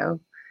right now.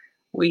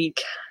 We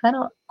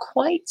cannot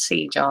quite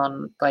see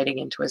John biting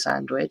into a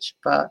sandwich,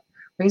 but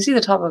we can see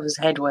the top of his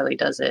head while he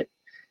does it.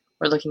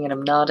 We're looking at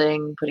him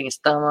nodding, putting his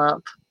thumb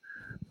up.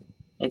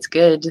 It's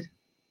good.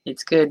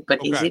 It's good,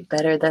 but is it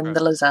better than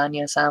the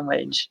lasagna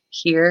sandwich?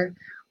 Here,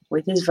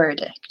 with his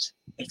verdict,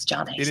 it's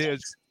John Hastings. It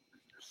is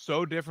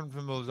so different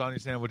from the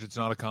lasagna sandwich, it's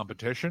not a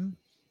competition.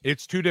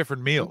 It's two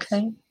different meals.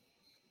 Okay.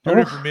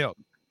 Different meals.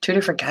 Two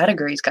different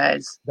categories,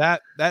 guys.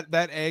 That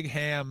egg,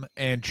 ham,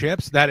 and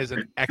chips, that is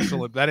an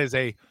excellent, that is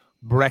a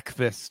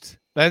breakfast.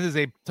 That is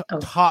a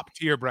top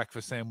tier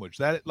breakfast sandwich.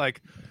 That,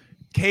 like,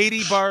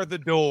 Katie bar the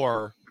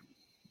door,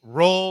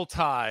 Roll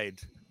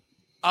Tide,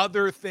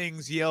 other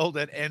things yelled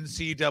at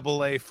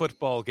NCAA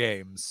football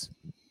games.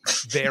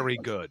 Very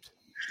good.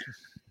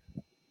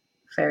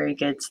 Very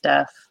good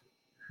stuff.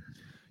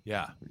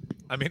 Yeah.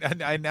 I mean,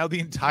 I now the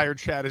entire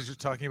chat is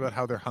just talking about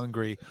how they're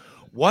hungry.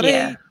 What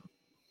a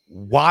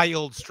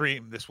wild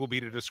stream this will be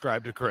to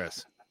describe to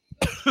Chris.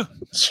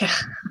 Yeah.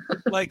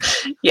 Like,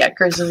 yeah,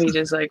 Chris will be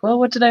just like, well,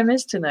 what did I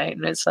miss tonight?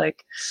 And it's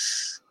like,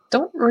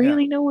 don't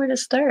really know where to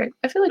start.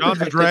 I feel like John's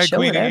we've a had a good drag show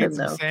queen without him, eating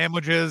though.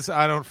 sandwiches.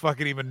 I don't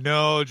fucking even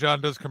know. John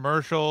does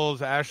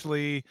commercials.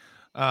 Ashley,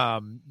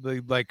 oh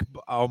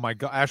my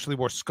god, Ashley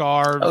wore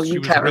scarves. Oh, you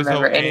can't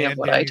remember any of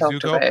what I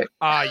talked about.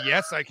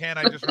 Yes, I can.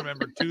 I just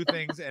remembered two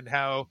things, and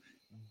how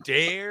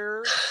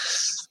dare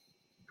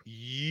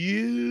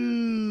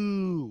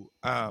you?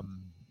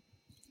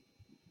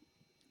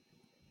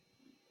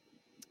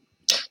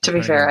 To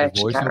be fair, I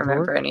actually can't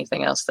remember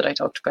anything else that I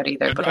talked about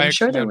either, but I'm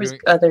sure there was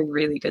other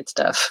really good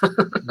stuff.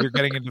 You're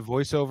getting into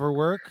voiceover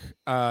work.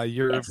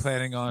 You're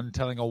planning on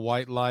telling a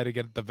white lie to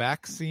get the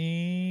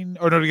vaccine,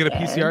 or no, to get a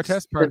PCR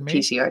test. Pardon me.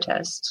 PCR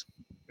test.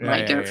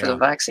 Might do it for the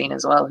vaccine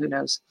as well. Who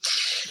knows?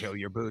 Kill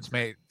your boots,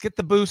 mate. Get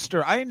the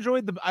booster. I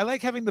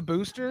like having the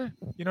booster.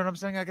 You know what I'm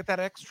saying? I get that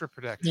extra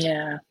protection.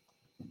 Yeah.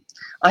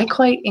 I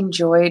quite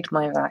enjoyed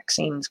my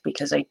vaccines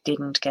because I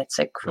didn't get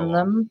sick from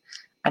them.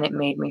 And it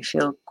made me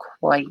feel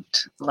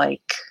quite,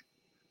 like,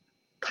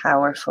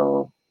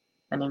 powerful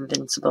and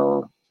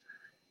Invincible.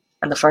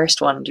 And the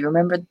first one, do you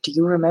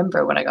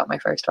remember when I got my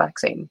first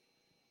vaccine?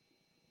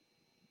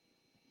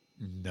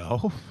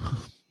 No.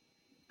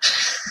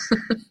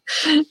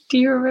 Do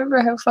you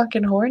remember how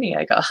fucking horny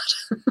I got?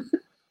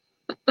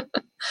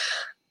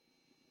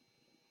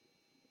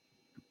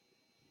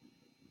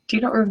 Do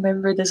you not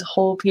remember this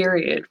whole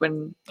period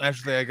when...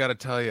 Actually, I gotta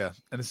tell you,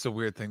 and this is a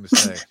weird thing to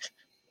say,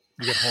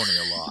 you get horny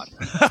a lot.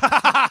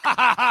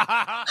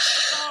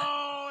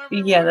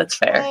 Yeah, that's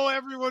fair. Oh,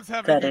 everyone's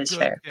having That a is good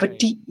fair. day.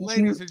 But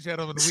Ladies and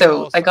gentlemen, we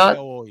so all I got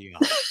say, oh, yeah.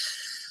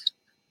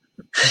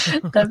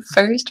 that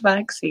first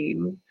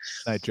vaccine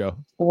Night, Joe.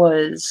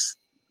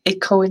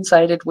 it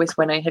coincided with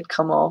when I had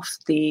come off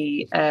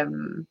the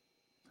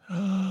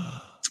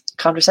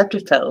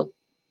contraceptive pill,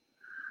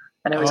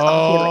 and I was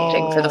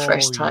ovulating for the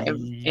first time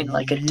in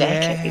like a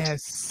decade.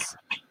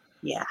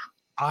 Yeah,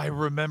 I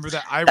remember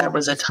that. That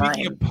was a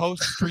speaking time. of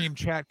post-stream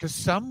chat,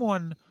 because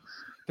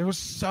there was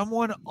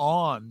someone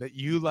on that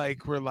you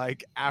like were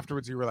like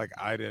afterwards you were like,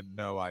 I didn't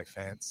know I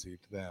fancied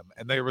them,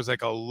 and there was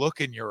like a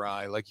look in your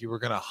eye like you were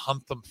gonna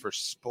hunt them for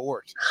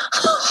sport.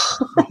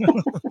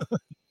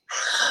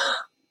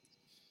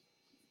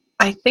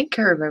 I think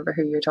I remember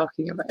who you're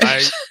talking about.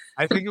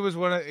 I think it was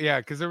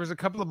because there was a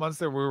couple of months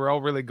there we were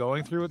all really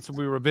going through it, so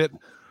we were a bit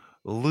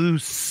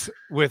loose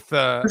with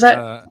was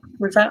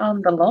that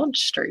on the launch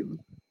stream?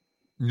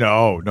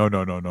 No. Oh,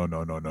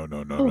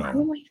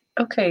 who am I?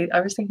 Okay,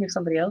 I was thinking of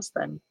somebody else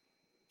then.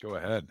 Go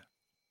ahead.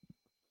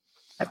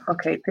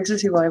 Okay, this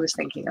is who I was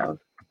thinking of.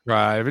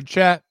 Private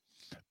chat.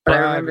 But I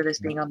remember this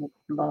being on the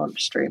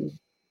launch stream.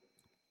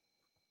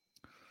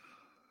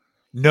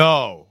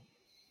 No.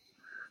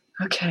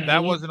 Okay.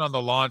 That wasn't on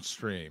the launch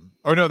stream.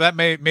 Or no,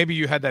 maybe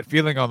you had that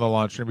feeling on the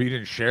launch stream, but you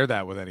didn't share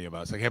that with any of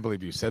us. I can't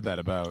believe you said that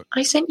about.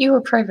 I sent you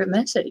a private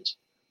message.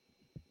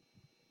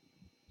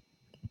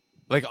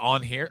 Like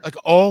on here? Like,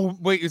 oh,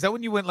 wait, is that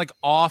when you went like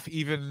off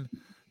even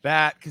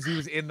that? Because he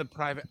was in the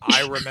private.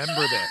 I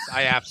remember this.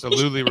 I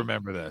absolutely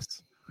remember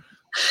this.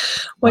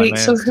 Wait,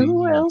 so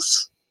who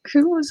else?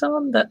 Who was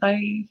on that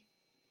I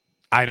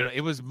don't know.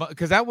 It was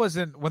because that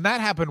wasn't when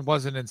that happened.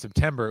 Wasn't in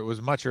September. It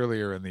was much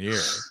earlier in the year.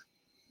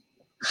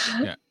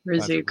 Yeah,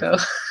 Rizuko.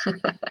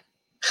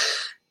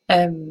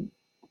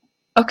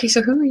 Okay,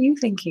 so who are you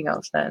thinking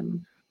of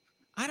then?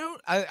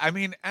 I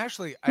mean,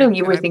 actually, no,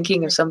 you were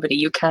thinking of somebody.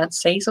 You can't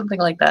say something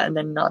like that and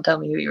then not tell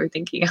me who you were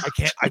thinking of.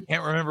 I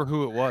can't remember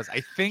who it was.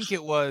 I think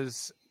it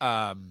was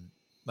but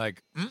I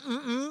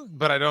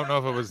don't know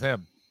if it was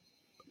him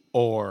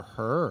or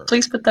her.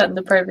 Please put that in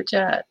the private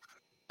chat.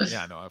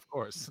 Yeah, no, of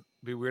course. It'd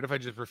be weird if I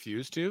just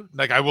refused to.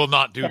 Like, I will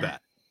not do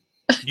that.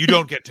 You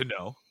don't get to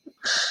know.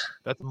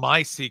 That's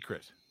my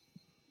secret.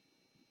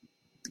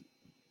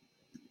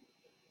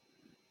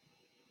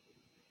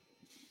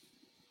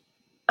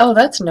 Oh,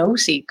 that's no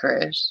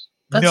secret.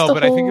 That's the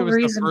but I think it whole was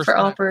the reason first for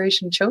time.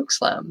 Operation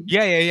Chokeslam.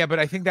 Yeah. But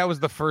I think that was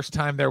the first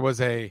time there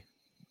was a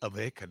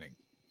awakening.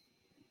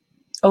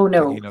 Oh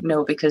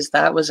no, because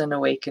that was an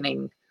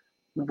awakening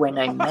when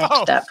I met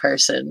that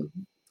person.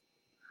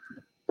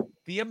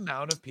 The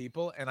amount of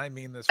people, and I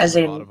mean this, as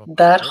a in lot of them,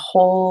 that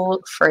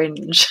whole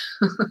fringe.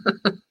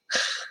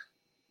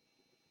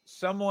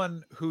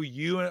 Someone who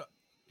you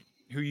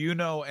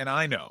know and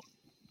I know,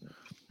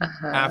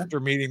 after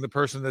meeting the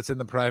person that's in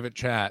the private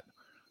chat,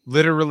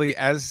 literally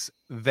as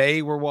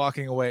they were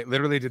walking away,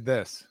 literally did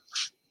this.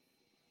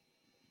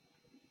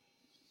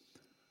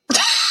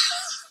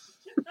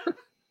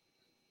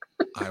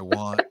 I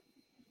want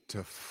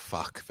to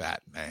fuck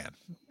that man,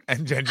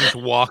 and then just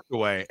walked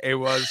away. It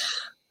was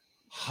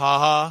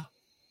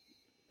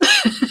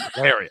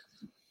hilarious.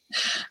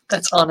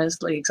 That's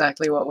honestly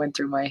exactly what went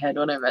through my head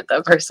when I met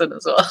that person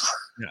as well.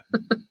 Yeah.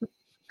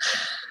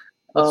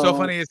 What's so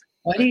funny is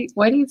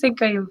why do you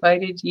think I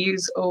invited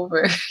yous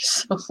over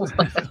so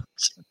much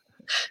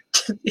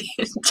to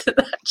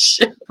that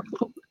show?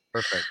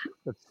 Perfect.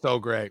 That's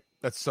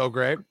so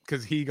great.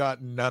 Because he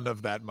got none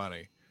of that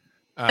money.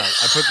 I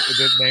put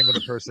the name of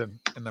the person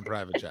in the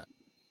private chat.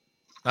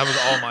 That was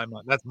all my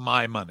money. That's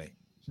my money.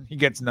 He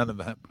gets none of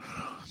that.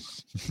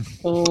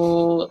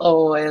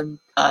 And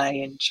I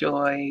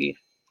enjoy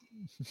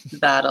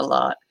that a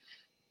lot.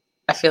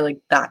 I feel like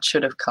that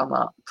should have come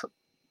up.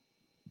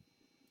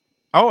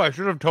 Oh, I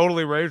should have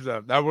totally raised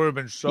that. That would have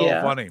been so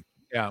funny.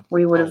 Yeah,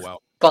 we would have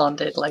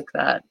bonded like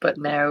that. But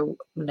now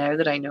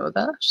that I know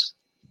that,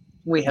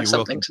 we have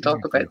something to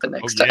talk about the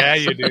next time. Yeah,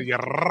 you do.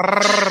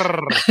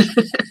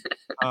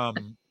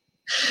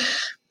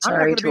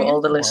 Sorry to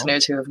all the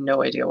listeners who have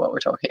no idea what we're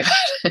talking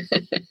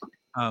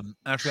about.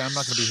 Actually, I'm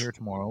not going to be here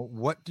tomorrow.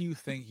 What do you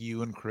think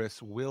you and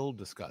Chris will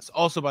discuss?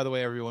 Also, by the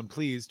way, everyone,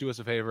 please do us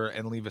a favor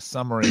and leave a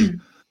summary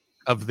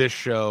of this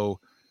show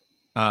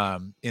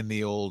in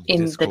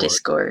the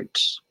Discord,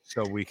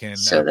 so we can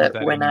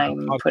that when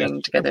I'm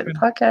putting together the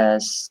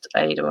podcast,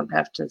 I don't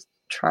have to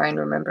try and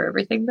remember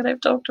everything that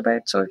I've talked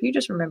about. So if you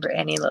just remember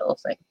any little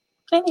thing,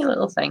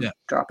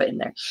 drop it in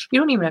there. You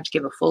don't even have to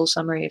give a full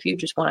summary. If you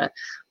just want to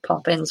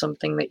pop in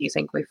something that you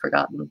think we've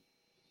forgotten,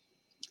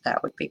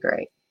 that would be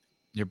great.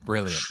 You're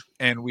brilliant.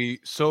 And we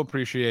so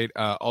appreciate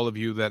all of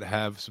you that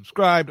have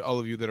subscribed, all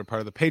of you that are part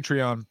of the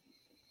Patreon.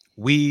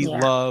 We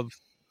love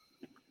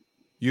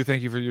you.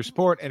 Thank you for your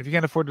support. And if you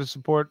can't afford to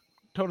support,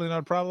 totally not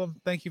a problem.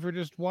 Thank you for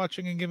just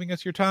watching and giving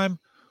us your time.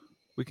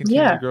 We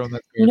continue to grow. And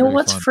that's You know really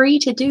what's fun. free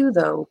to do,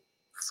 though?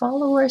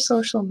 Follow our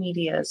social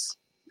medias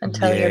and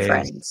tell your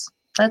friends.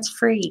 That's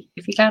free.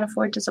 If you can't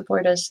afford to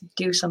support us,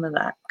 do some of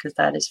that, because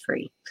that is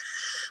free.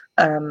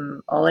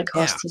 All it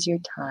costs is your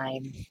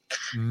time,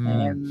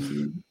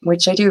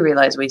 which I do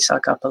realize we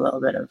suck up a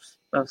little bit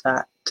of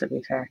that, to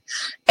be fair.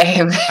 I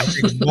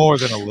think more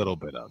than a little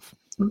bit of.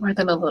 More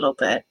than a little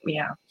bit,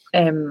 yeah.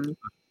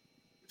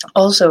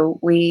 Also,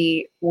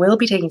 we will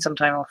be taking some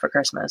time off for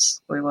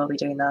Christmas. We will be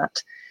doing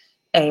that.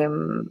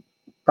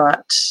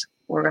 But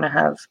we're going to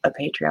have a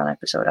Patreon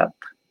episode up.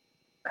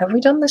 Have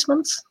we done this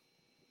month?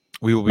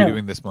 We will be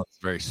doing this month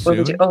very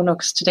soon. Oh, no,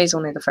 because today's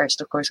only the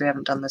 1st. Of course, we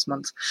haven't done this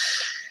month.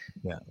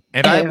 Yeah.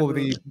 And I will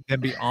then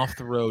be off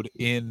the road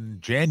in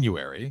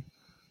January.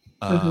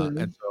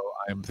 And so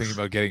I'm thinking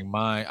about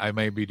I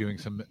may be doing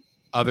some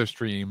other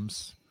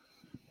streams,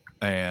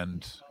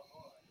 and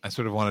I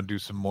sort of want to do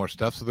some more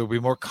stuff. So there'll be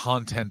more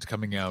content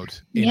coming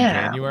out in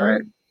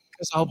January,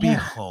 because I'll be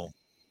home.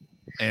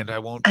 And I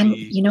won't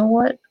be... you know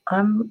what?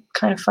 I'm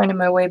kind of finding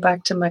my way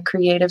back to my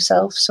creative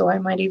self, so I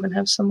might even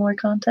have some more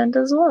content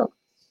as well.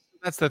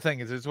 That's the thing.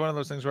 It's one of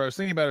those things where I was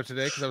thinking about it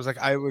today, because I was like,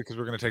 because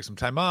we're going to take some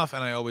time off,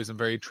 and I always am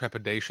very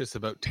trepidatious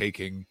about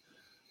taking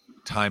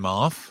time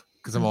off,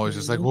 because I'm always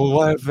just like, well,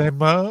 what if they... And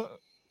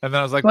then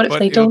I was like, what if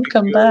they don't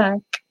come back?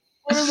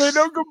 What if they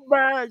don't come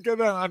back? And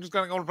then I'm just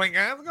going to go play,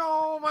 let's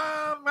go, man.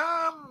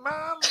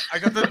 I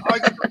got the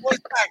voice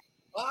back.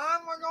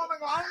 I'm going to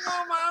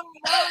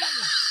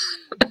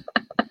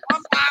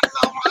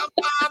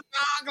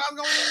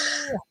go,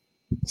 man.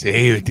 See,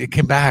 it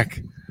came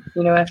back.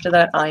 You know, after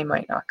that, I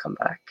might not come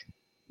back.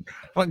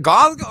 But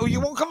Glasgow, you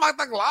won't come back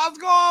to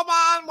Glasgow,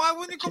 man. Why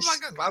wouldn't you come back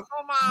to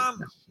Glasgow,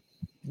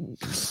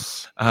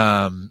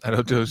 man? I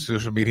don't do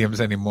social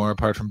mediums anymore,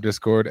 apart from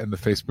Discord and the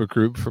Facebook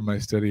group for my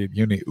study at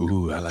uni.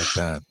 Ooh, I like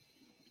that.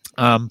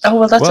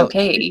 That's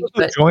okay.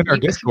 But join our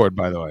Discord,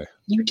 by the way.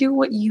 You do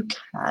what you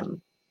can.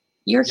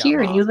 You're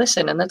here and you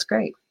listen, and that's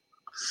great.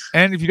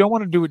 And if you don't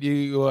want to do what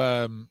you,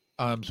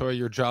 I'm sorry,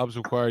 your jobs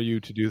require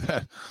you to do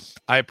that.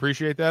 I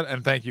appreciate that,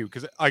 and thank you,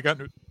 because I got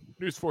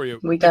news for you.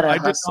 We got. I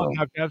did not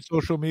have to have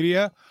social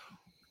media.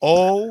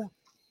 Oh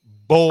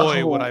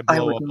boy, would I blow I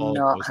would up all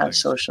not those have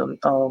things. social.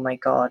 Oh my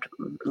god!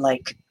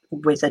 Like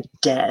with a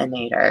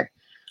detonator,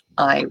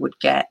 I would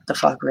get the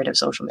fuck rid of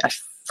social media. I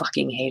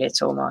fucking hate it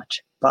so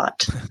much,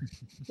 but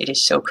it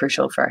is so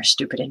crucial for our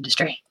stupid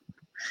industry.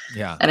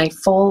 Yeah, and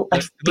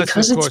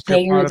because it's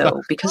there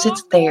though. Because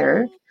it's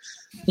there.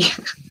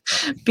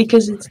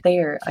 Because it's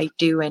there, I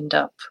do end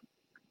up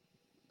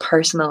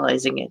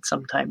personalizing it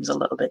sometimes a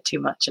little bit too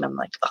much, and I'm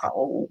like,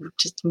 oh,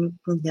 just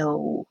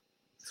no.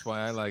 That's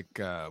why I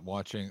like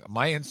watching.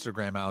 My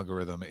Instagram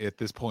algorithm at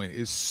this point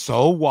is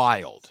so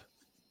wild.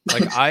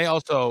 Like, I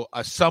also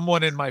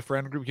someone in my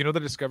friend group, you know,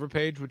 the Discover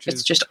page, which it's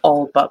is just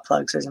all butt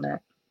plugs, isn't it?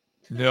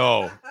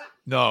 No,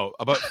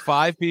 about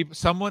 5 people.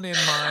 Someone in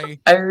my.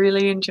 I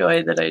really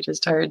enjoy that. I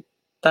just heard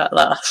that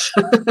laugh.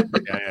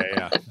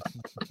 Yeah.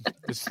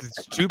 It's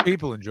 2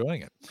 people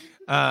enjoying it.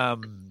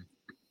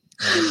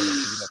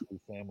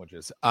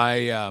 Sandwiches.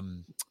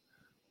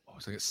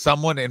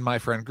 Someone in my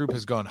friend group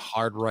has gone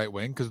hard right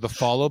wing, because the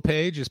follow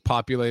page is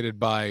populated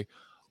by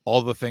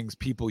all the things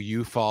people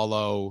you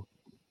follow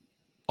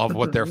of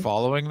what they're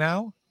following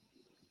now.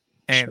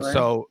 And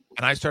so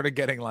I started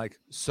getting like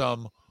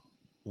some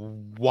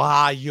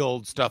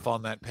wild stuff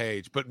on that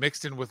page, but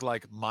mixed in with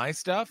like my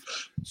stuff.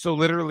 So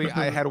literally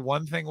I had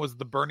one thing was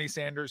the Bernie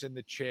Sanders in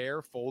the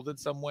chair folded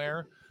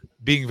somewhere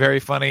being very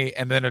funny,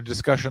 and then a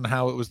discussion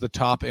how it was the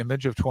top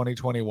image of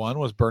 2021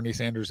 was Bernie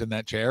Sanders in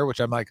that chair, which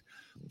I'm like,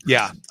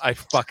 yeah, I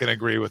fucking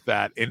agree with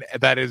that. And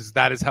that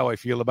is how I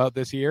feel about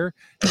this year.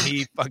 And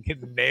he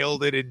fucking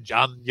nailed it in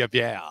January.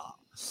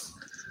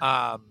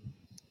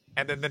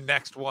 And then the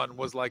next one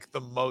was like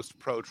the most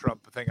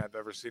pro-Trump thing I've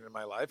ever seen in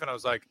my life, and I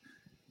was like,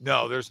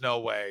 no, there's no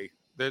way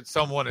that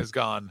someone has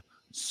gone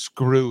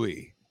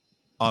screwy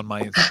on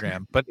my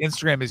Instagram. But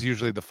Instagram is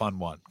usually the fun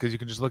one, because you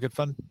can just look at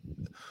fun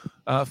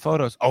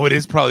photos. Oh, it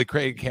is probably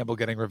Craig Campbell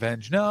getting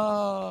revenge.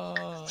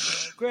 No,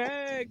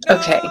 Craig. No!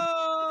 Okay.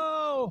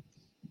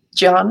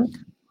 John,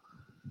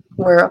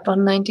 we're up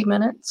on 90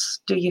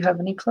 minutes. Do you have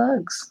any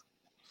plugs?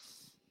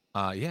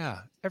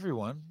 Yeah,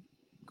 everyone,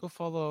 go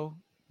follow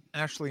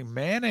Ashley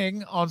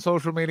Manning on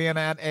social media and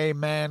at A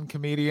Man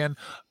Comedian,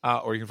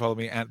 or you can follow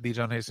me at The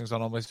John Hastings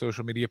on all my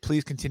social media.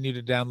 Please continue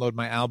to download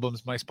my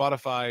albums, my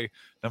Spotify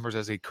numbers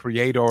as a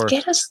creator.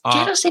 Get us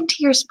into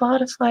your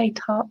Spotify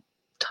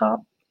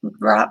top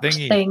rap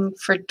thing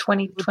for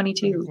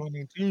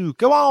 2022.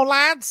 Go on,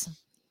 lads.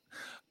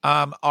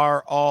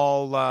 Are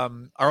all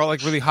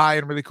like really high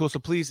and really cool. So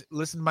please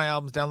listen to my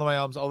albums, download my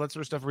albums, all that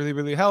sort of stuff really,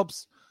 really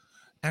helps.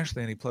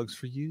 Ashley, any plugs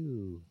for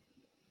you?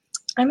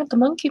 I'm at the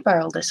Monkey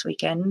Barrel this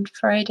weekend.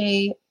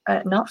 Friday,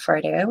 not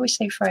Friday. I always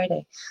say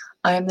Friday.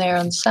 I'm there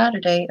on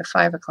Saturday at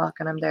 5 o'clock,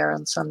 and I'm there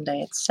on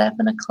Sunday at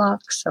 7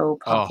 o'clock. So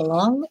pop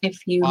along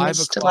if you 5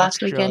 missed o'clock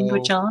last weekend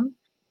with show. John.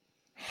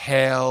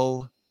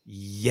 Hell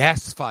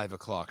yes, 5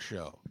 o'clock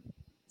show.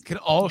 Can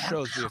all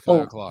shows be at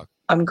 5 o'clock?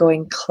 I'm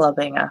going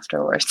clubbing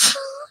afterwards.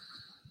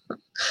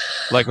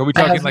 Like, are we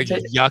I talking have like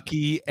to-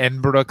 yucky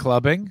Edinburgh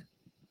clubbing?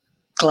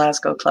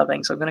 Glasgow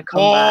clubbing. So I'm going to come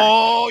back.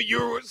 Oh,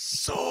 you're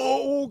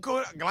so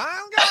good.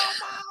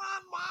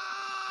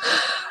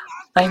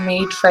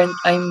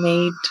 I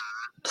made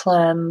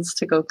plans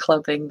to go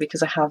clubbing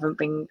because I haven't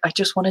been. I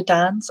just want to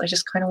dance. I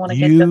just kind of want to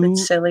get a bit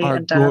silly are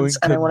and dance,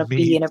 and I going want to to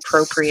be meet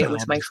inappropriate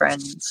with my some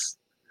friends.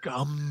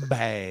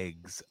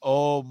 Scumbags.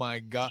 Oh my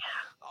god.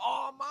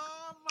 Oh, mom,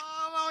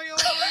 you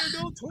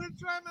do Twitch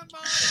streaming,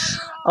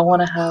 I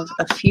want to have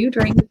a few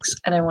drinks,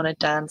 and I want to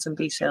dance and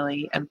be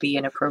silly and be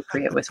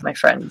inappropriate with my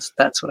friends.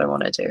 That's what I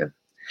want to do.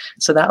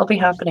 So that'll be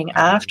happening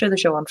after the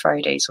show on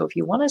Friday. So if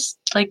you want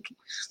to,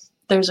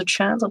 there's a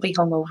chance I'll be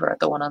hungover at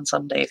the one on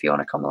Sunday if you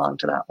want to come along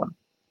to that one.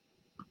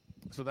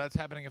 So that's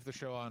happening after the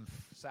show on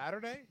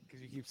Saturday?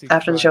 Because you keep seeing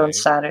After the show on Friday.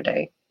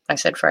 Saturday. I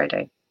said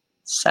Friday.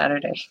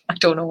 Saturday. I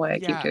don't know why I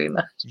keep doing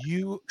that.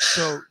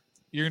 So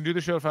you're gonna do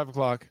the show at 5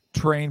 o'clock.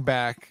 Train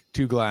back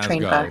to Glasgow.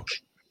 Train back.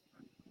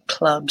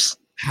 Clubs.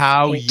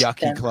 How Hate yucky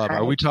them club? Are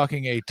hard. we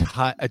talking a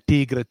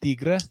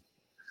tigre?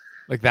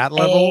 Like that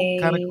level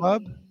kind of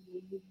club?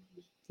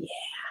 Yeah.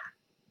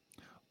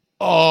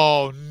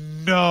 Oh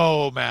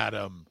no,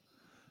 madam.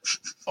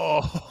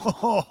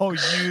 Oh,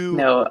 you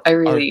No, I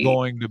really are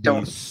going to be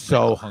don't.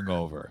 so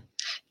hungover.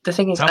 The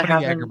thing is, How I many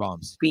Jaeger haven't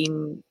bombs?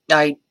 been.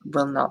 I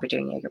will not be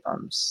doing Jaeger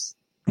bombs.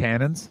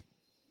 Cannons?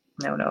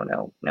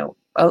 No.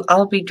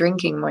 I'll be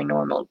drinking my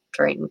normal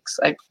drinks.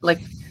 This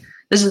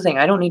is the thing.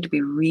 I don't need to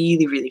be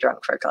really, really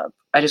drunk for a club.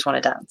 I just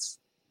want to dance.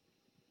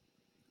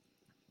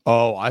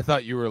 Oh, I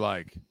thought you were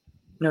like,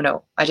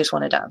 No. I just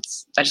want to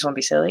dance. I just want to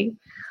be silly.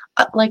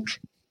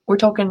 We're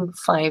talking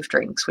 5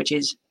 drinks, which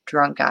is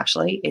drunk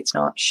Ashley. It's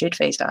not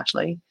shit-faced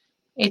Ashley.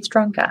 It's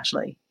drunk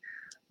Ashley.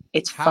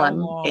 It's How fun.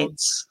 long-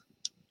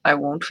 I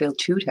won't feel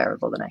too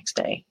terrible the next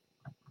day,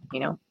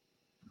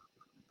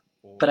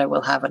 but I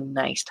will have a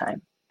nice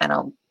time, and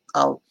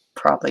I'll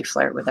probably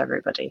flirt with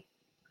everybody.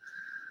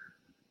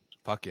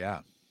 fuck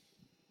yeah.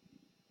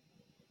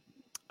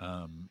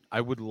 I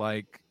would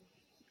like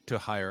to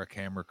hire a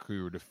camera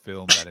crew to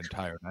film that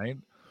entire night,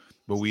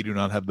 but we do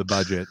not have the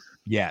budget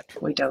yet.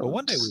 We don't. But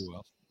one day we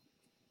will.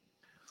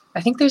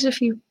 I think there's a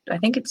few. I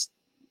think it's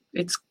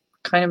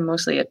kind of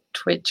mostly a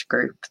Twitch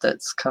group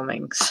that's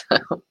coming, so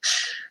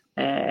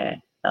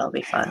that'll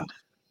be fun.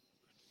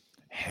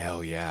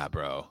 Hell yeah,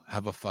 bro.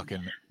 Have a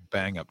fucking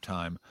bang up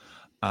time.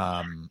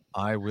 I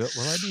will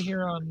I be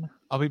here on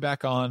I'll be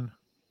back on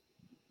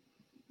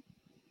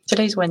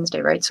Today's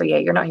Wednesday, right? So yeah,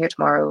 you're not here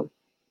tomorrow.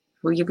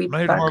 Will you be I'm not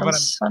here back tomorrow, on but I'm-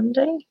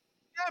 Sunday?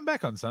 Yeah, I'm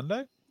back on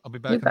Sunday. I'll be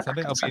You'll back on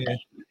Sunday. I'll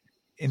be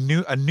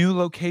in a new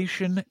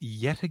location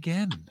yet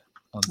again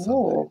on Sunday.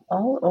 Oh,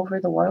 all over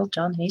the world,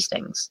 John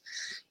Hastings,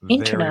 Very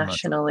much.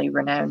 internationally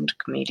renowned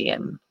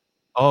comedian.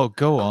 Oh,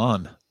 go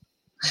on.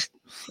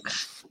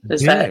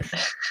 Is that?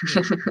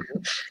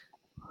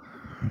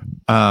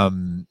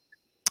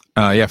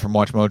 Yeah, from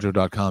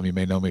watchmojo.com. You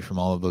may know me from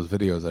all of those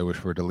videos I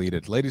wish were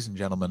deleted. Ladies and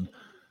gentlemen,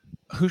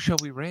 who shall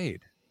we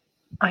raid?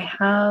 I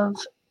have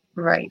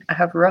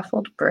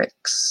Ruffled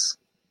Bricks.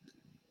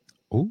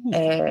 Ooh.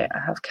 I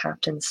have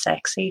Captain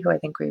Sexy, who I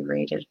think we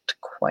rated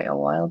quite a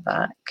while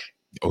back.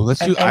 Oh, let's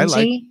do.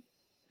 And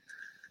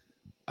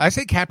I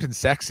say Captain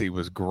Sexy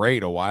was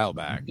great a while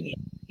back.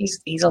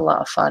 he's a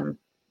lot of fun.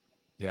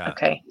 Yeah.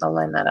 Okay, I'll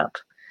line that up.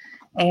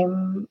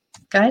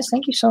 Guys,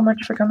 thank you so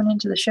much for coming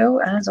into the show.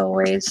 As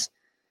always,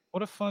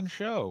 What a fun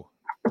show.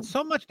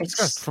 So much It's-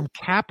 discussed from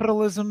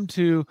capitalism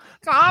to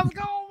God's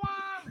go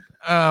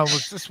on.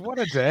 Was just what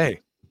a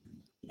day.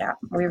 yeah,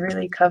 we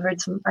really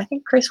covered some. I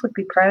think Chris would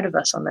be proud of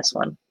us on this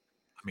one.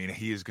 I mean,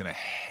 he is gonna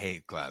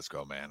hate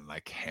Glasgow, man, and I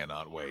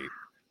cannot wait.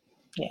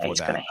 Yeah, For he's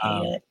that. gonna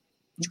hate it.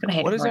 He's gonna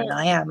hate what it is more it? than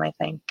I am, I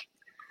think.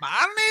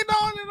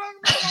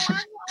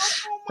 Right.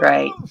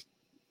 Right.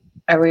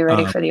 Are we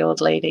ready for the old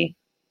lady?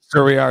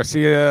 So we are.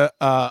 See you.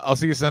 I'll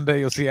see you Sunday.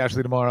 You'll see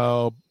Ashley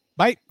tomorrow.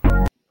 Bye.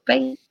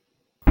 Bye.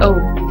 Oh,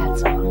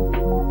 That's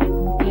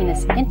all.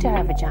 Penis into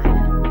her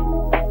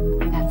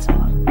vagina. That's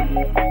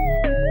all.